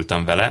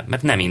begurultam vele,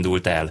 mert nem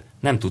indult el,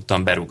 nem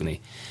tudtam berugni.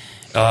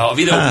 A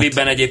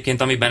videóklipben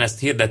egyébként, amiben ezt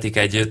hirdetik,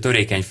 egy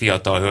törékeny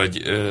fiatal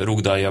hölgy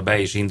rugdalja be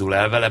és indul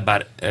el vele,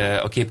 bár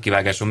a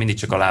képkivágáson mindig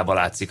csak a lába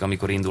látszik,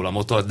 amikor indul a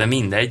motor, de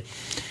mindegy.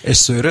 És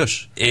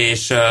szőrös?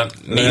 És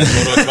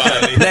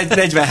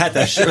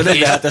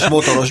 47-es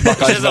motoros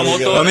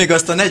bakasban. Amíg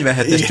azt a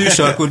 47-es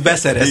tűsarkút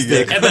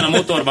beszerezték. Igen. Ebben a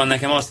motorban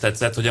nekem azt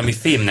tetszett, hogy ami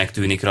fémnek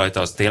tűnik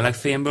rajta, az tényleg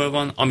fémből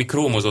van, ami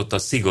krómozott,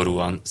 az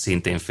szigorúan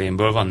szintén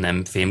fémből van,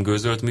 nem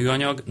fémgőzölt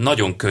műanyag.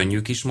 Nagyon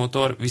könnyű kis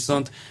motor,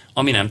 viszont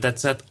ami nem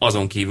tetszett, azon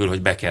azon kívül,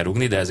 hogy be kell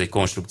rugni, de ez egy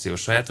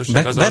konstrukciós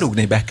sajátosság.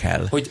 Berugni be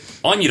kell. Hogy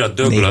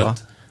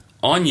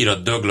annyira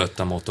döglött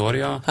a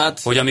motorja,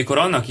 hogy amikor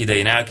annak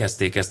idején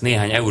elkezdték ezt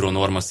néhány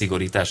euronorma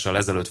szigorítással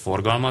ezelőtt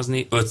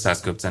forgalmazni, 500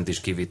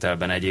 köbcentis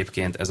kivitelben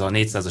egyébként, ez a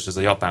 400-as, ez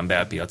a japán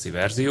belpiaci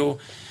verzió,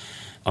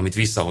 amit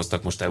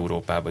visszahoztak most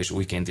Európába, és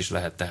újként is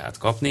lehet tehát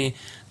kapni.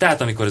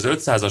 Tehát amikor ez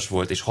 500-as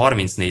volt, és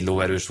 34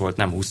 lóerős volt,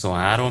 nem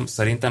 23,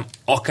 szerintem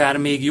akár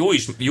még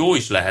jó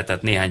is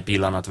lehetett néhány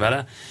pillanat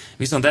vele,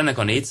 viszont ennek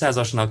a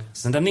 400-asnak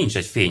szerintem nincs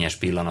egy fényes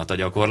pillanata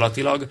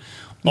gyakorlatilag.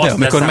 De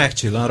amikor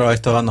megcsillan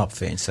rajta a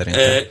napfény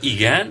szerintem.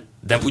 Igen,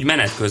 de úgy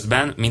menet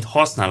közben, mint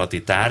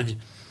használati tárgy,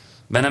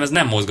 bennem ez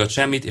nem mozgat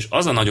semmit, és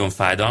az a nagyon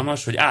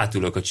fájdalmas, hogy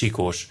átülök a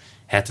csikós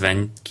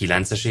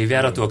 79-es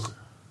évjáratú,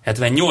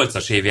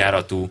 78-as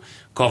évjáratú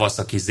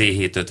Kawasaki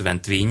Z750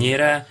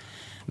 Twinjére,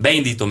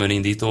 beindítom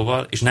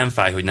önindítóval, és nem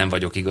fáj, hogy nem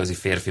vagyok igazi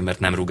férfi, mert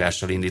nem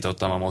rugással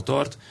indítottam a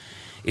motort,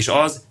 és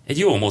az egy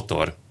jó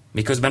motor,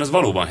 miközben az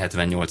valóban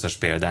 78-as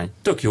példány.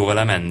 Tök jó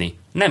vele menni.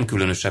 Nem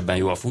különösebben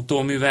jó a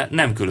futóműve,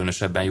 nem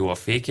különösebben jó a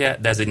fékje,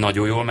 de ez egy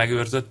nagyon jól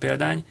megőrzött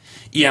példány.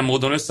 Ilyen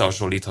módon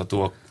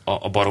összehasonlítható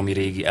a baromi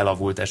régi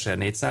elavult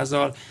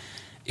SR400-zal,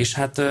 és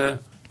hát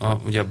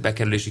ugye a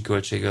bekerülési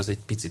költsége az egy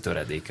pici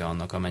töredéke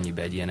annak,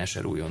 amennyibe egy ilyen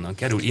SR újonnan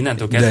kerül.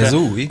 Innentől kezdve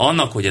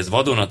annak, hogy ez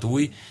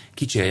vadonatúj,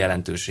 kicsi a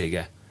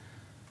jelentősége.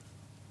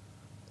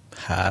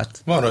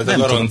 Hát, van rajta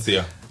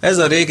garancia. Ez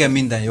a régen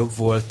minden jobb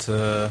volt,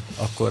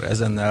 akkor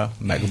ezennel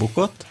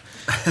megbukott,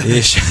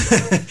 és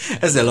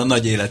ezzel a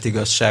nagy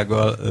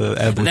életigazsággal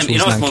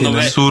elbúcsúznánk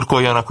ki.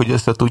 Szurkoljanak, hogy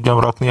össze tudjam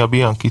rakni a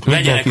Bianchit.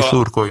 Mindenki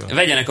szurkoljon.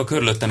 Vegyenek a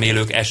körülöttem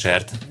élők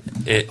SR-t,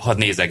 hadd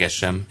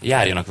nézegessem,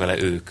 járjanak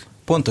vele ők.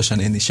 Pontosan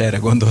én is erre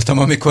gondoltam,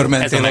 amikor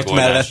mentél ott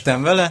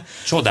mellettem vele.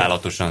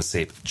 Csodálatosan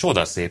szép.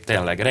 Csodaszép,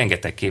 tényleg.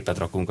 Rengeteg képet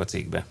rakunk a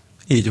cikkbe.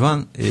 Így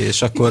van,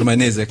 és akkor majd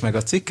nézzék meg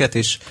a cikket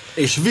is.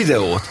 És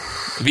videót.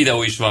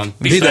 Videó is van.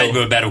 Pista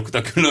egyből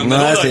berúgta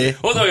különben.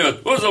 Oda jött,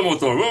 hozza a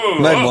motor.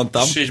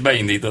 Megmondtam. És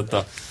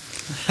beindította.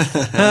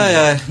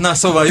 Na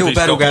szóval jó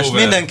berugás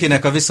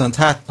mindenkinek a viszont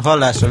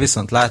hallásra,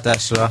 viszont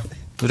látásra.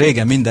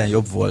 Régen minden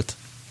jobb volt.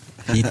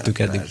 Hittük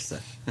eddig.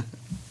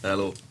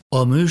 Hello.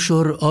 A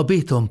műsor a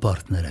Béton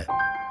partnere.